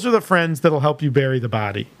 Those are the friends that'll help you bury the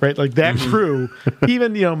body, right? Like that crew,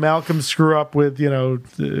 even, Malcolm screw up with,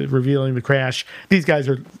 revealing the crash. These guys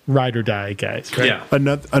are ride or die guys, right?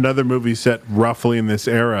 Yeah. Another movie set roughly in this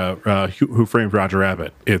era, Who Framed Roger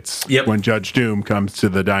Rabbit. It's when Judge Doom comes to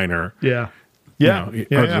the diner. Yeah. Or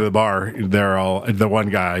to the bar. They're all, the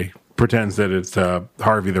one guy pretends that it's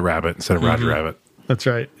Harvey the Rabbit instead of Roger Rabbit. That's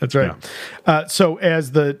right. Yeah. So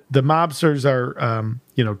as the mobsters are,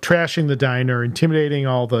 trashing the diner, intimidating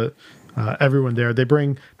all the everyone there, they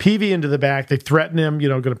bring Peavy into the back. They threaten him.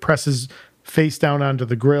 Going to press his face down onto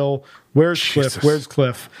the grill. Where's Cliff? Where's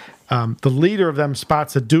Cliff? The leader of them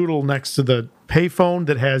spots a doodle next to the payphone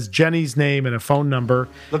that has Jenny's name and a phone number.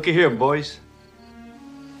 Looky here, boys.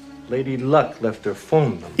 Lady Luck left her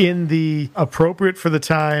phone number. In the appropriate for the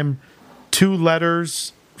time, 2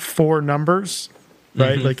 letters, 4 numbers.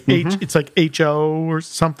 Right, like it's like HO or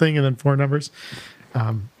something, and then 4 numbers.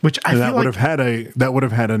 Which I feel would have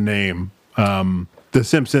had a name. The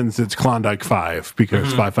Simpsons, it's Klondike 5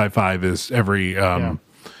 because 555 is every.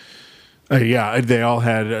 They all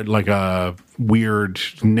had like a weird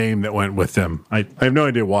name that went with them. I have no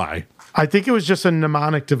idea why. I think it was just a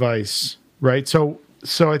mnemonic device, right? So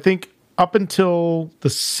I think up until the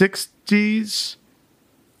 60s.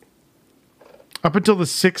 Up until the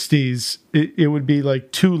 60s, it would be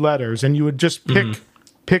like 2 letters, and you would just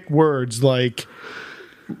pick words like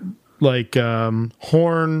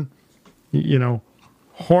horn,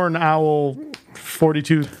 horn owl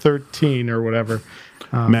 4213 or whatever.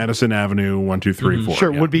 Madison Avenue 1234.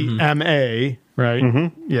 Sure, would be MA,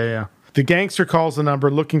 right? Yeah. The gangster calls the number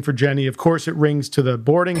looking for Jenny. Of course, it rings to the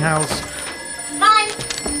boarding house.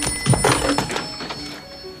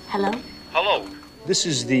 Hello? Hello. This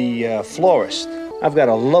is the florist. I've got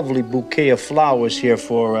a lovely bouquet of flowers here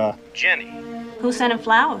for Jenny. Who sent him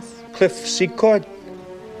flowers? Cliff Secord.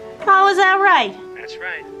 Oh, is that right? That's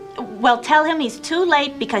right. Well, tell him he's too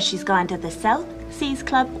late because she's gone to the South Seas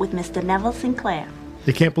Club with Mr. Neville Sinclair.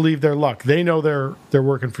 They can't believe their luck. They know they're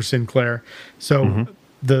working for Sinclair. So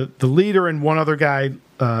the leader and one other guy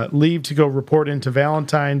leave to go report into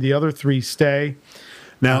Valentine. The other 3 stay.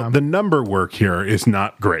 Now, the number work here is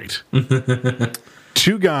not great.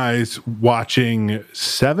 2 guys watching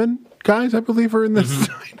 7 guys, I believe, are in this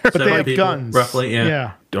diner. But they have guns. Roughly,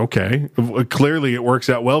 yeah. Okay. Clearly, it works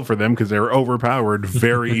out well for them because they're overpowered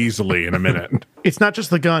very easily in a minute. It's not just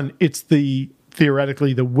the gun. It's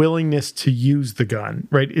theoretically, the willingness to use the gun,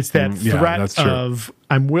 right? It's that threat of,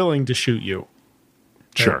 I'm willing to shoot you.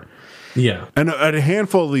 Sure. Yeah. And a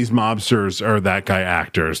handful of these mobsters are that guy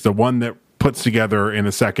actors. The one that puts together in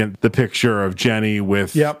a second the picture of Jenny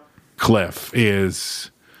with Cliff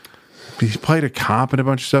is he's played a cop in a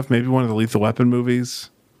bunch of stuff, maybe one of the Lethal Weapon movies.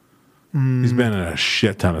 He's been in a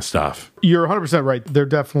shit ton of stuff. You're 100% right. They're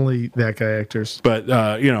definitely that guy actors. But,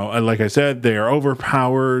 like I said, they are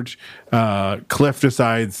overpowered. Cliff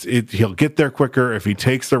decides he'll get there quicker if he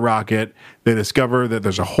takes the rocket. They discover that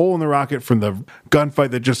there's a hole in the rocket from the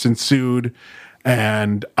gunfight that just ensued.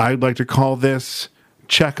 And I'd like to call this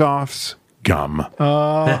Chekhov's gum.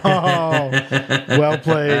 Oh, well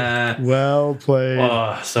played. Well played.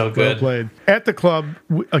 Oh, so good. Well played. At the club,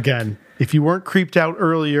 again, if you weren't creeped out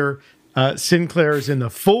earlier, Sinclair is in the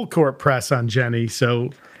full court press on Jenny, so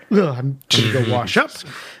I'm going to go wash up.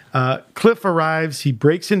 Cliff arrives. He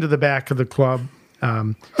breaks into the back of the club,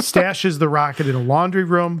 stashes the rocket in a laundry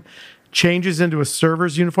room, changes into a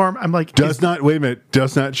server's uniform. I'm like, does not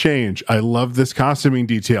change. I love this costuming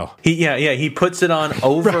detail. He puts it on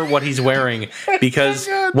over what he's wearing because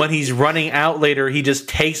when he's running out later, he just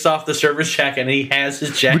takes off the server's jacket and he has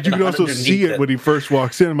his jacket. But you can also see it when he first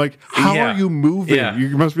walks in. I'm like, how are you moving? Yeah.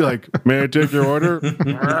 You must be like, may I take your order?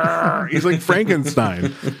 He's like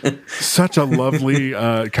Frankenstein. Such a lovely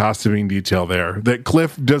costuming detail there that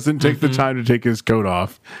Cliff doesn't take the time to take his coat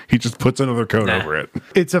off. He just puts another coat over it.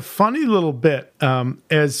 It's a funny little bit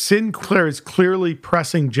as Sinclair is clearly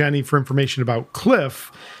pressing Jenny for information about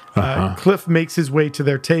Cliff. Cliff makes his way to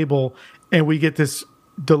their table, and we get this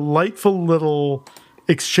delightful little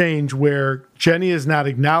exchange where Jenny is not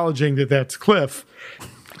acknowledging that that's Cliff,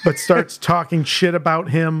 but starts talking shit about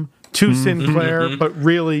him to Sinclair, but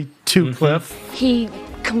really to Cliff. He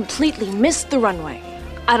completely missed the runway.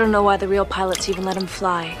 I don't know why the real pilots even let him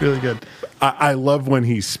fly. Really good. I love when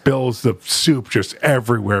he spills the soup just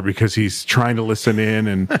everywhere because he's trying to listen in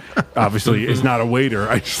and obviously is not a waiter.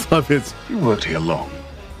 I just love his... You worked here long.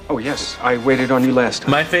 Oh, yes. I waited on you last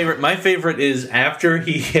time. My favorite is after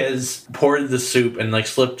he has poured the soup and like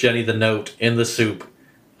slipped Jenny the note in the soup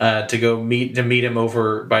to go meet him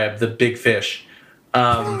over by the big fish.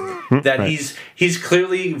 That right. he's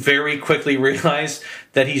clearly very quickly realized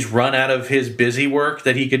that he's run out of his busy work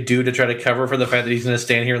that he could do to try to cover for the fact that he's going to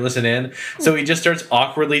stand here and listen in. So he just starts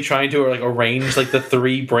awkwardly trying to like arrange like the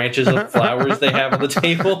 3 branches of flowers they have on the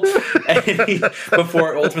table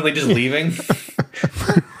before ultimately just leaving.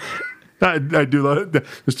 I do love it.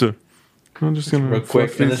 I'm just going to real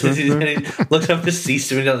quick. And he looks up to see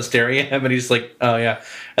Steven down staring at him, and he's like, "Oh yeah,"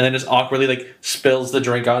 and then just awkwardly like spills the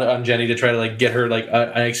drink on Jenny to try to like get her like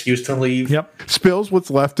an excuse to leave. Yep. Spills what's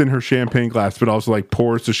left in her champagne glass, but also like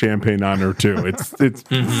pours the champagne on her too.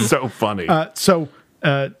 It's so funny. So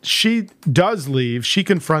she does leave. She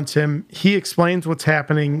confronts him. He explains what's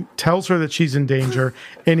happening, tells her that she's in danger,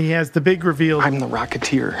 and he has the big reveal. I'm the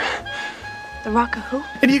Rocketeer. The Rock of who?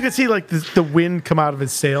 And you can see like the wind come out of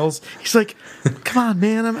his sails. He's like, "Come on,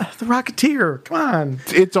 man! I'm the Rocketeer. Come on!"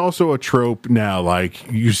 It's also a trope now.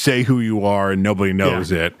 Like you say who you are and nobody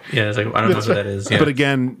knows it. Yeah, it's like I don't know who that is. Yeah. But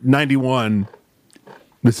again, 91.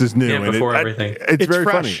 This is new. Yeah, before everything. It's very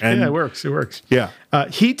fresh. funny. And yeah, it works. It works. Yeah.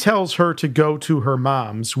 He tells her to go to her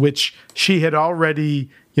mom's, which she had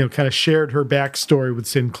already, kind of shared her backstory with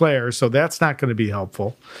Sinclair. So that's not going to be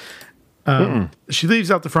helpful. She leaves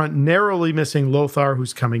out the front, narrowly missing Lothar,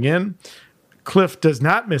 who's coming in. Cliff does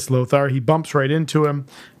not miss Lothar. He bumps right into him.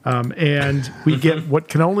 And we get what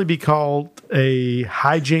can only be called a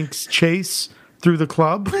hijinks chase through the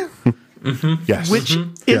club. Yes. Which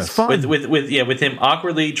is fun. With him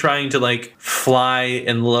awkwardly trying to like fly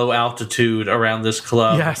in low altitude around this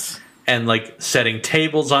club. Yes. And like setting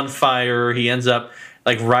tables on fire. He ends up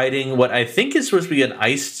like riding what I think is supposed to be an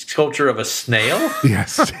ice sculpture of a snail.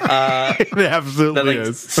 Yes. It absolutely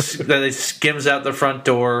is. That skims out the front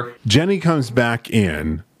door. Jenny comes back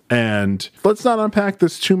in, and let's not unpack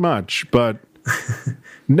this too much, but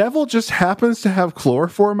Neville just happens to have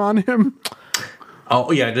chloroform on him. Oh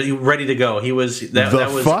yeah, ready to go. He was that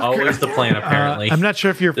was always the plan. Apparently, I'm not sure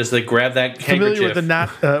if you're just like grab that familiar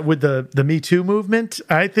with the Me Too movement.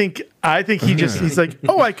 I think he's like,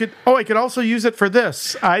 I could also use it for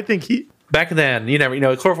this. I think he back then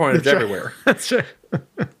chloroform is everywhere. That's right.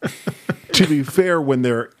 To be fair, when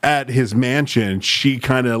they're at his mansion, she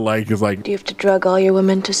kind of is like, "Do you have to drug all your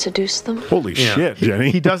women to seduce them?" Holy shit,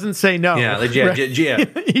 Jenny! He doesn't say no.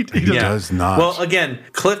 He does not. Well, again,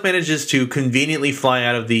 Cliff manages to conveniently fly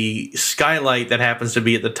out of the skylight that happens to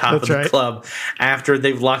be at the top of the club after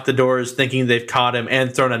they've locked the doors, thinking they've caught him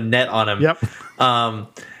and thrown a net on him. Yep.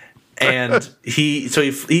 And he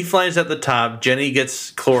flies at the top. Jenny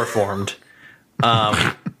gets chloroformed.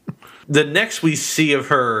 The next we see of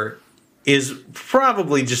her is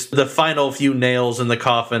probably just the final few nails in the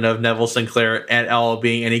coffin of Neville Sinclair at all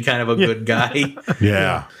being any kind of a good guy.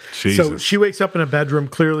 Yeah. Jesus. So she wakes up in a bedroom,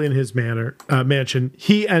 clearly in his mansion.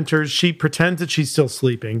 He enters. She pretends that she's still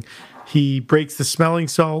sleeping. He breaks the smelling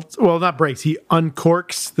salts. Well, not breaks. He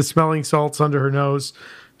uncorks the smelling salts under her nose.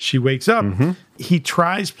 She wakes up. Mm-hmm. He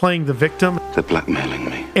tries playing the victim. They're blackmailing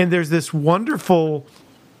me. And there's this wonderful...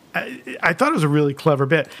 I thought it was a really clever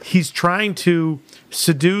bit. He's trying to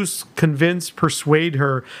seduce, convince, persuade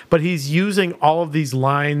her, but he's using all of these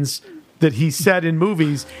lines that he said in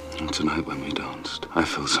movies. And tonight when we danced, I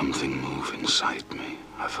felt something move inside me.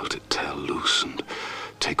 I felt it tear loose and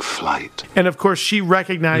take flight. And of course, she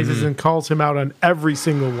recognizes and calls him out on every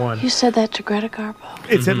single one. You said that to Greta Garbo.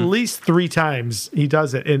 It's at least 3 times he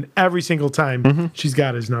does it, and every single time she's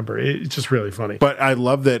got his number. It's just really funny. But I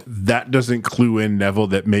love that doesn't clue in Neville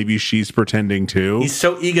that maybe she's pretending too. He's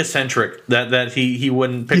so egocentric that he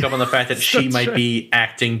wouldn't pick up on the fact that she might be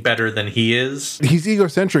acting better than he is. He's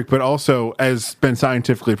egocentric, but also, as been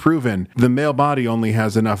scientifically proven, the male body only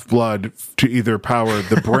has enough blood to either power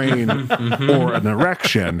the brain or an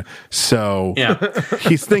erection. So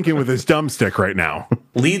he's thinking with his thumbstick right now.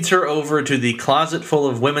 Leads her over to the closet full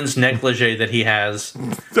of women's negligee that he has.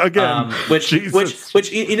 Again, which you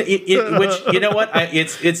know what?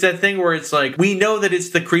 It's that thing where it's like, we know that it's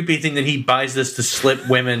the creepy thing that he buys this to slip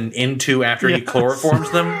women into after he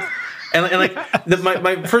chloroforms them. And like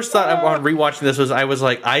my first thought on rewatching this was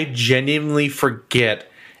I genuinely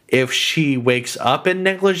forget if she wakes up in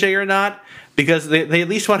negligee or not. Because they at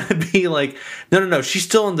least want to be like, no, she's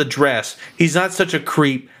still in the dress. He's not such a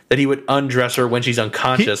creep that he would undress her when she's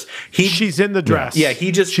unconscious. She's in the dress. Yeah,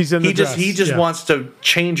 he just wants to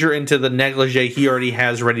change her into the negligee he already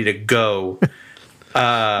has ready to go.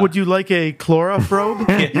 Would you like a chloroprobe?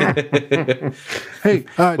 Hey,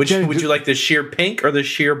 Jenny, would you like the sheer pink or the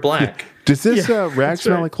sheer black? Does this rag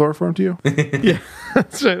smell like chloroform to you? Yeah,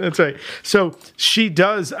 that's right. So she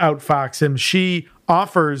does outfox him. She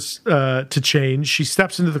offers to change. She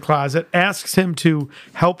steps into the closet, asks him to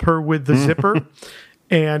help her with the zipper,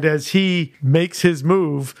 and as he makes his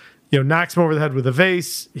move, knocks him over the head with a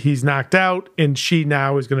vase. He's knocked out, and she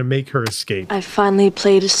now is going to make her escape. I finally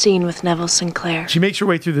played a scene with Neville Sinclair. She makes her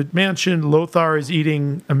way through the mansion. Lothar is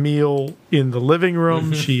eating a meal in the living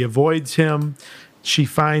room. She avoids him. She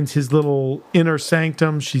finds his little inner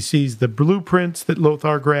sanctum. She sees the blueprints that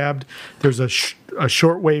Lothar grabbed. There's a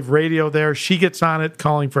shortwave radio there. She gets on it,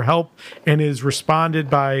 calling for help, and is responded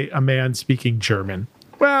by a man speaking German.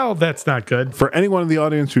 Well, that's not good. For anyone in the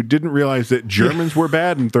audience who didn't realize that Germans were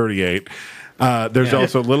bad in 1938, there's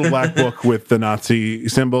also a little black book with the Nazi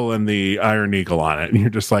symbol and the Iron Eagle on it. And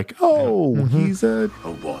you're just like, he's a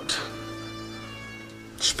what?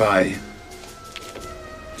 Spy?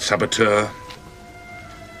 Saboteur?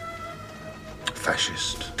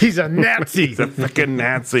 Fascist. He's a Nazi. He's a freaking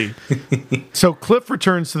Nazi. So Cliff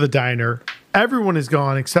returns to the diner. Everyone is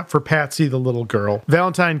gone except for Patsy, the little girl.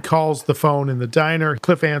 Valentine calls the phone in the diner.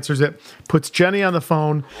 Cliff answers it, puts Jenny on the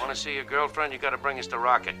phone. Want to see your girlfriend? You got to bring us to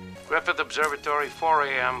Rocket. Griffith Observatory, 4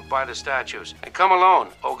 a.m. by the statues. And come alone,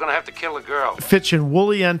 or we're going to have to kill the girl. Fitch and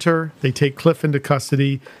Wooly enter. They take Cliff into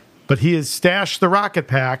custody, but he has stashed the rocket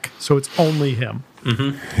pack, so it's only him.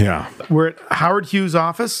 Yeah. We're at Howard Hughes'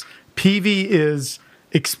 office. Peavy is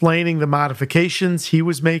explaining the modifications he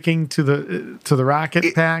was making to the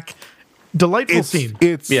rocket pack. Delightful scene.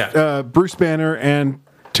 It's Bruce Banner and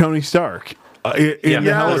Tony Stark in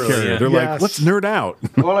the helicarrier. They're like, let's nerd out.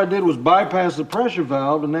 All I did was bypass the pressure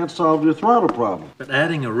valve, and that solved your throttle problem. But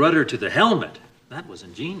adding a rudder to the helmet, that was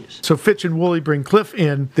ingenious. So Fitch and Wooly bring Cliff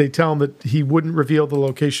in. They tell him that he wouldn't reveal the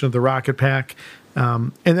location of the rocket pack.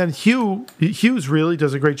 And then Hughes really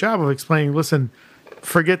does a great job of explaining, listen,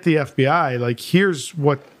 forget the FBI. Like, here's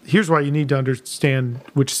why you need to understand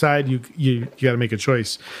which side you got to make a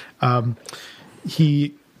choice.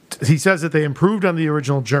 He says that they improved on the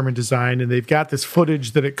original German design, and they've got this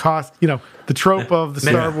footage that it cost. The trope of the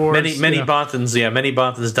Star Wars. Many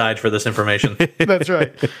Bothans died for this information. That's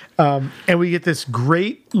right. And we get this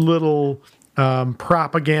great little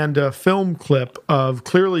propaganda film clip of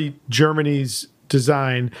clearly Germany's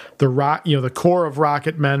design, the core of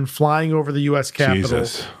rocket men flying over the U.S. Capitol,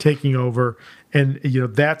 taking over, and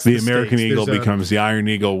that's the American Eagle becomes the Iron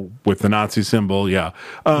Eagle with the Nazi symbol. Yeah,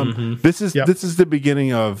 this is the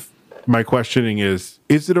beginning of my questioning: is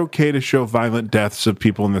it okay to show violent deaths of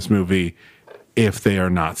people in this movie if they are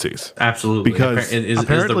Nazis? Absolutely, because is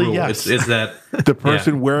the rule. Yes. Is that the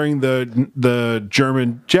person wearing the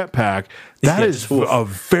German jetpack? That is a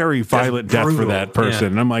very violent death for that person.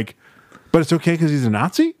 And I'm like, But it's okay because he's a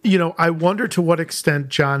Nazi? You know, I wonder to what extent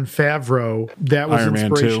Jon Favreau, that was Iron Man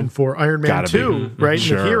inspiration 2. for Iron Man Gotta 2, be. right?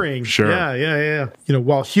 Sure, In the hearing. sure. Yeah. You know,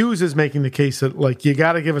 while Hughes is making the case that, like, you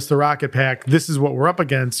got to give us the rocket pack, this is what we're up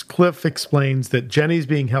against, Cliff explains that Jenny's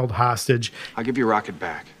being held hostage. I'll give your rocket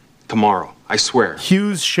back. Tomorrow. I swear.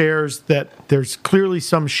 Hughes shares that there's clearly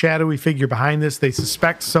some shadowy figure behind this. They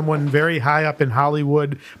suspect someone very high up in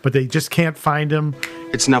Hollywood, but they just can't find him.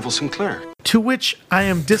 It's Neville Sinclair. To which I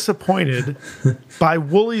am disappointed by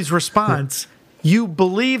Wooly's response. You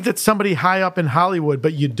believe that somebody high up in Hollywood,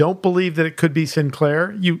 but you don't believe that it could be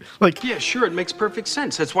Sinclair? Yeah, sure, it makes perfect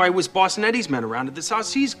sense. That's why he was bossing Eddie's men around at the South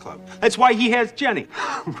Seas Club. That's why he has Jenny.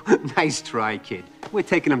 Nice try, kid. We're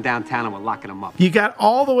taking him downtown and we're locking him up. You got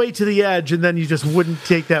all the way to the edge, and then you just wouldn't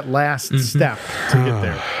take that last step to get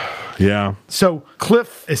there. Yeah. So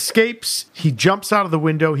Cliff escapes. He jumps out of the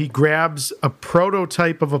window. He grabs a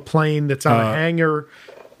prototype of a plane that's on a hangar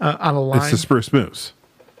on a line. It's the Spruce Moose.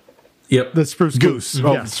 Yep. The Spruce Goose.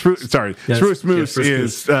 Oh, sorry. Yes. Spruce Moose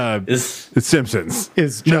Spruce is Simpsons.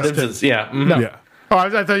 Is No, Justin. Simpsons, yeah. No. Yeah. Oh, I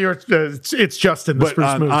thought you were. It's Justin, the But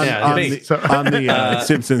Spruce Moose. on the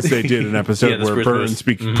Simpsons, they did an episode where Burns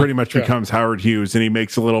pretty much becomes Howard Hughes, and he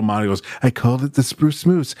makes a little monologue. He goes, "I called it the Spruce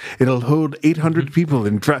Moose. It'll hold 800 people."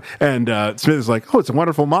 And Smith is like, "Oh, it's a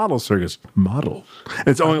wonderful model." So he goes, "Model." And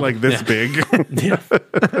it's only like this big. But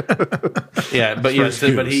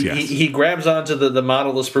he grabs onto the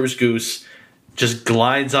model of Spruce Goose, just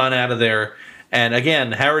glides on out of there. And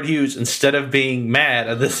again, Howard Hughes, instead of being mad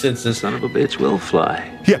at this instance, son of a bitch will fly.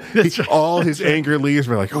 Yeah, all his anger leaves.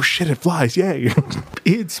 We're like, "Oh shit, it flies! Yay!"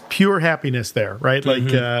 It's pure happiness there, right? Like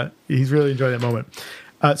he's really enjoying that moment.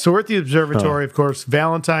 So we're at the observatory, of course.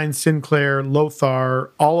 Valentine, Sinclair,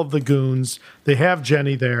 Lothar, all of the goons. They have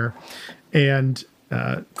Jenny there, and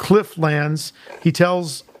Cliff lands. He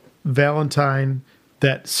tells Valentine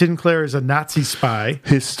that Sinclair is a Nazi spy.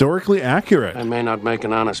 Historically accurate. I may not make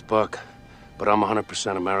an honest buck, but I'm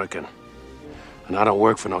 100% American. And I don't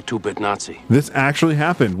work for no two-bit Nazi. This actually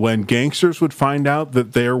happened. When gangsters would find out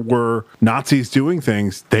that there were Nazis doing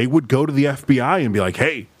things, they would go to the FBI and be like,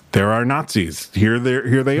 "Hey, there are Nazis. Here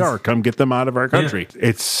they are. Come get them out of our country." Yeah.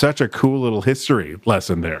 It's such a cool little history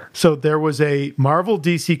lesson there. So there was a Marvel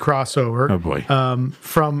DC crossover. Oh boy.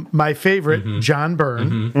 From my favorite, John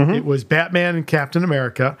Byrne. It was Batman and Captain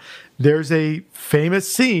America. There's a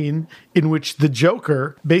famous scene in which the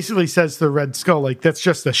Joker basically says to the Red Skull, like, "That's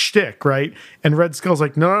just a shtick, right?" And Red Skull's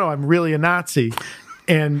like, no, I'm really a Nazi.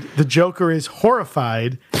 And the Joker is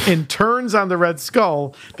horrified and turns on the Red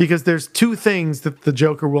Skull because there's two things that the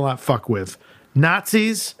Joker will not fuck with: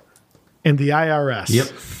 Nazis and the IRS. Yep.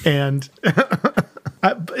 And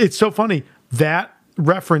it's so funny. That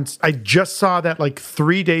reference, I just saw that like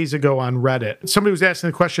 3 days ago on Reddit. Somebody was asking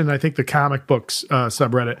the question, I think the comic books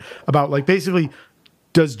subreddit, about like basically,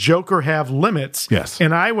 does Joker have limits? Yes.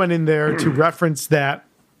 And I went in there to reference that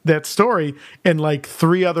story, and like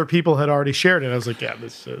 3 other people had already shared it. I was like, yeah,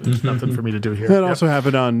 there's nothing for me to do here. That also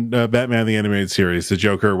happened on Batman the Animated Series. The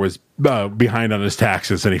Joker was behind on his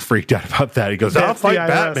taxes, and he freaked out about that. He goes, "I'll fight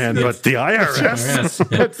Batman, but the IRS."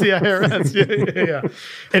 That's the IRS. Yeah.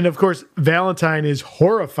 And of course, Valentine is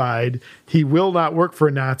horrified. He will not work for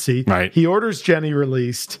a Nazi. Right. He orders Jenny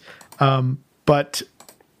released. But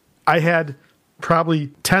I had probably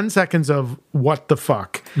 10 seconds of what the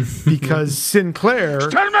fuck, because Sinclair,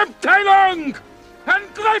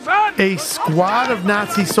 a squad of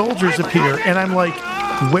Nazi soldiers appear, and I'm like,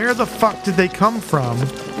 where the fuck did they come from?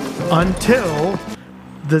 Until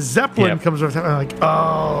the Zeppelin comes over. I'm like,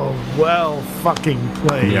 oh, well fucking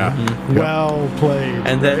played. Well played.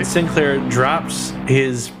 And then Sinclair drops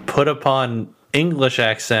his put upon English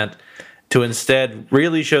accent to instead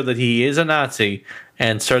really show that he is a Nazi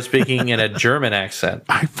and start speaking in a German accent.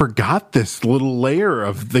 I forgot this little layer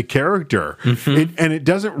of the character. And it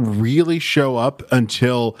doesn't really show up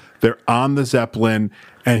until they're on the Zeppelin,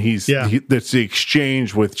 and that's the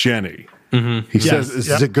exchange with Jenny. He says,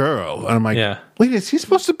 "It's a girl." And I'm like, wait, is he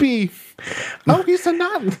supposed to be... Oh, he's a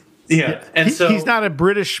Nazi. Yeah. And he's not a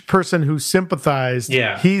British person who sympathized.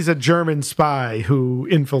 Yeah. He's a German spy who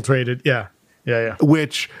infiltrated. Yeah.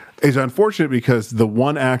 Which is unfortunate because the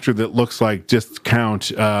one actor that looks like just Count,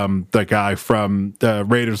 the guy from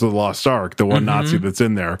Raiders of the Lost Ark, the one Nazi that's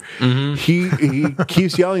in there, he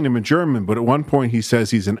keeps yelling him in German, but at one point he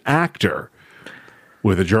says he's an actor.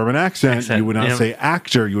 With a German accent, you would not say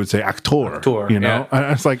actor, you would say actor. You know? And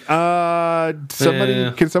I was like, can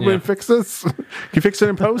somebody fix this? Can you fix it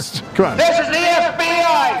in post? Come on. This is the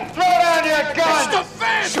FBI! Throw down your gun!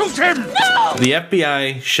 Shoot him! No! The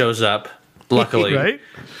FBI shows up, luckily. Right?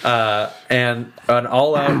 And an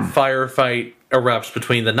all-out firefight erupts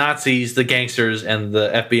between the Nazis, the gangsters, and the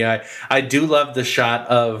FBI. I do love the shot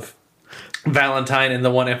of Valentine and the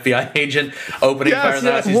one FBI agent opening fire on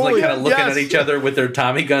the Nazis, like kind of looking at each other with their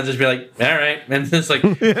Tommy guns, just be like, "All right," and it's like,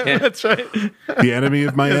 yeah. That's right. The enemy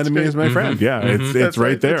of my enemy is my friend. Yeah, it's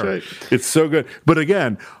right there. Right. It's so good. But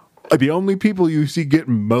again, the only people you see get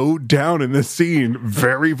mowed down in this scene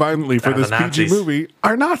very violently for this PG movie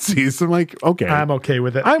are Nazis. I'm like, okay. I'm okay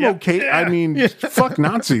with it. I'm okay. I mean, fuck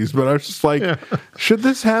Nazis, but I was just like, should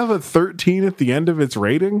this have a 13 at the end of its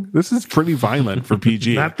rating? This is pretty violent for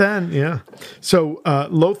PG. Not then, yeah. So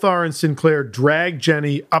Lothar and Sinclair drag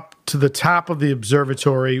Jenny up to the top of the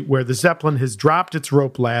observatory where the Zeppelin has dropped its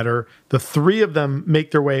rope ladder. The three of them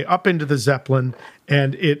make their way up into the Zeppelin,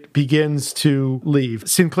 and it begins to leave.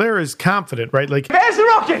 Sinclair is confident, right? Like, there's the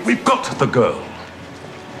rocket! We've got the girl.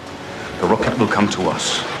 The rocket will come to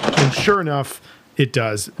us. And sure enough, it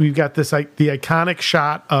does. We've got this the iconic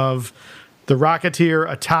shot of the Rocketeer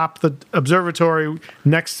atop the observatory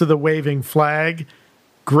next to the waving flag.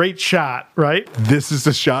 Great shot, right? This is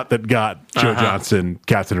the shot that got Joe Johnson,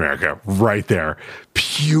 Captain America, right there.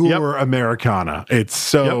 Pure Americana. It's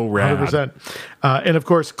so rad. 100%. And of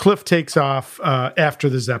course, Cliff takes off after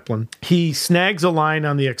the Zeppelin. He snags a line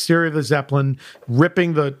on the exterior of the Zeppelin,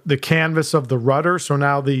 ripping the canvas of the rudder. So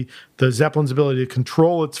now the Zeppelin's ability to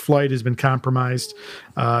control its flight has been compromised.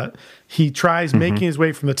 He tries making his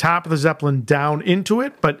way from the top of the Zeppelin down into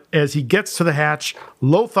it, but as he gets to the hatch,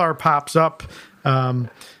 Lothar pops up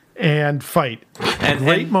and fight. And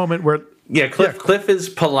great moment where Cliff is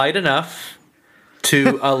polite enough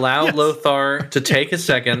to allow Lothar to take a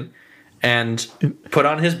second and put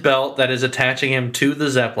on his belt that is attaching him to the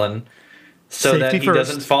Zeppelin so that he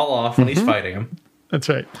doesn't fall off when he's fighting him. That's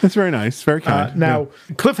right. That's very nice. Very kind. Now,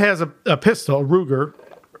 Cliff has a pistol, a Ruger,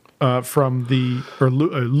 from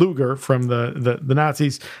Luger from the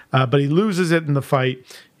Nazis, but he loses it in the fight.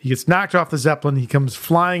 He gets knocked off the Zeppelin. He comes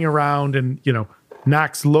flying around and,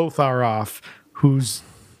 knocks Lothar off, who's,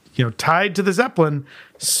 tied to the Zeppelin,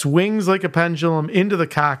 swings like a pendulum into the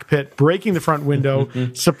cockpit, breaking the front window,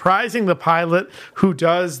 surprising the pilot, who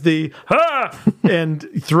does the and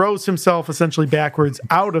throws himself essentially backwards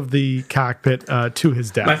out of the cockpit to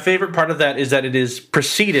his death. My favorite part of that is that it is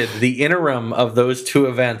preceded, the interim of those two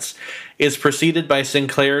events is preceded by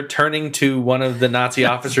Sinclair turning to one of the Nazi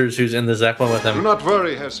officers who's in the Zeppelin with him. Do not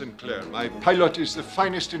worry, Herr Sinclair. My pilot is the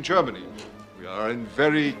finest in Germany. We are in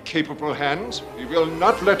very capable hands. He will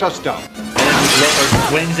not let us down. And Lothar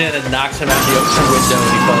swings in and knocks him out the open window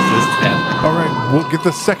and he falls to his death. All right, we'll get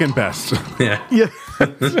the second best. Yeah.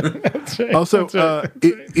 That's right. Also,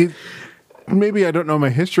 it maybe I don't know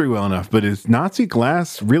my history well enough, but is Nazi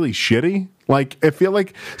glass really shitty? Like, I feel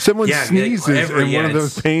like someone sneezes and one of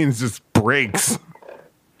those panes just breaks.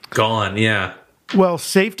 Gone, yeah. Well,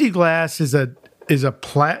 safety glass is it's a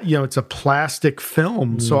plastic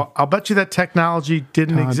film. So I'll bet you that technology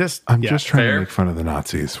didn't exist. I'm just trying to make fun of the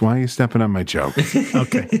Nazis. Why are you stepping on my joke?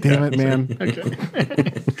 Okay. Damn it, man.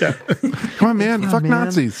 Okay. Come on, man. Fuck man.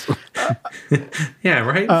 Nazis. Yeah,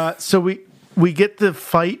 right? So we get the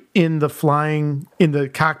fight in the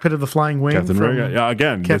cockpit of the flying wing. Captain America,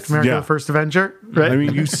 again. Captain America, the First Avenger, right? I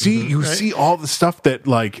mean, you see all the stuff that,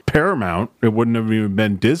 like, Paramount, it wouldn't have even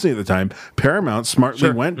been Disney at the time, Paramount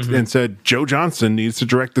smartly went and said, Joe Johnson needs to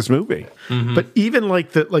direct this movie. But even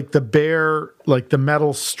the bear, like the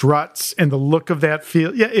metal struts and the look of that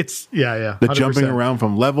field, the 100%. Jumping around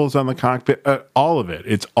from levels on the cockpit, all of it.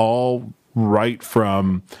 It's all right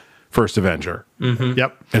from First Avenger.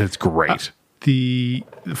 Yep. And it's great. The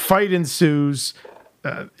fight ensues.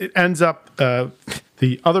 It ends up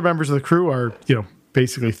the other members of the crew are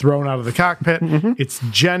basically thrown out of the cockpit. It's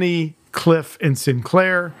Jenny, Cliff, and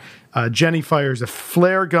Sinclair. Jenny fires a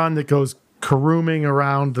flare gun that goes caroming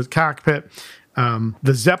around the cockpit.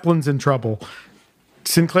 The Zeppelin's in trouble.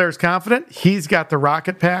 Sinclair's confident. He's got the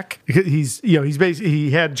rocket pack.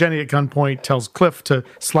 He had Jenny at gunpoint. Tells Cliff to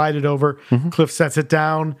slide it over. Cliff sets it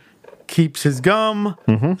down. Keeps his gum,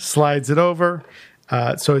 slides it over.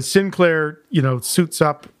 So as Sinclair, suits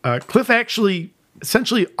up, Cliff actually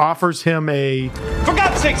essentially offers him For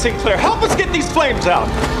God's sake, Sinclair, help us get these flames out!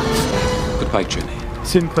 Goodbye, Jenny.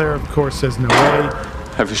 Sinclair, of course, says no way.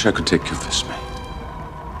 I wish I could take you with me.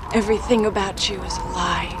 Everything about you is a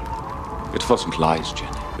lie. It wasn't lies,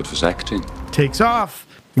 Jenny. It was acting. Takes off.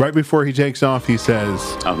 Right before he takes off, he says,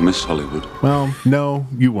 I'll miss Hollywood. Well, no,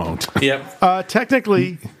 you won't. Yep.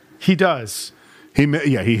 Technically... He does. He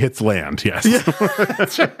hits land, yes.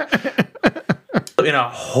 In a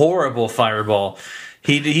horrible fireball.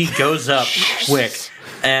 He goes up quick,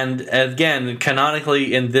 And again,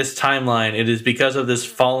 canonically in this timeline, it is because of this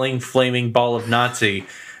falling, flaming ball of Nazi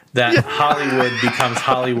that Hollywood becomes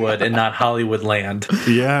Hollywood and not Hollywood land.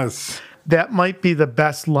 Yes. That might be the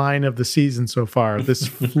best line of the season so far. This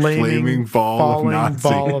flaming ball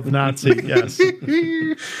of Nazi. Yes.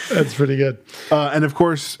 That's pretty good. And of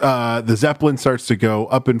course, the Zeppelin starts to go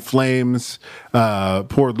up in flames.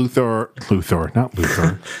 Poor Lothar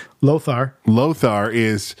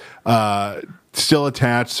is still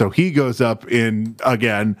attached, so he goes up in,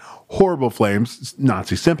 again, horrible flames.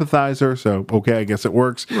 Nazi sympathizer, so okay, I guess it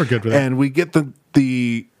works. We're good with that. And we get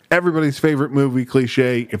the everybody's favorite movie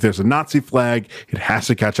cliche: if there's a Nazi flag, it has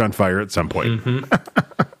to catch on fire at some point.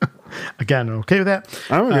 Again, okay with that?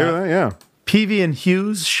 I'm okay with that, yeah. Peavy and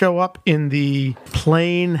Hughes show up in the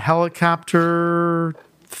plane helicopter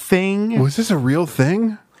thing. Was this a real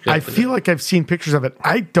thing? I feel like I've seen pictures of it.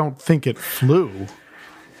 I don't think it flew.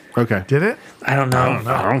 Okay. Did it? I don't know.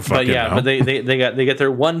 I don't fucking know. But they get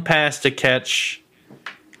their one pass to catch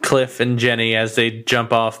Cliff and Jenny as they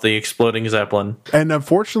jump off the exploding Zeppelin. And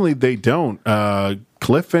unfortunately, they don't.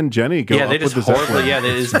 Cliff and Jenny go up they with just the horribly.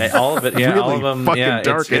 Zeppelin. It is all of it. Yeah, really all of them. fucking Yeah,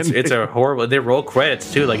 dark it's a horrible. They roll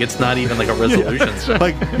credits too. Like it's not even like a resolution.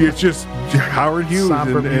 Like it's just Howard Hughes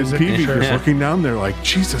Somber and music. Peavy Sure. just looking down there like,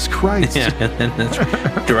 Jesus Christ. Yeah, and it's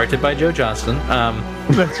directed by Joe Johnston.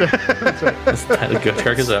 That's right. That's good.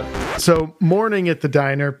 Kirk is up. So, morning at the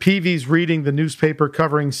diner, Peavy's reading the newspaper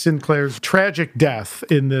covering Sinclair's tragic death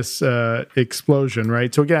in this explosion,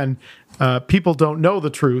 right? So, again, people don't know the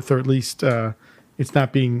truth, or at least it's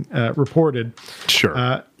not being reported.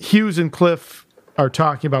 Sure. Hughes and Cliff are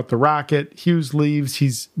talking about the rocket. Hughes leaves.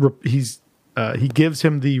 He gives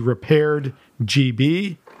him the repaired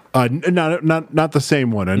GB. Not the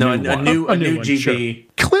same one. A new one. A new one, GB. Sure.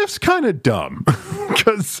 Cliff's kind of dumb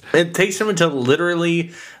because it takes him until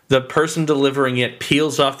literally the person delivering it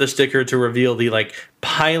peels off the sticker to reveal the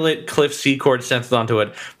pilot Cliff Secord stenciled onto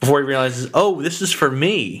it before he realizes, oh, this is for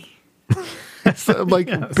me.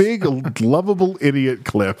 Big lovable idiot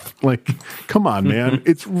Cliff. Like, come on, man.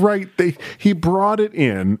 It's right. He brought it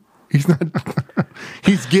in. He's not.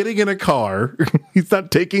 He's getting in a car. He's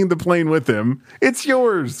not taking the plane with him. It's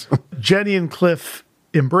yours. Jenny and Cliff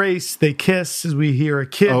embrace. They kiss as we hear a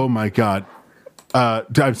kid. Oh my God.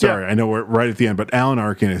 I'm sorry. I know we're right at the end, but Alan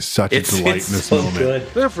Arkin is such a delight in this so moment. Good.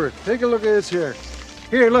 Clifford, take a look at this here.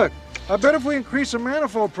 Here, look. I bet if we increase the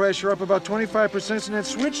manifold pressure up about 25% and then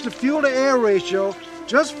switch the fuel to air ratio,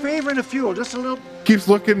 just favoring the fuel, just a little. Keeps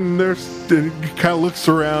looking and kind of looks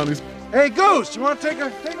around. He's, Hey, Goose, you want to take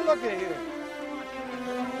a look at here?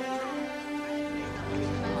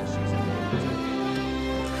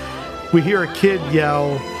 We hear a kid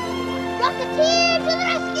yell, Rocketeer to the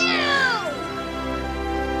rescue!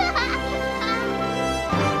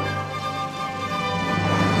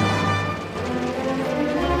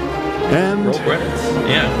 and Roll credits.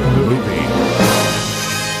 Yeah. movie.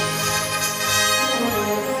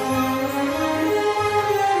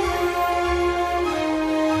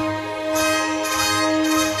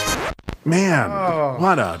 Man,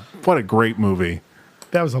 what a great movie.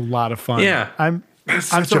 that was a lot of fun. Yeah. I'm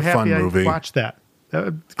Such so a fun happy movie. I watched that.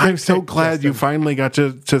 I'm so glad you finally got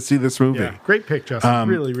to see this movie. Yeah, great pick, Justin.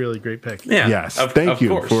 Really, really great pick. Yeah. Yes, of thank you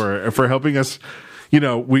course. for helping us. You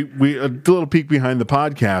know, we a little peek behind the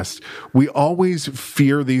podcast. We always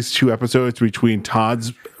fear these two episodes between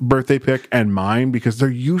Todd's birthday pick and mine because they're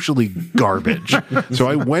usually garbage. So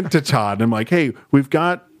I went to Todd and I'm like, hey, we've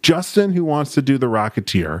got Justin who wants to do the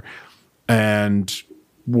Rocketeer, and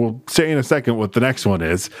we'll say in a second what the next one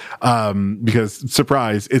is, because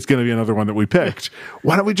surprise, it's going to be another one that we picked.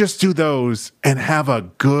 Why don't we just do those and have a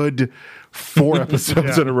good 4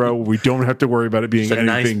 episodes in a row where we don't have to worry about it being Just a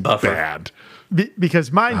nice anything buffer. bad?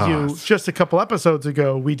 Because mind you, just a couple episodes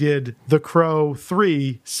ago, we did The Crow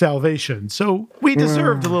 3 Salvation. So we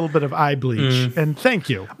deserved a little bit of eye bleach. And thank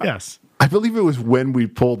you. Yes. I believe it was when we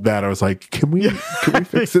pulled that. I was like, can we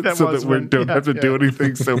fix it That so was that we when- don't yeah, have to do yeah.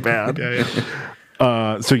 anything so bad?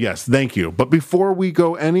 Yeah. So yes, thank you. But before we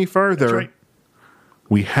go any further, That's right.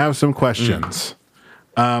 we have some questions.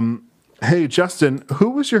 Hey, Justin,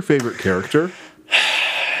 who was your favorite character?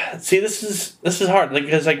 See, this is hard,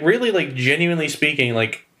 because really, genuinely speaking,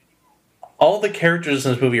 all the characters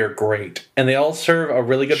in this movie are great, and they all serve a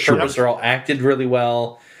really good purpose. They're all acted really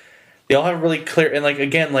well. They all have a really clear, and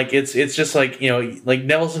it's just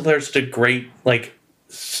Neville Sinclair's such a great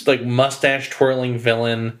mustache twirling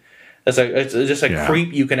villain. It's just a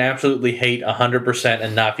creep you can absolutely hate 100%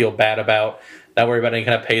 and not feel bad about. not worry about any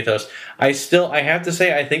kind of pathos. I have to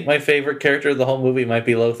say, I think my favorite character of the whole movie might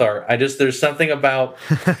be Lothar. there's something about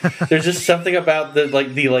the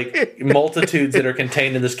multitudes that are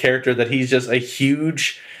contained in this character, that he's just a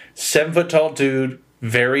huge 7-foot tall dude,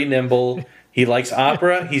 very nimble. He likes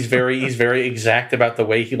opera. He's very exact about the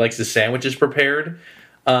way he likes his sandwiches prepared.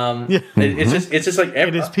 It's just like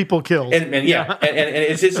it is people killed, and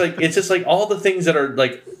it's just like all the things that are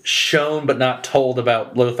like shown but not told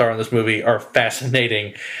about Lothar in this movie are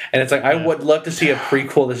fascinating. And it's like I would love to see a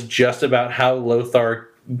prequel that's just about how Lothar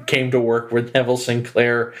came to work with Neville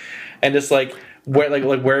Sinclair, and just like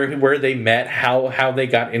where they met, how they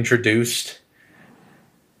got introduced.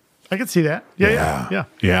 I could see that. Yeah.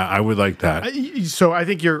 I would like that. So I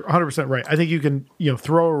think you're 100% right. I think you can,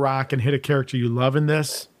 throw a rock and hit a character you love in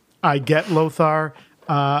this. I get Lothar.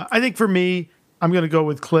 I think for me, I'm going to go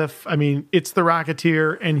with Cliff. I mean, it's the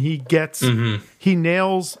Rocketeer, and he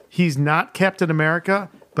nails. He's not Captain America,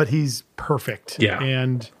 but he's perfect. Yeah.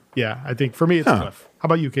 And I think for me, it's Cliff. How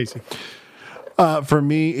about you, Casey? For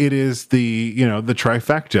me, it is the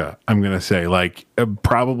trifecta. I'm going to say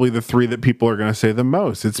probably the three that people are going to say the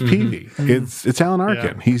most. It's Peavy. It's Alan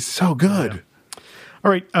Arkin. Yeah. He's so good. Yeah. All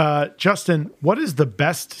right, Justin, what is the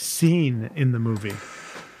best scene in the movie?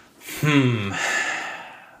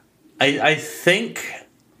 I think,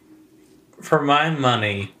 for my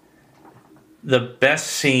money, the best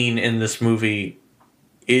scene in this movie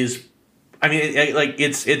is, I mean,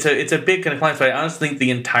 it's a big kind of climax, but I honestly think the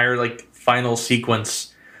entire final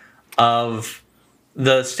sequence of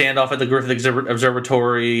the standoff at the Griffith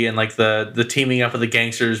Observatory and the teaming up of the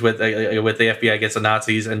gangsters with the FBI against the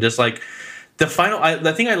Nazis, and just the final.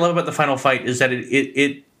 The thing I love about the final fight is that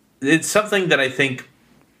it's something that I think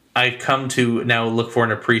I come to now look for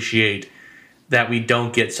and appreciate, that we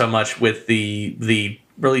don't get so much with the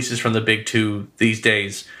releases from the big two these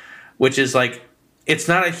days, which is it's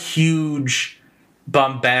not a huge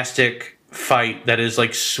bombastic fight that is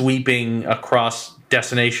sweeping across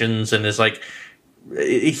destinations and is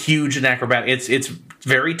huge and acrobatic. It's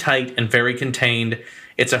very tight and very contained.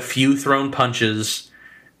 It's a few thrown punches,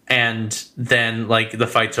 and then the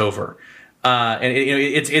fight's over. And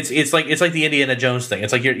it's like the Indiana Jones thing.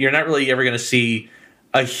 It's you're not really ever going to see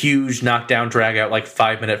a huge knockdown, drag out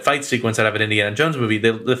 5-minute fight sequence out of an Indiana Jones movie.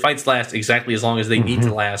 The fights last exactly as long as they need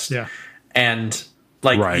to last. Yeah. And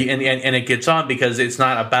right. and it gets on because it's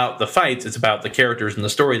not about the fights, it's about the characters and the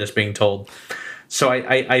story that's being told. So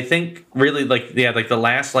I think really the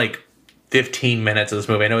last 15 minutes of this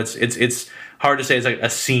movie, I know it's hard to say it's a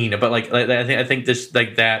scene, but I think this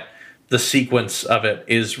that the sequence of it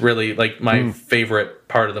is really my favorite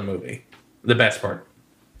part of the movie, the best part.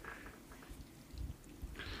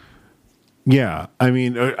 Yeah, I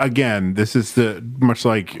mean, again, this is much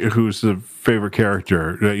like who's the favorite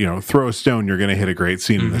character. Throw a stone, you're going to hit a great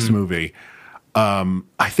scene in this movie.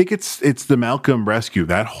 I think it's the Malcolm rescue.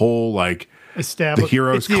 That whole the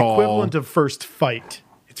hero's it's the call, equivalent of first fight.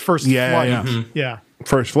 It's first flight. Yeah.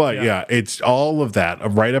 First flight. Yeah, it's all of that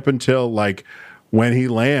right up until when he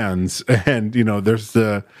lands, and there's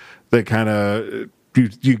the kind of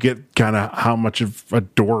you get kind of how much of a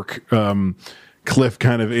dork. Cliff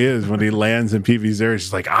kind of is when he lands in Peavy's there. He's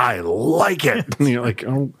just I like it. And you're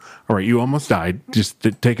oh, all right, you almost died. Just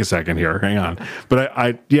take a second here. Hang on. But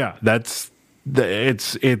it's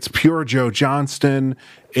pure Joe Johnston.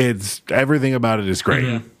 It's everything about it is great.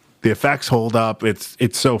 Mm-hmm. The effects hold up.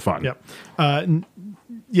 It's so fun. Yep.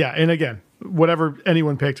 Yeah. And again, whatever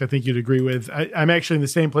anyone picks, I think you'd agree with. I'm actually in the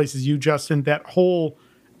same place as you, Justin. That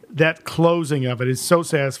closing of it is so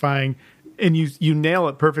satisfying, and you nail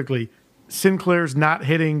it perfectly. Sinclair's not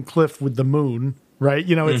hitting Cliff with the moon, right?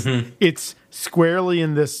 It's squarely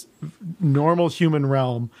in this normal human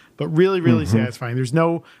realm, but really, really satisfying. There's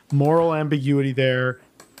no moral ambiguity there,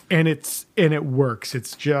 and it works.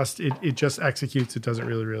 It's just it just executes. It does it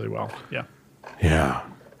really, really well. Yeah. Yeah.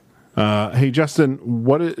 Hey, Justin,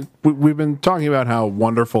 we've been talking about how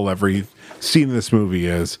wonderful every scene in this movie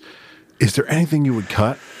is. Is there anything you would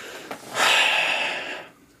cut?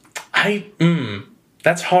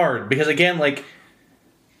 That's hard because, again,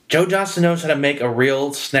 Joe Johnston knows how to make a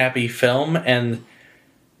real snappy film, and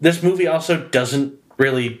this movie also doesn't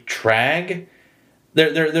really drag.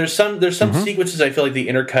 There's some sequences I feel the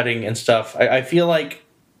intercutting and stuff. I feel I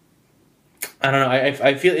don't know.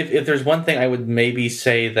 I feel if there's one thing I would maybe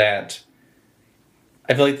say that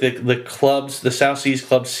I feel the South Seas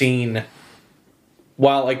Club scene,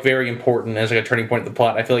 while very important as a turning point in the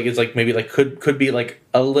plot, I feel it's maybe could be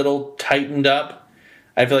a little tightened up.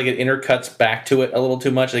 I feel it intercuts back to it a little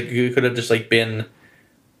too much. It could have just been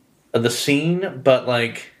the scene, but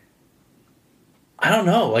I don't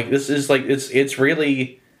know. Like this is like it's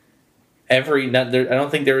really I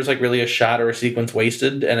don't think there was like really a shot or a sequence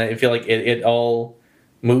wasted, and I feel like it all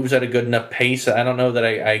moves at a good enough pace. I don't know that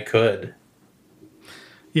I could.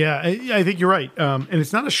 Yeah, I think you're right. And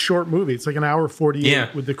it's not a short movie. It's like an hour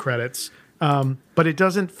 48 with the credits. But it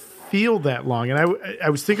doesn't feel that long. And I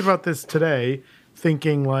was thinking about this today,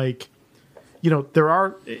 thinking like, there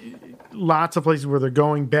are lots of places where they're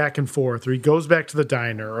going back and forth, or he goes back to the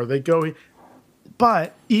diner, or they go.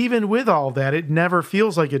 But even with all that, it never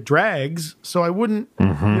feels like it drags. So I wouldn't,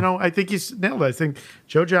 I think he's nailed it. I think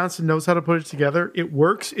Joe Johnston knows how to put it together. It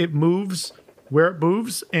works. It moves where it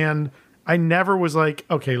moves. And I never was like,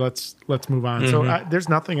 okay, let's move on. So there's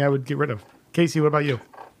nothing I would get rid of. Casey, what about you?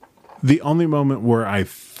 The only moment where I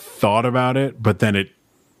thought about it, but then it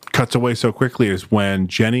cuts away so quickly, is when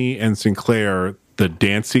Jenny and Sinclair, the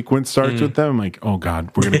dance sequence starts with them. I'm like, oh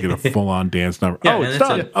God, we're going to get a full-on dance number. Yeah, it's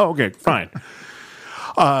done. Oh, okay, fine.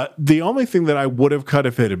 The only thing that I would have cut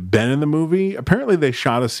if it had been in the movie, apparently they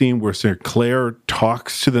shot a scene where Sinclair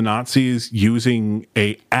talks to the Nazis using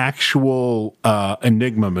a actual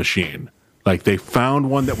Enigma machine. Like they found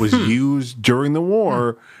one that was used during the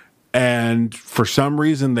war, and for some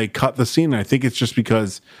reason they cut the scene. I think it's just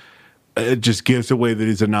because it just gives away that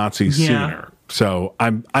he's a Nazi sooner. So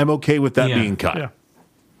I'm okay with that being cut. Yeah.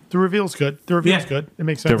 The reveal's good. Good. It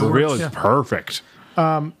makes sense. The reveal is perfect.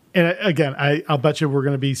 And again, I'll bet you we're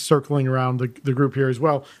going to be circling around the group here as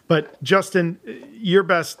well. But Justin, your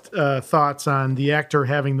best thoughts on the actor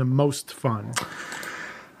having the most fun?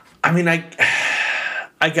 I mean, I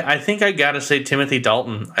think I gotta say Timothy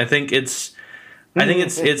Dalton. I think it's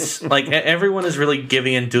like everyone is really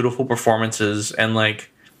giving in dutiful performances, and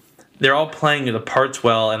like they're all playing the parts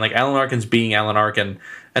well, and like Alan Arkin's being Alan Arkin,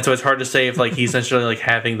 and so it's hard to say if like he's essentially like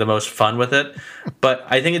having the most fun with it. But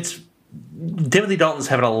I think it's Timothy Dalton's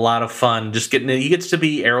having a lot of fun. He gets to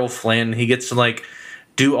be Errol Flynn. He gets to like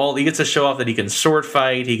he gets to show off that he can sword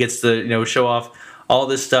fight. He gets to show off all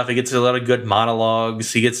this stuff. He gets a lot of good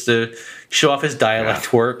monologues. He gets to show off his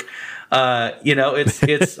dialect work.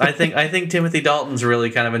 It's I think Timothy Dalton's really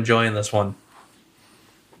kind of enjoying this one.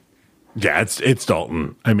 Yeah, it's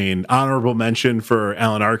Dalton. I mean, honorable mention for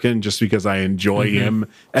Alan Arkin just because I enjoy him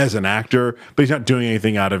as an actor, but he's not doing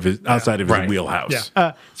anything outside of his wheelhouse.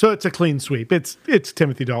 Yeah. So it's a clean sweep. It's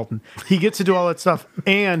Timothy Dalton. He gets to do all that stuff,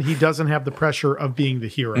 and he doesn't have the pressure of being the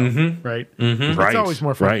hero, right? It's always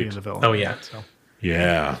more fun being the villain. Oh yeah. So.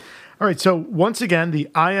 Yeah. All right. So once again, the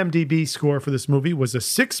IMDb score for this movie was a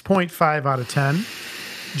 6.5 out of 10.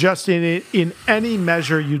 Justin, in any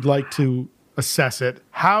measure you'd like to assess it,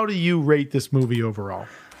 how do you rate this movie overall?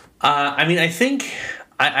 I mean, I think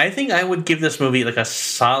I would give this movie like a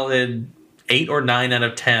solid 8 or 9 out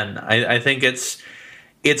of 10. I think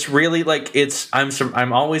it's really like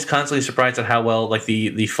I'm always constantly surprised at how well like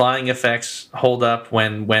the flying effects hold up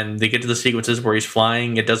when they get to the sequences where he's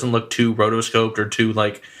flying. It doesn't look too rotoscoped or too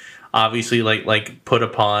like obviously like put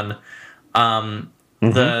upon.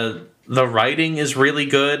 The writing is really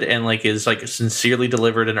good and like is like sincerely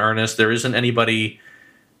delivered in earnest. There isn't anybody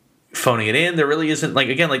phoning it in. There really isn't like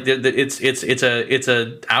again like it's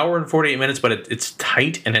a hour and 48 minutes, but it's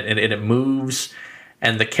tight and it moves,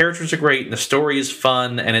 and the characters are great and the story is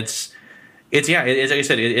fun, and it's like I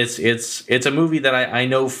said, it's a movie that I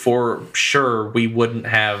know for sure we wouldn't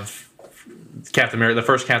have the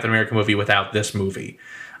first Captain America movie without this movie.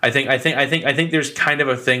 I think there's kind of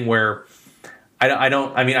a thing where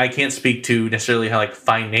I can't speak to necessarily how like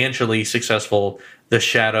financially successful The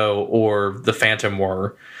Shadow or The Phantom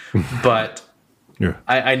were, but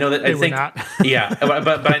I know that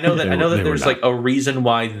but I know that there's like a reason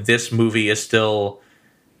why this movie is still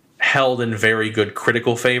held in very good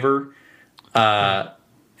critical favor,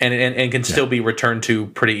 and can still be returned to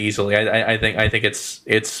pretty easily. I think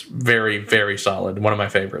it's very, very solid. One of my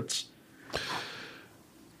favorites.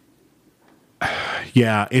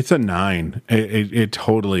 Yeah, it's a 9. It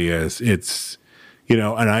totally is. It's, and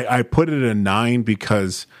I put it a 9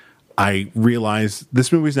 because I realize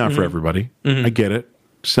this movie's not for everybody. I get it.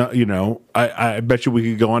 So, I bet you we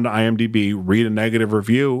could go onto IMDb, read a negative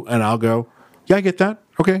review, and I'll go, yeah, I get that.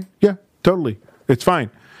 Okay. Yeah, totally. It's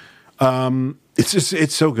fine.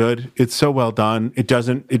 It's so good. It's so well done. It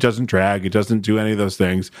doesn't drag. It doesn't do any of those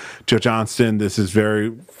things. Joe Johnston, this is very,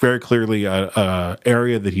 very clearly a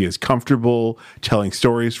area that he is comfortable telling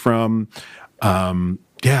stories from.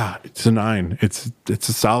 Yeah, it's a 9. It's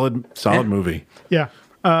a solid movie. Yeah.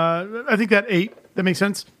 I think that 8, that makes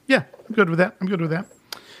sense. Yeah, I'm good with that.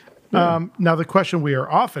 Yeah. Now the question we are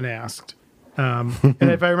often asked, and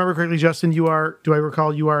if I remember correctly, Justin, do I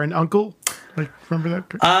recall you are an uncle? Like, remember that?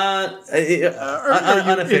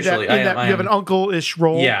 Unofficially. You have an uncle-ish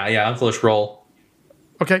role? Yeah, uncle-ish role.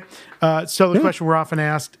 Okay. So the question we're often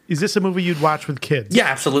asked, is this a movie you'd watch with kids? Yeah,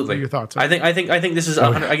 absolutely. What are your thoughts? I think this is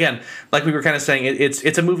 100, again, like we were kind of saying,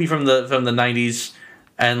 it's a movie from the 90s,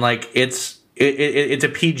 and like it's a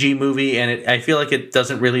PG movie, and I feel like it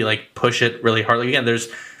doesn't really like push it really hard. Like, again,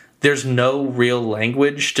 there's no real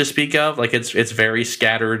language to speak of. Like it's very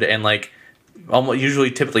scattered and like almost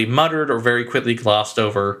usually typically muttered or very quickly glossed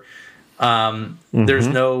over. There's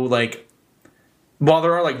no like, while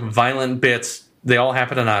there are like violent bits, they all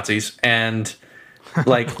happen to Nazis, and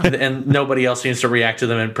like and nobody else seems to react to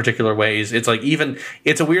them in particular ways. It's like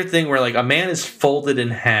it's a weird thing where like a man is folded in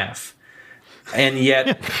half, and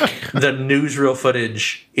yet the newsreel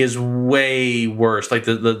footage is way worse. Like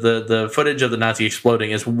the footage of the Nazi exploding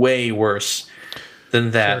is way worse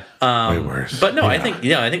than that. Sure. Way worse. But no, I think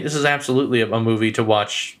this is absolutely a movie to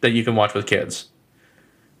watch that you can watch with kids.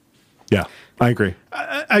 Yeah, I agree.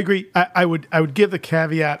 I agree. I would give the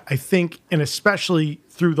caveat, I think, and especially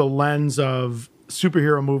through the lens of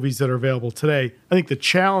superhero movies that are available today, I think the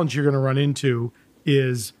challenge you're going to run into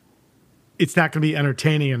is it's not going to be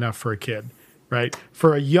entertaining enough for a kid, right?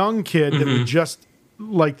 For a young kid that would just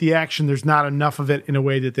like the action, there's not enough of it in a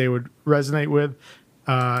way that they would resonate with.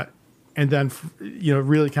 And then,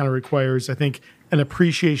 really kind of requires, I think, an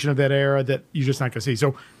appreciation of that era that you're just not going to see.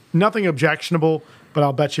 So nothing objectionable, but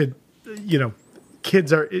I'll bet you,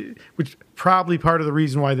 kids are, which probably part of the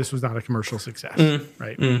reason why this was not a commercial success,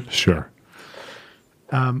 right? Sure.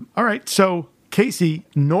 All right. So, Casey,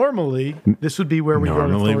 normally this would be where we go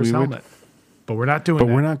to Thor's helmet, but we're not doing that.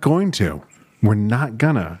 But we're not going to. We're not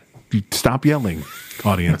gonna. Stop yelling,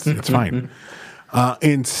 audience. It's fine.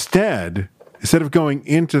 Instead of going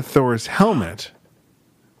into Thor's helmet,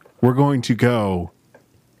 we're going to go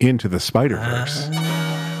into the Spider-Verse.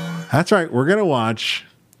 That's right. We're going to watch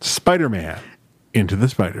Spider-Man Into the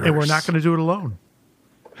Spider-Verse. And we're not going to do it alone.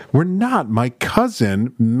 We're not. My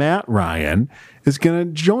cousin, Matt Ryan, is going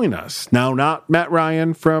to join us. Now, not Matt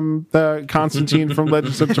Ryan from Constantine from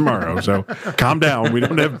Legends of Tomorrow. So calm down. We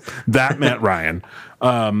don't have that Matt Ryan.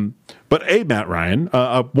 But a Matt Ryan,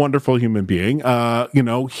 a wonderful human being.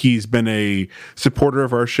 He's been a supporter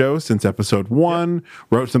of our show since episode 1,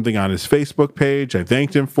 wrote something on his Facebook page. I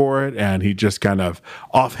thanked him for it. And he just kind of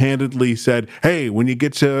offhandedly said, hey, when you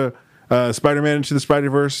get to Spider-Man Into the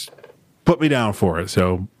Spider-Verse, put me down for it.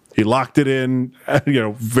 So he locked it in,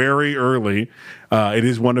 very early. It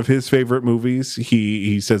is one of his favorite movies.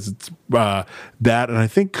 He says it's that, and I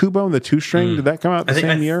think Kubo and the Two String. Did that come out the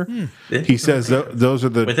same year? He says those are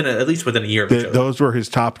the at least within a year. Those were his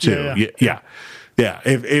top two. Yeah.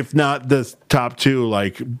 If not the top two,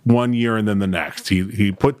 like 1 year and then the next.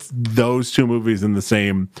 He puts those two movies in the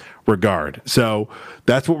same regard. So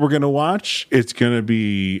that's what we're going to watch. It's going to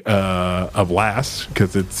be a blast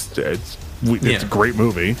because it's a great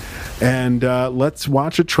movie. And let's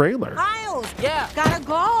watch a trailer. Miles, gotta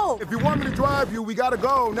go. If you want me to drive you, we gotta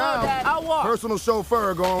go now. No, Dad, I'll walk. Personal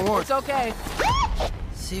chauffeur going once. It's okay.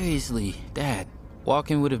 Seriously, Dad,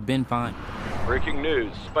 walking would have been fine. Breaking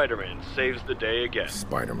news, Spider-Man saves the day again.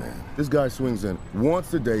 Spider-Man. This guy swings in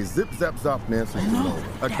once a day, zip, zap, zop, Nancy.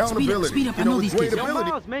 Accountability. Speed up. I know these kids. Yo,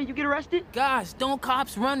 Miles, man, you get arrested? Guys, don't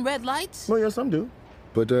cops run red lights? Well, yes, some do.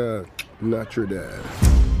 But, not your dad.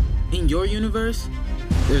 In your universe,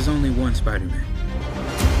 there's only one Spider-Man.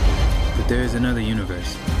 But there is another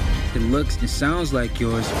universe. It looks and sounds like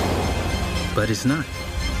yours, but it's not.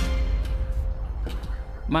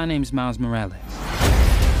 My name's Miles Morales.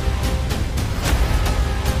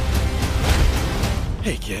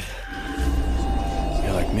 Hey, kid.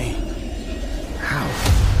 You're like me. How?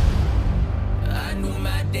 I knew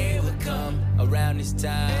my day would come around this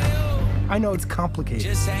time. I know it's complicated.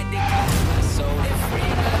 Just had to cleanse my soul and free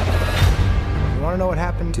my mind. You want to know what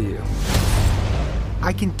happened to you?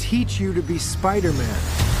 I can teach you to be Spider-Man.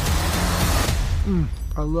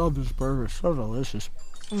 I love this burger. So delicious.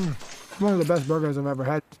 One of the best burgers I've ever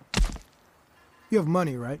had. You have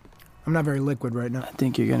money, right? I'm not very liquid right now. I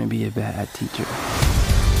think you're gonna be a bad teacher.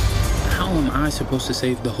 How am I supposed to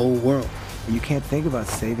save the whole world? You can't think about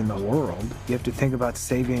saving the world. You have to think about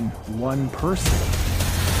saving one person.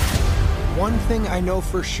 One thing I know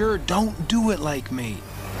for sure, don't do it like me.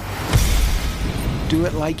 Do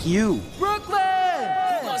it like you. Brooklyn!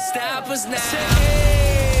 Who gon' stop us now?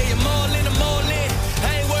 Hey, I'm all in.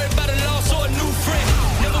 I ain't worried about a loss or a new friend.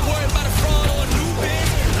 Never worried about a fraud or a new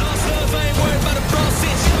bitch. Lost love, I ain't worried about a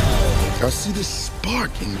process. I see this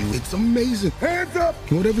spark in you. It's amazing. Hands up!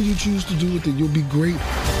 Whatever you choose to do with it, you'll be great.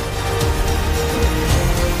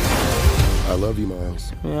 I love you,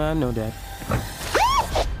 Miles. Yeah, I know that.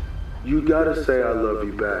 You gotta say I love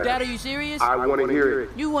you back. Dad, are you serious? I want to hear it.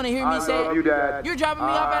 You want to hear me say it? I love you, Dad. You're dropping me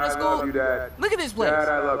off out of school? I love you, Dad. Look at this place. Dad,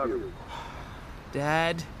 I love you.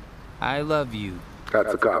 Dad, I love you.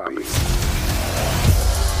 That's a copy.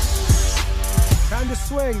 Time to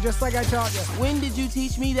swing, just like I taught you. When did you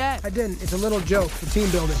teach me that? I didn't. It's a little joke for team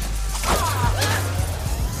building.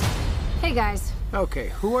 Hey, guys. Okay,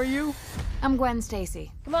 who are you? I'm Gwen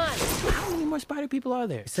Stacy. Come on. How many more spider people are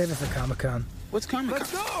there? Save it for Comic-Con. What's Comic-Con?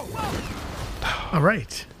 Let's go! All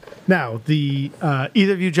right. Now,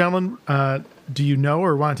 either of you gentlemen, do you know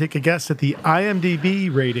or want to take a guess at the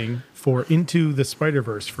IMDb rating for Into the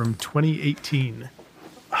Spider-Verse from 2018?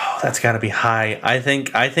 Oh, that's got to be high. I think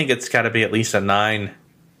it's got to be at least a 9.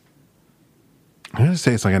 I'm going to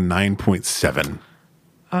say it's like a 9.7.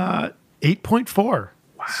 8.4.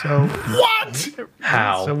 So what?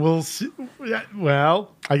 How? So we'll see.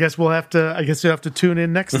 Well, I guess you'll have to tune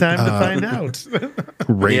in next time to find out.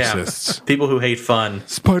 Racists. Yeah, people who hate fun.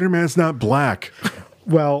 Spider-Man's not black.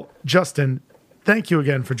 Well, Justin, thank you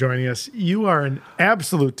again for joining us. You are an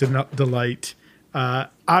absolute delight.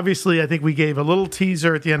 Obviously, I think we gave a little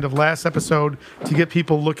teaser at the end of last episode to get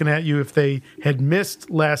people looking at you if they had missed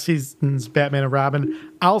last season's Batman and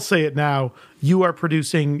Robin. I'll say it now. You are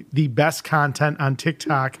producing the best content on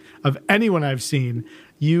TikTok of anyone I've seen.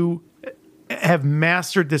 You have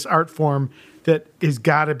mastered this art form that has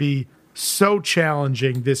got to be so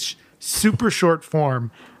challenging, this super short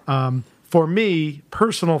form. For me,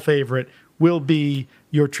 personal favorite will be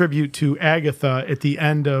your tribute to Agatha at the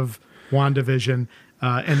end of WandaVision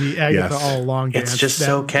and the Agatha All Along dance. It's just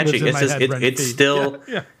so catchy.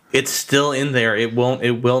 It's still in there. It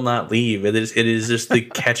will not leave. It is just the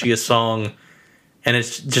catchiest song, and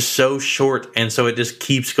it's just so short, and so it just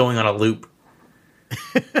keeps going on a loop.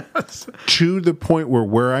 To the point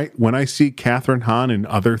where when I see Catherine Hahn in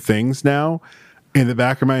other things now, in the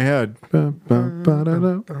back of my head,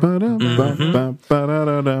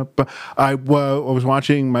 I was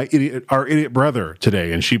watching our idiot brother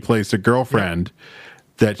today, and she plays the girlfriend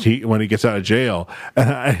that when he gets out of jail,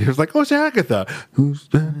 and I was like, "Oh, it's Agatha." Who's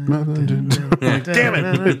that? Damn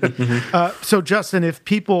it! So, Justin, if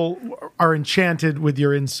people are enchanted with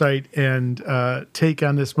your insight and take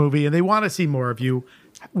on this movie, and they want to see more of you,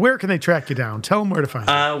 where can they track you down? Tell them where to find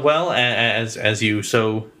you. Well, as you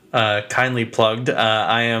so kindly plugged,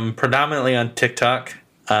 I am predominantly on TikTok.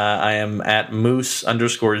 I am at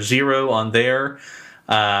moose_0 on there.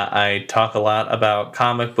 I talk a lot about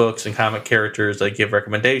comic books and comic characters. I give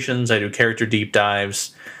recommendations. I do character deep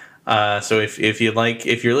dives. So if you're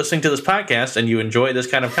listening to this podcast and you enjoy this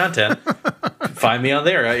kind of content, find me on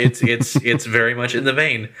there. It's very much in the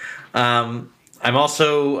vein. I've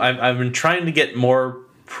been trying to get more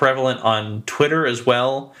prevalent on Twitter as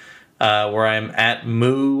well, where I'm at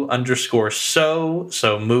moo_so.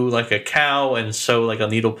 So moo like a cow and so like a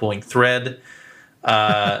needle pulling thread.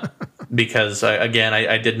 Because I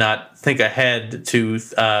did not think ahead to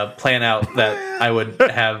plan out that I would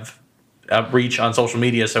have reach on social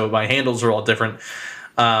media, so my handles are all different.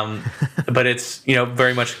 But it's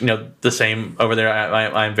very much the same over there.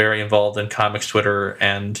 I'm very involved in comics Twitter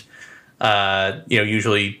and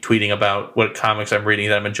usually tweeting about what comics I'm reading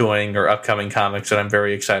that I'm enjoying or upcoming comics that I'm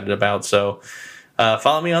very excited about. So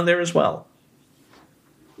follow me on there as well.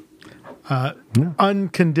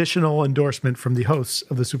 Unconditional endorsement from the hosts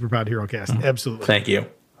of the Superpod HeroCast. Absolutely. Thank you.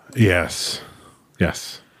 Yes.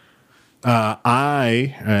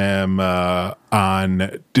 I am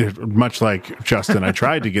on, much like Justin, I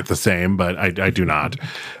tried to get the same, but I do not.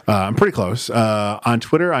 I'm pretty close. On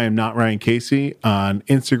Twitter, I am not Ryan Casey. On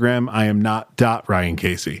Instagram, I am not .Ryan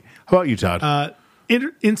Casey. How about you, Todd?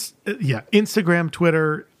 Instagram,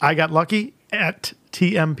 Twitter, I got lucky at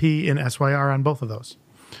TMP and SYR on both of those.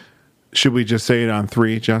 Should we just say it on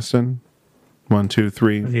 3, Justin? 1, 2,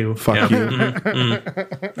 3. Fuck you.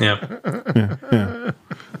 Yeah.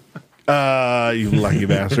 You lucky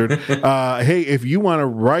bastard. Hey, if you want to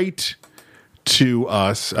write to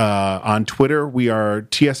us on Twitter, we are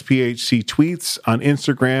TSPHC Tweets. On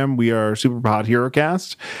Instagram, we are Superpod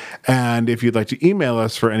HeroCast. And if you'd like to email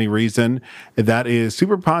us for any reason, that is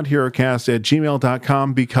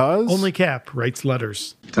superpodherocast@gmail.com because only Cap writes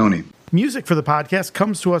letters. Tony. Music for the podcast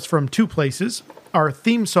comes to us from 2 places. Our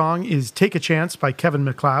theme song is Take a Chance by Kevin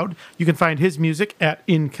MacLeod. You can find his music at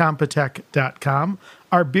incompetech.com.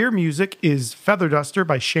 Our beer music is Feather Duster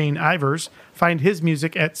by Shane Ivers. Find his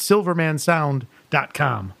music at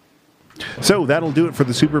silvermansound.com. So that'll do it for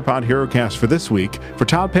the Superpod HeroCast for this week. For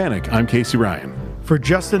Todd Panic, I'm Casey Ryan. For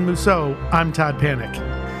Justin Mousseau, I'm Todd Panic.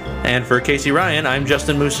 And for Casey Ryan, I'm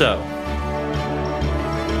Justin Mousseau.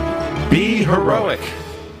 Be heroic.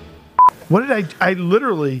 What did I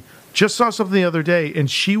literally just saw something the other day, and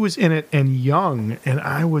she was in it and young, and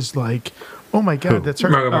I was like, oh my God, that's her.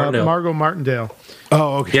 Margot Martindale.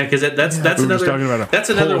 Oh, okay. Yeah, because that's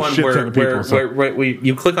another one where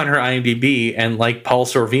you click on her IMDb, and like Paul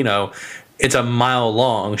Sorvino, it's a mile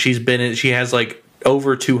long. She has like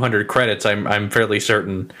over 200 credits. I'm fairly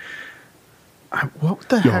certain. What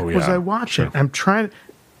the heck was I watching? I'm trying.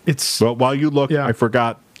 Well, while you look, I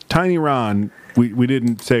forgot. Tiny Ron. We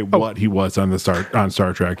didn't say what he was on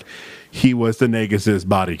Star Trek. He was the Negus's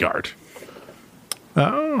bodyguard.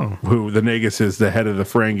 Oh, who the Negus is the head of the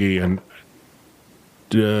Ferengi, and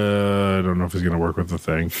I don't know if he's going to work with the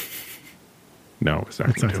thing. No, it's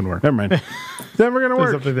not going to work. Never mind. It's never going to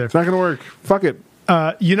work. It's not going to work. Fuck it.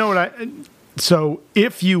 You know what? So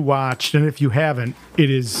if you watched, and if you haven't, it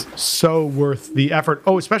is so worth the effort.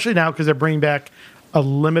 Oh, especially now because they're bringing back a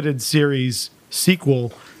limited series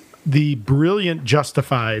sequel, the brilliant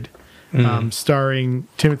Justified, starring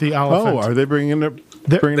Timothy Olyphant. Oh, are they bringing it?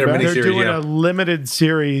 They're doing a limited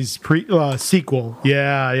series sequel.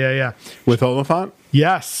 Yeah. With Oliphant?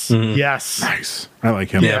 Yes. Yes. Nice. I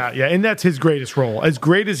like him. Yeah. And that's his greatest role. As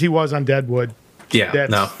great as he was on Deadwood. Yeah.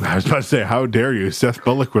 No. I was about to say, how dare you? Seth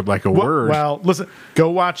Bullock with like a word. Well, listen, go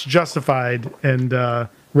watch Justified and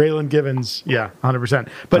Raylan Givens. Yeah, 100%.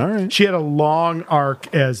 But she had a long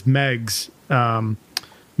arc as Megs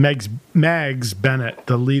Bennett,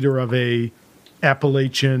 the leader of a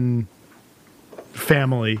Appalachian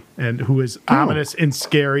family, and who is ominous and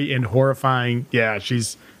scary and horrifying. Yeah,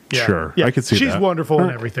 she's sure. I could see she's that. wonderful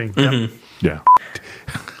and everything. Mm-hmm. Yeah.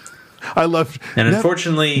 I love, and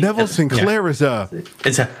unfortunately, Neville Sinclair is a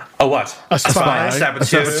what? A spy, a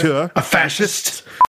saboteur, a fascist.